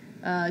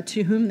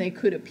to whom they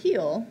could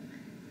appeal,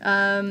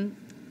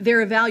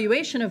 their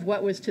evaluation of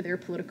what was to their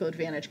political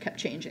advantage kept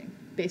changing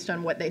based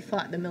on what they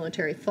thought the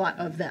military thought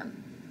of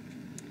them.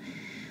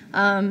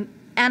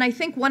 And I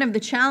think one of the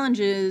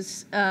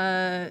challenges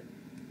that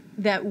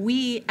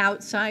we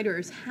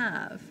outsiders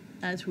have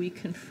as we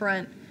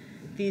confront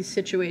these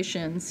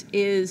situations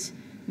is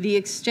the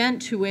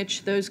extent to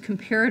which those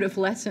comparative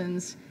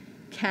lessons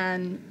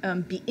can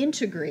be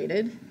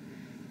integrated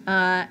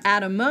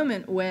at a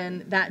moment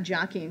when that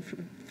jockeying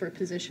for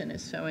position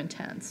is so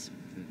intense.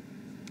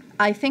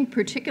 I think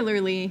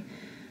particularly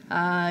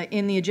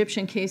in the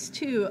Egyptian case,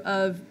 too,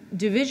 of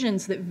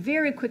divisions that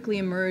very quickly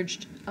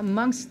emerged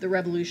amongst the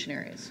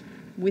revolutionaries,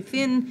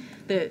 within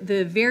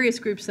the various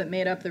groups that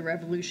made up the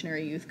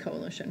Revolutionary Youth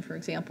Coalition, for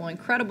example,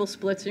 incredible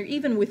splits, or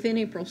even within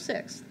April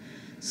 6th,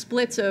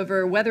 splits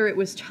over whether it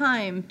was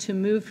time to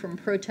move from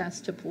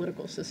protest to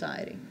political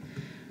society.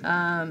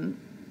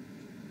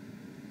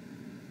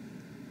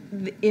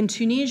 In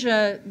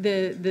Tunisia,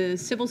 the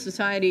civil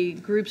society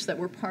groups that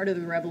were part of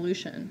the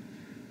revolution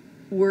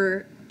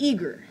were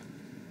eager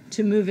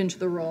to move into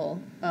the role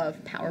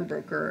of power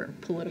broker,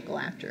 political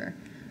actor.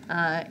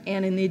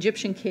 And in the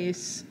Egyptian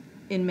case,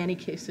 in many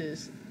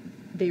cases,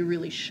 they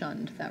really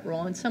shunned that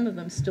role, and some of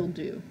them still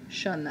do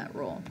shun that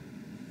role.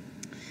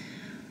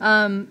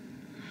 And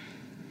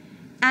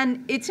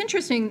it's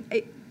interesting,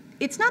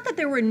 it's not that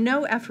there were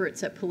no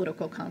efforts at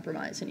political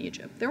compromise in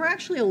Egypt. There were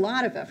actually a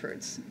lot of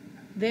efforts.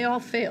 They all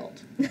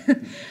failed.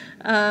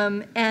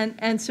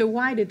 And so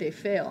why did they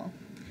fail?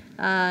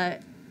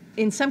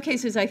 In some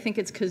cases, I think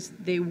it's because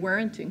they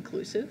weren't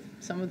inclusive.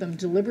 Some of them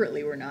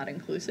deliberately were not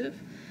inclusive.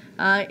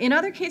 In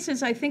other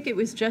cases, I think it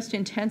was just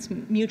intense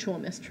mutual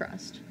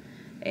mistrust.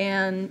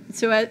 And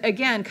so,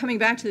 again, coming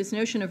back to this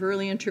notion of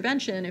early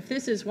intervention, if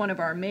this is one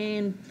of our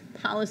main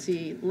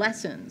policy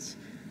lessons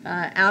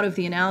out of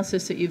the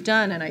analysis that you've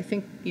done, and I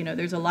think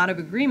there's a lot of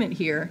agreement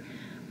here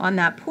on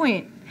that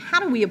point, how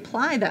do we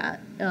apply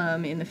that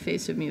in the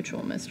face of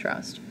mutual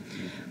mistrust?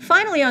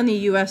 Finally, on the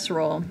U.S.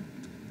 role,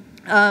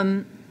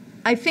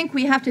 I think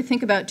we have to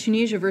think about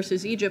Tunisia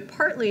versus Egypt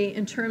partly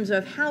in terms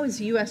of how is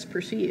the U.S.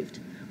 perceived?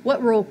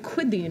 What role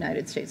could the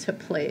United States have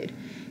played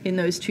in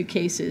those two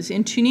cases?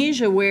 In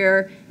Tunisia,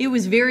 where it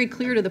was very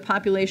clear to the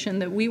population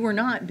that we were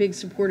not big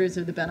supporters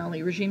of the Ben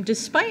Ali regime,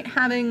 despite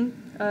having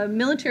a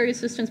military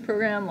assistance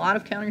program, a lot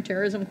of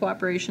counterterrorism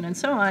cooperation, and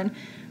so on,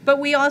 but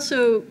we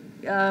also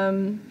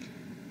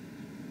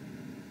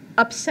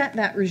upset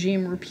that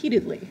regime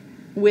repeatedly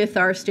with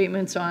our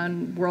statements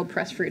on World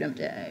Press Freedom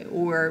Day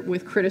or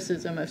with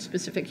criticism of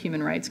specific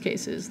human rights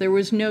cases. There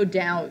was no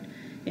doubt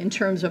in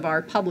terms of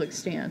our public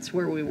stance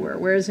where we were.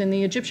 Whereas in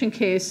the Egyptian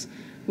case,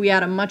 we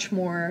had a much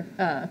more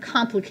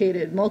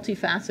complicated,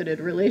 multifaceted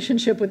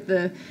relationship with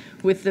the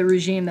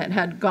regime that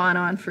had gone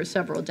on for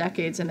several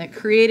decades and that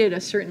created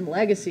a certain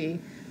legacy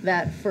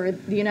that for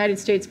the United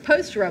States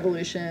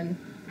post-revolution,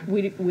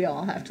 we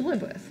all have to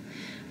live with.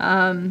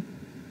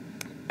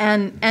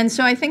 And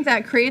so I think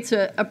that creates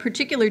a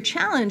particular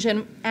challenge.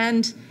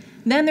 And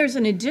then there's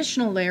an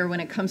additional layer when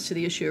it comes to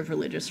the issue of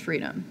religious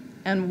freedom.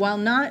 And while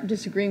not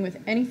disagreeing with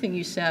anything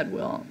you said,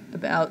 Will,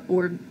 about,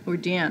 or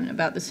Dan,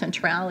 about the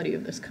centrality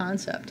of this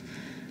concept,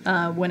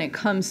 when it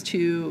comes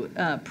to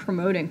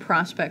promoting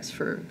prospects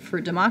for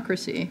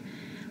democracy,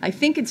 I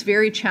think it's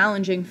very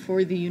challenging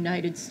for the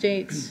United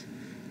States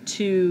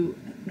to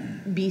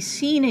be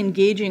seen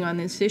engaging on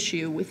this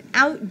issue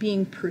without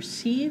being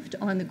perceived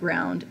on the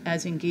ground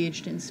as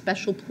engaged in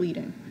special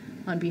pleading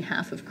on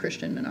behalf of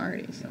Christian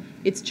minorities.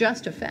 It's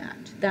just a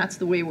fact. That's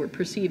the way we're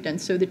perceived. And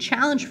so the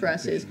challenge for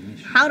us is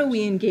how do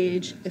we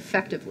engage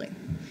effectively?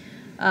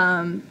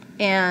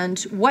 And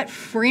what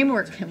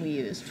framework can we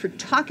use for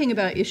talking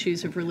about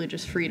issues of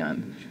religious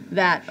freedom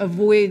that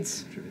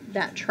avoids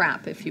that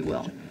trap, if you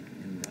will?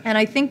 And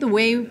I think the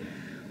way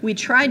we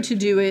tried to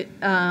do it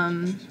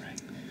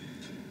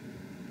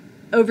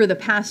over the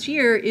past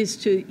year is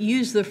to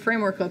use the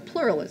framework of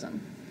pluralism,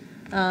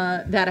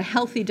 that a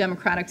healthy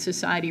democratic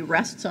society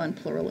rests on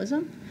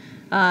pluralism,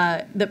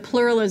 that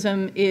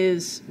pluralism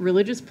is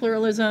religious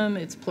pluralism,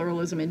 it's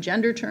pluralism in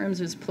gender terms,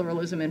 it's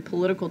pluralism in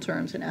political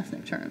terms and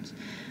ethnic terms.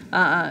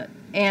 When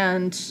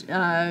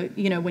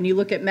you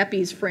look at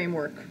MEPI's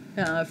framework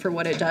for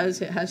what it does,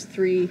 it has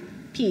 3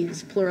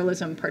 P's: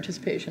 pluralism,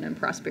 participation, and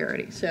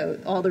prosperity. So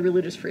all the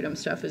religious freedom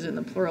stuff is in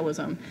the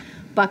pluralism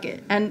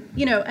bucket. And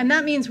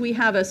that means we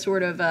have a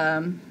sort of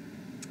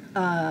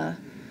a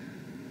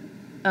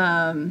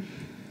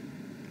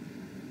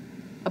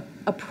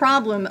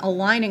problem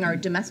aligning our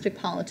domestic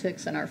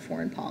politics and our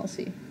foreign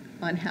policy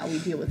on how we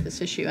deal with this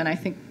issue. And I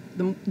think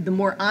the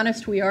more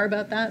honest we are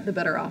about that, the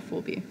better off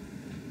we'll be.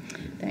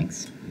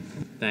 Thanks.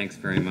 Thanks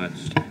very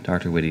much,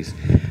 Dr. Wittes.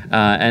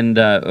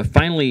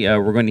 Finally,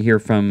 we're going to hear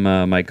from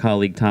my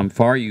colleague, Tom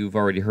Farr. You've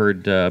already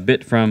heard a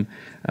bit from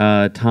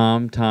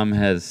Tom. Tom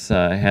has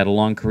had a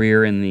long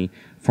career in the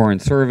Foreign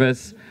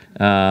Service,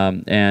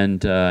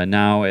 and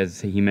now,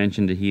 as he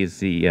mentioned, he is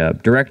the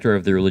director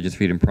of the Religious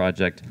Freedom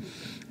Project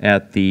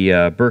at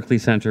the Berkley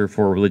Center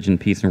for Religion,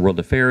 Peace, and World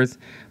Affairs,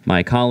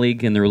 my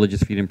colleague in the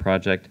Religious Freedom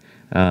Project.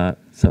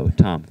 So,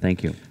 Tom,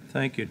 thank you.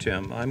 Thank you,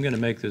 Tim. I'm going to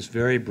make this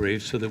very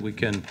brief so that we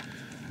can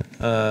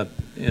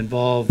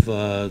involve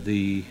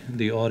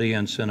the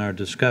audience in our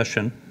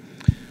discussion.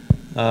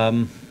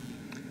 I'm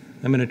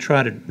going to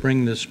try to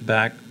bring this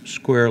back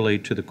squarely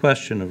to the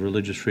question of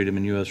religious freedom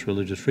and U.S.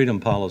 religious freedom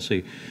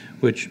policy,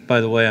 which, by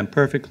the way, I'm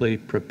perfectly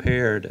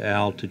prepared,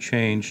 Al, to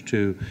change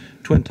to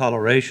twin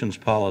tolerations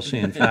policy.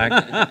 In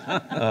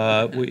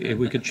fact,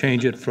 we could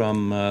change it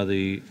from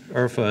the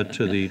IRFA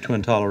to the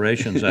Twin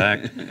Tolerations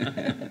Act,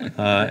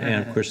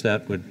 and of course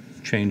that would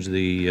change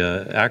the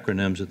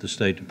acronyms at the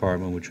State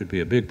Department, which would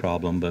be a big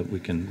problem, but we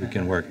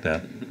can work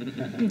that.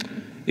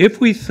 If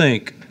we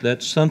think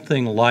that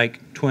something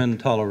like twin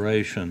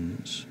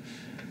tolerations,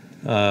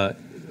 a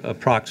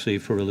proxy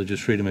for religious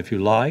freedom, if you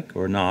like,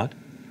 or not,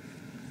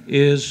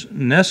 is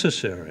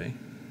necessary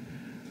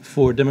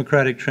for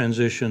democratic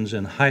transitions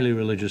in highly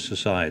religious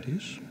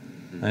societies,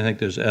 I think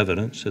there's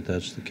evidence that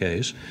that's the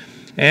case.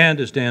 And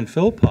as Dan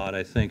Philpott,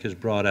 I think, has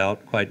brought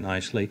out quite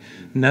nicely,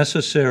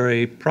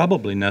 necessary,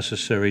 probably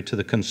necessary to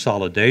the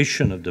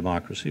consolidation of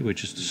democracy,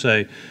 which is to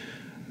say,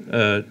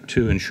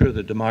 to ensure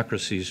that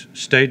democracies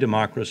stay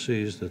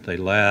democracies, that they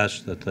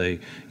last, that they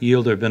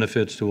yield their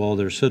benefits to all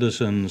their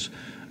citizens,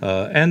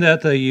 and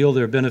that they yield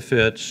their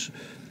benefits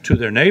to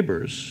their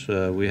neighbors.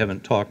 We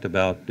haven't talked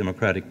about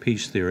democratic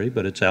peace theory,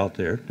 but it's out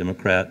there.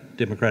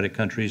 Democratic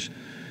countries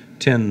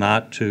tend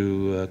not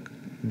to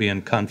be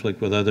in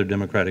conflict with other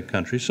democratic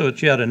countries. So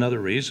it's yet another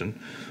reason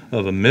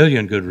of a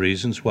million good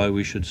reasons why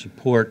we should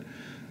support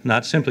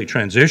not simply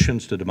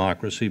transitions to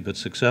democracy, but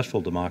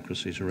successful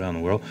democracies around the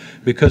world,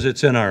 because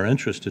it's in our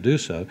interest to do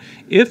so.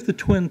 If the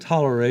twin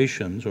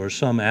tolerations or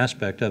some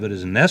aspect of it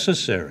is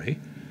necessary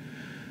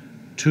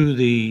to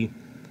the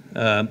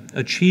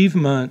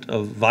achievement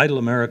of vital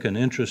American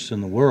interests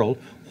in the world,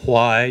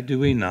 why do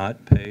we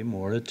not pay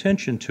more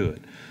attention to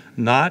it?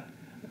 Not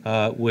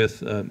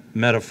with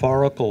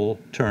metaphorical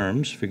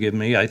terms, forgive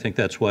me, I think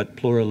that's what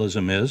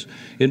pluralism is.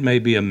 It may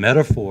be a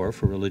metaphor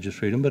for religious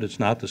freedom, but it's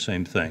not the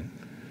same thing.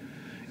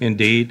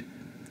 Indeed,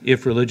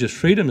 if religious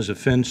freedom is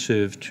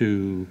offensive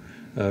to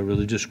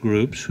religious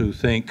groups who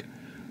think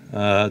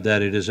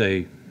that it is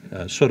a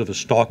sort of a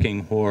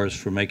stalking horse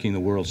for making the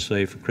world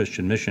safe for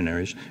Christian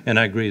missionaries, and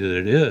I agree that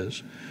it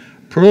is,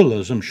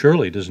 pluralism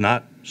surely does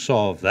not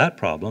solve that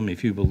problem.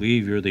 If you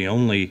believe you're the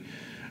only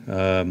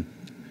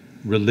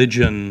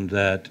religion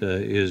that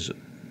is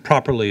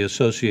properly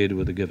associated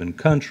with a given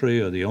country,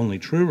 or the only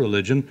true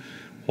religion,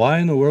 why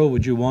in the world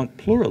would you want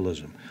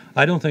pluralism?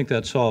 I don't think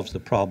that solves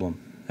the problem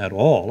at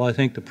all. I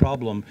think the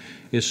problem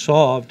is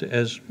solved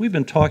as we've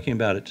been talking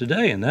about it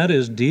today, and that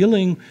is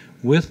dealing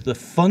with the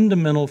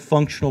fundamental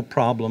functional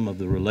problem of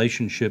the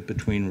relationship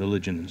between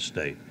religion and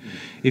state.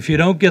 If you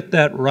don't get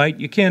that right,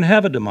 you can't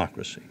have a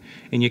democracy,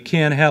 and you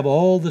can't have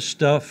all the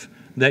stuff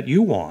that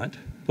you want,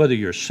 whether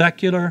you're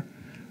secular,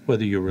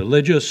 whether you're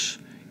religious,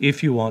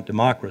 if you want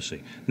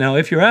democracy. Now,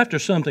 if you're after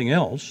something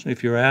else,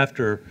 if you're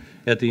after,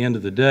 at the end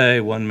of the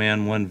day, one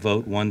man, one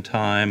vote, one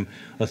time,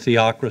 a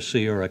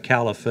theocracy or a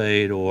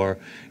caliphate, or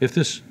if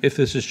this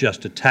is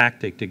just a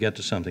tactic to get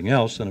to something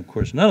else, then of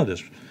course none of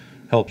this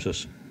helps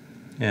us.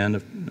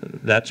 And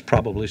that's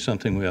probably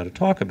something we ought to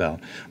talk about.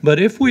 But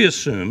if we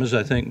assume, as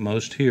I think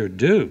most here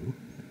do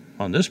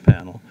on this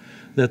panel,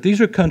 that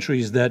these are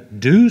countries that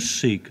do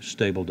seek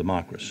stable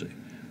democracy,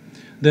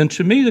 then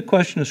to me the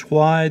question is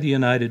why the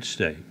United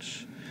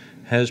States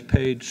has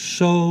paid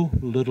so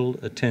little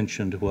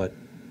attention to what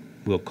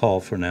we'll call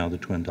for now the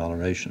twin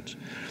tolerations.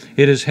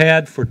 It has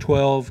had for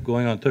 12,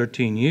 going on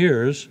 13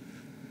 years,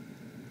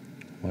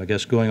 well, I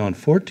guess going on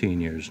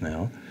 14 years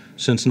now,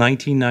 since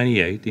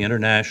 1998, the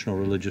International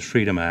Religious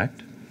Freedom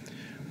Act,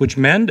 which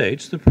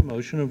mandates the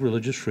promotion of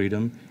religious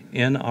freedom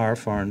in our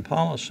foreign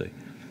policy.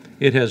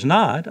 It has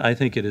not, I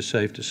think it is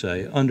safe to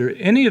say, under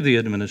any of the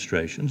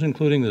administrations,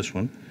 including this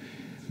one,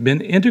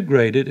 been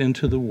integrated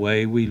into the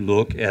way we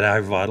look at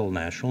our vital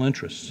national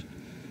interests.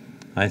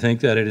 I think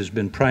that it has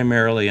been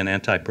primarily an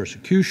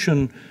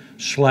anti-persecution /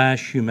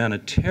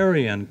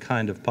 humanitarian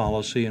kind of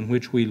policy in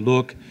which we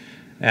look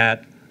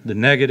at the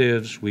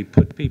negatives, we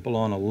put people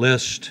on a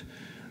list,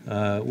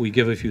 we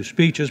give a few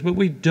speeches, but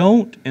we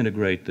don't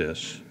integrate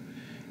this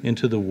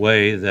into the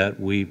way that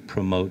we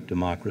promote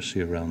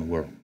democracy around the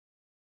world.